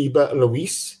 Saliba and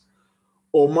Luis,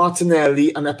 or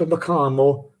Martinelli and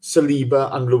Epamecano,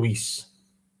 Saliba and Luis?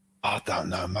 I don't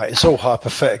know, mate. It's all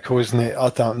hypothetical, isn't it?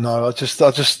 I don't know. I just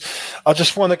want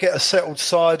to get a settled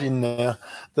side in there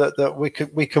that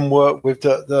we can work with.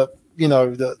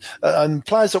 And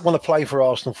players that want to play for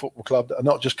Arsenal Football Club that are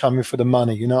not just coming for the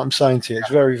money. You know what I'm saying to you? It's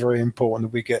very, very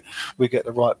important that we get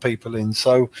the right people in.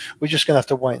 So we're just going to have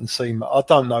to wait and see. I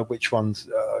don't know which ones.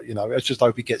 Let's just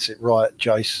hope he gets it right,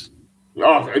 Jace. We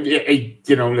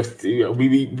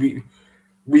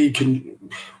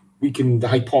can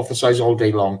hypothesize all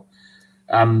day long.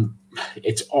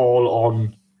 It's all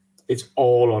on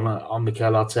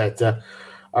Mikel Arteta,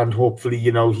 and hopefully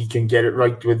he can get it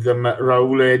right with them,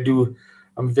 Raul, Edu,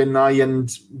 and Vinay,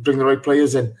 and bring the right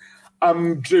players in.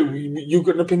 Drew, you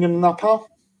got an opinion on that, pal?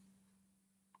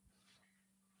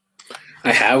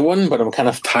 I have one, but I'm kind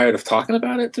of tired of talking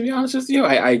about it, to be honest with you.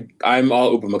 I'm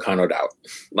all Upamecano'd out.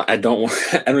 I don't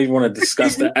even want to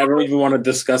discuss that. I don't even want to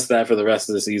discuss that for the rest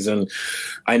of the season.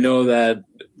 I know that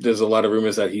there's a lot of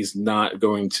rumors that he's not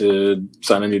going to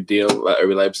sign a new deal at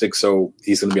RB Leipzig, so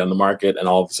he's going to be on the market, and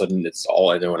all of a sudden it's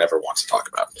all anyone ever wants to talk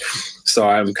about. So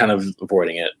I'm kind of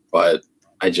avoiding it, but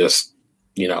I just,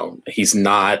 he's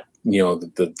not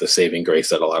the saving grace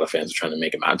that a lot of fans are trying to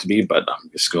make him out to be. But I'm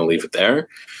just going to leave it there.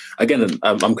 Again,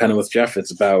 I'm kind of with Jeff.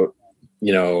 It's about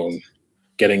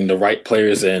getting the right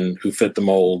players in who fit the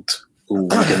mold, who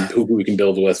we can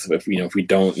build with. If we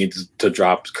don't need to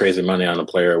drop crazy money on a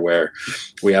player where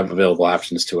we have available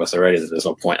options to us already, there's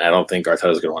no point. I don't think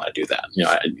Arteta's going to want to do that.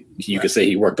 You could say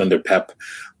he worked under Pep,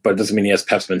 but it doesn't mean he has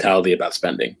Pep's mentality about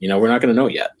spending. We're not going to know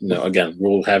yet. Again,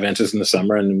 we'll have answers in the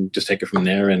summer and just take it from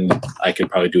there. And I could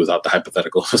probably do without the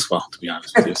hypothetical as well, to be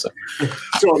honest with you. So.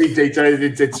 Sorry, Data.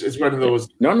 It's one of those.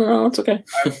 No, it's okay.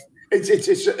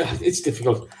 It's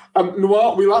difficult.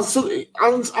 Noah, we'll ask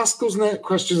those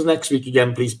questions next week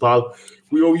again, please, pal.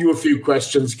 We owe you a few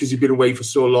questions because you've been away for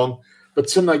so long. But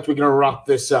tonight we're going to wrap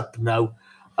this up now.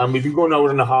 We've been going an hour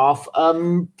and a half.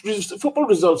 Football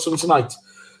results from tonight.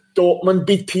 Dortmund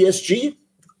beat PSG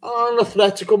and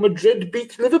Atletico Madrid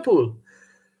beat Liverpool.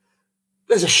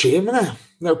 There's a shame, isn't there?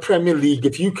 Now, Premier League,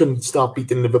 if you can start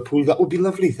beating Liverpool, that would be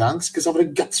lovely, thanks, because I've got a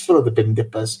guts full of the bin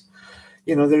dippers.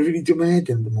 They really do my head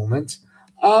in the moment.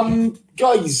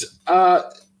 Guys,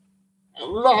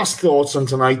 last thoughts on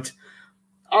tonight.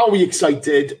 Are we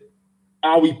excited?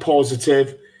 Are we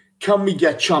positive? Can we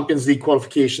get Champions League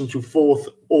qualification through fourth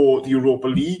or the Europa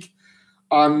League?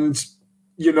 And,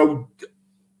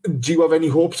 do you have any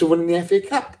hopes of winning the FA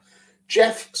Cup?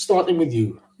 Jeff, starting with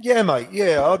you. Yeah, mate.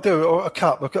 Yeah, I'll do a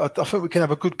cup. I think we can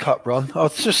have a good cup run. I'll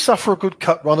just suffer a good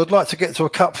cup run. I'd like to get to a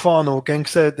cup final again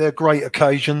because they're great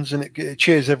occasions and it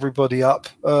cheers everybody up.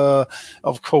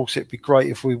 Of course, it'd be great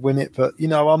if we win it, but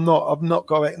I've not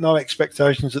got no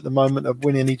expectations at the moment of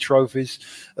winning any trophies.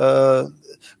 But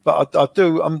I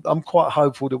do. I'm quite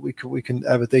hopeful that we can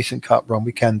have a decent cup run.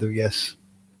 We can do, yes.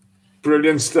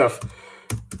 Brilliant stuff.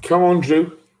 Come on,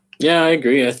 Drew. Yeah, I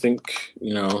agree. I think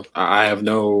I have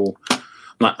no.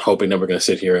 Not hoping that we're going to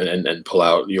sit here and pull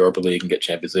out Europa League and get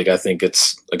Champions League. I think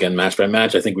it's, again, match by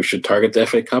match. I think we should target the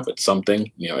FA Cup. It's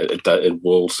something, it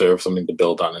will serve something to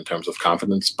build on in terms of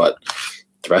confidence, but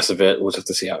the rest of it, we'll just have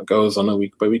to see how it goes on a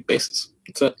week-by-week basis.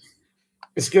 That's it.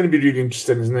 It's going to be really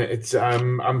interesting, isn't it? It's I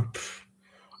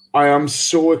am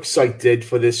so excited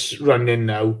for this run in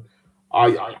now.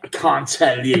 I can't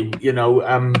tell you,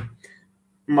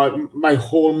 my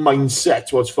whole mindset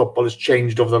towards football has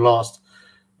changed over the last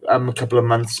a couple of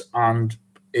months, and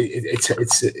it's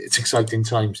exciting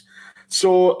times.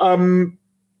 So,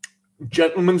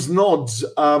 gentlemen's nods.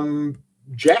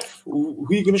 Jeff, who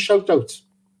are you going to shout out?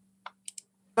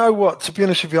 You know what? To be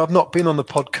honest with you, I've not been on the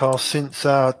podcast since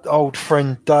our old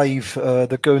friend Dave,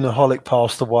 the Goonaholic,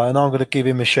 passed away, and I'm going to give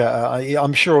him a shout out.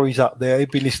 I'm sure he's up there.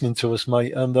 He'd be listening to us,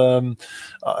 mate. And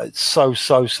it's so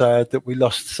sad that we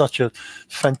lost such a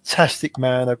fantastic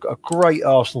man, a great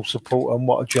Arsenal supporter, and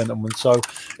what a gentleman. So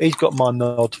he's got my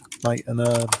nod, mate, and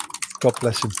God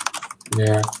bless him.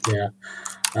 Yeah.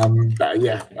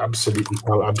 Absolutely.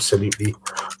 Well, absolutely.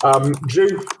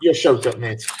 Drew, your shout out,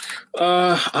 mate.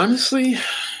 Honestly,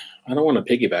 I don't want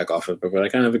to piggyback off of it, but I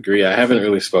kind of agree. I haven't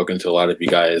really spoken to a lot of you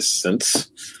guys since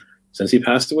he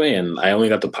passed away, and I only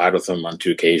got to pod with him on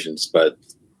 2 occasions. But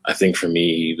I think for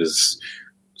me, he was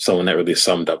someone that really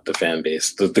summed up the fan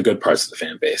base, the good parts of the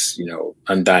fan base.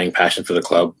 Undying passion for the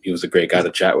club. He was a great guy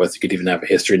to chat with. You could even have a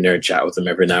history nerd chat with him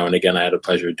every now and again. I had a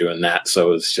pleasure of doing that.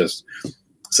 So it's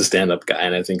a stand-up guy,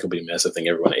 and I think he'll be missed. I think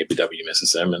everyone at APW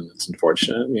misses him, and it's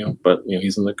unfortunate, but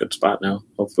he's in a good spot now,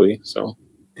 hopefully. So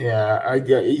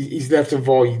he's left a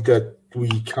void that we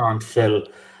can't fill.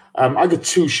 I got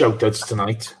 2 shout-outs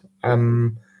tonight.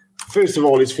 First of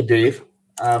all, is for Dave.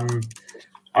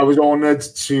 I was honoured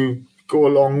to go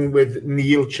along with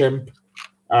Neil Chimp,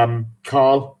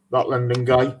 Carl, that London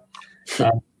guy,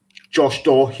 Josh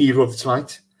Daw, hero of the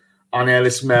night, and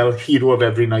Ellis Mell, hero of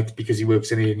every night because he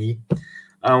works in A&E.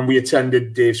 We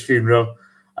attended Dave's funeral,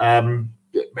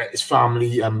 met his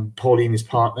family, Pauline, his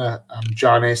partner,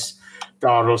 Janice,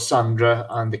 Darryl, Sandra,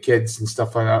 and the kids and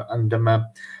stuff like that, and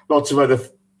lots of other,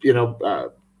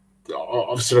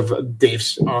 of sort of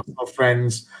Dave's Arsenal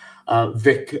friends,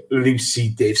 Vic, Lucy,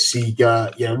 Dave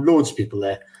Seeger, loads of people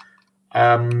there.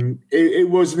 It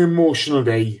was an emotional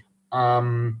day.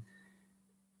 I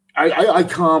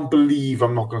can't believe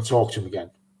I'm not going to talk to him again.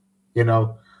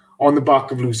 On the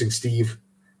back of losing Steve,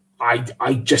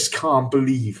 I just can't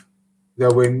believe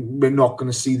that we're not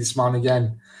going to see this man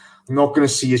again. I'm not going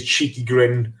to see his cheeky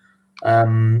grin.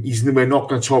 We're not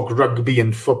going to talk rugby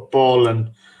and football, and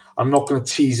I'm not going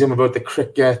to tease him about the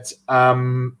cricket.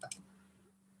 I'm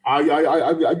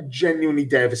genuinely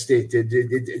devastated.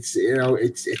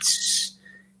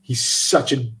 He's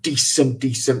such a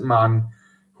decent man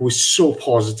who is so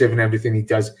positive in everything he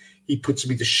does. He puts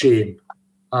me to shame,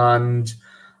 and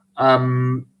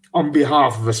on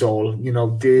behalf of us all,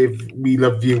 Dave, we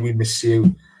love you, we miss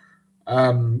you.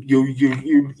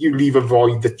 You leave a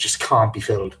void that just can't be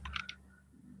filled.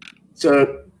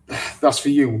 So that's for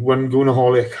you, one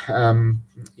Goonaholic.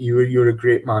 You're a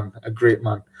great man,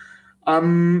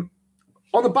 On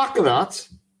the back of that,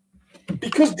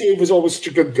 because Dave was always such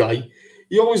a good guy,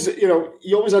 he always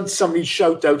had somebody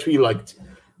shout out who he liked.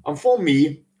 And for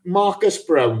me, Marcus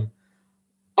Brown,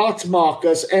 at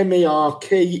Marcus,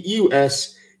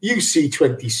 Markus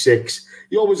UC26.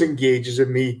 He always engages with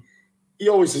me.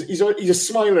 He's a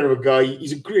smiler of a guy.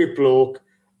 He's a great bloke.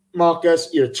 Marcus,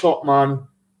 you're a top man.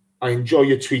 I enjoy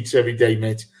your tweets every day,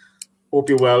 mate. Hope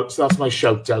you're well. So that's my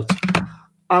shout out.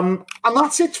 And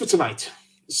that's it for tonight.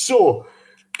 So,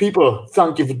 people,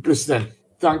 thank you for listening.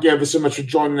 Thank you ever so much for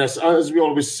joining us. As we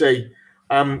always say,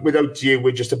 without you,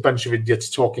 we're just a bunch of idiots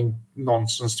talking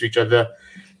nonsense to each other.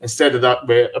 Instead of that,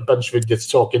 we're a bunch of idiots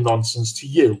talking nonsense to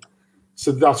you.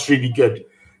 So that's really good.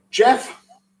 Jeff,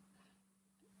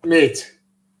 mate,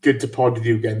 good to pod with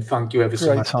you again. Thank you ever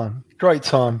so much. Great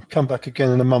time. Come back again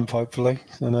in a month, hopefully,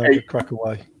 and we'll crack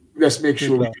away. Let's make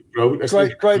sure we do, bro.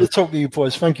 Great to talk to you,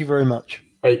 boys. Thank you very much.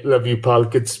 Hey, love you, pal.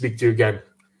 Good to speak to you again.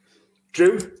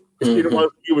 Drew, it's been a while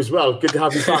for you as well. Good to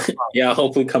have you back, man. Yeah,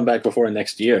 hopefully come back before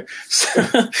next year.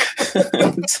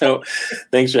 So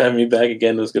thanks for having me back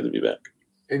again. It was good to be back.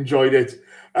 Enjoyed it.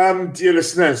 Dear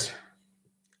listeners,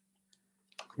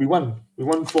 we won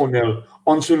 4-0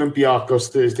 on to Olympiacos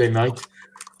Thursday night.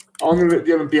 On the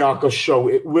Olympiacos show,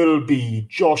 it will be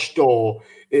Josh Daw,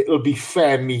 it'll be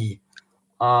Femi,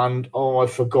 and I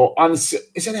forgot. And is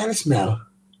it Ellis Mel?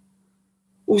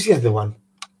 Who's the other one?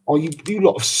 Oh, you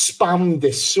lot have spammed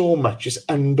this so much, it's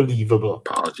unbelievable.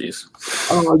 Apologies.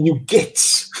 Oh, you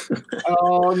gits.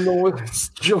 Oh no, it's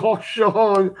Josh.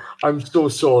 Oh, I'm so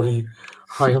sorry.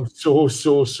 I am so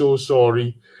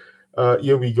sorry.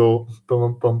 Here we go.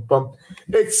 Bum, bum, bum.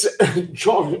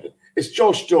 It's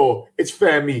Josh Daw, it's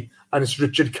Femi, and it's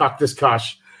Richard Cactus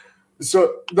Cash.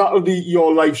 So that'll be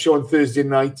your live show on Thursday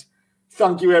night.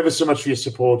 Thank you ever so much for your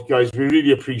support, guys. We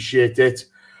really appreciate it.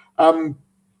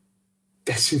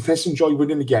 Let's enjoy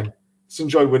winning again. Let's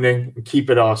enjoy winning and keep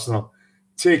it Arsenal.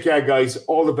 Take care, guys.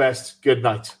 All the best. Good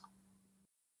night.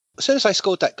 As soon as I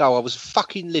scored that goal, I was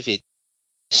fucking livid.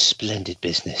 Splendid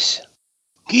business.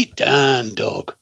 Get down, dog.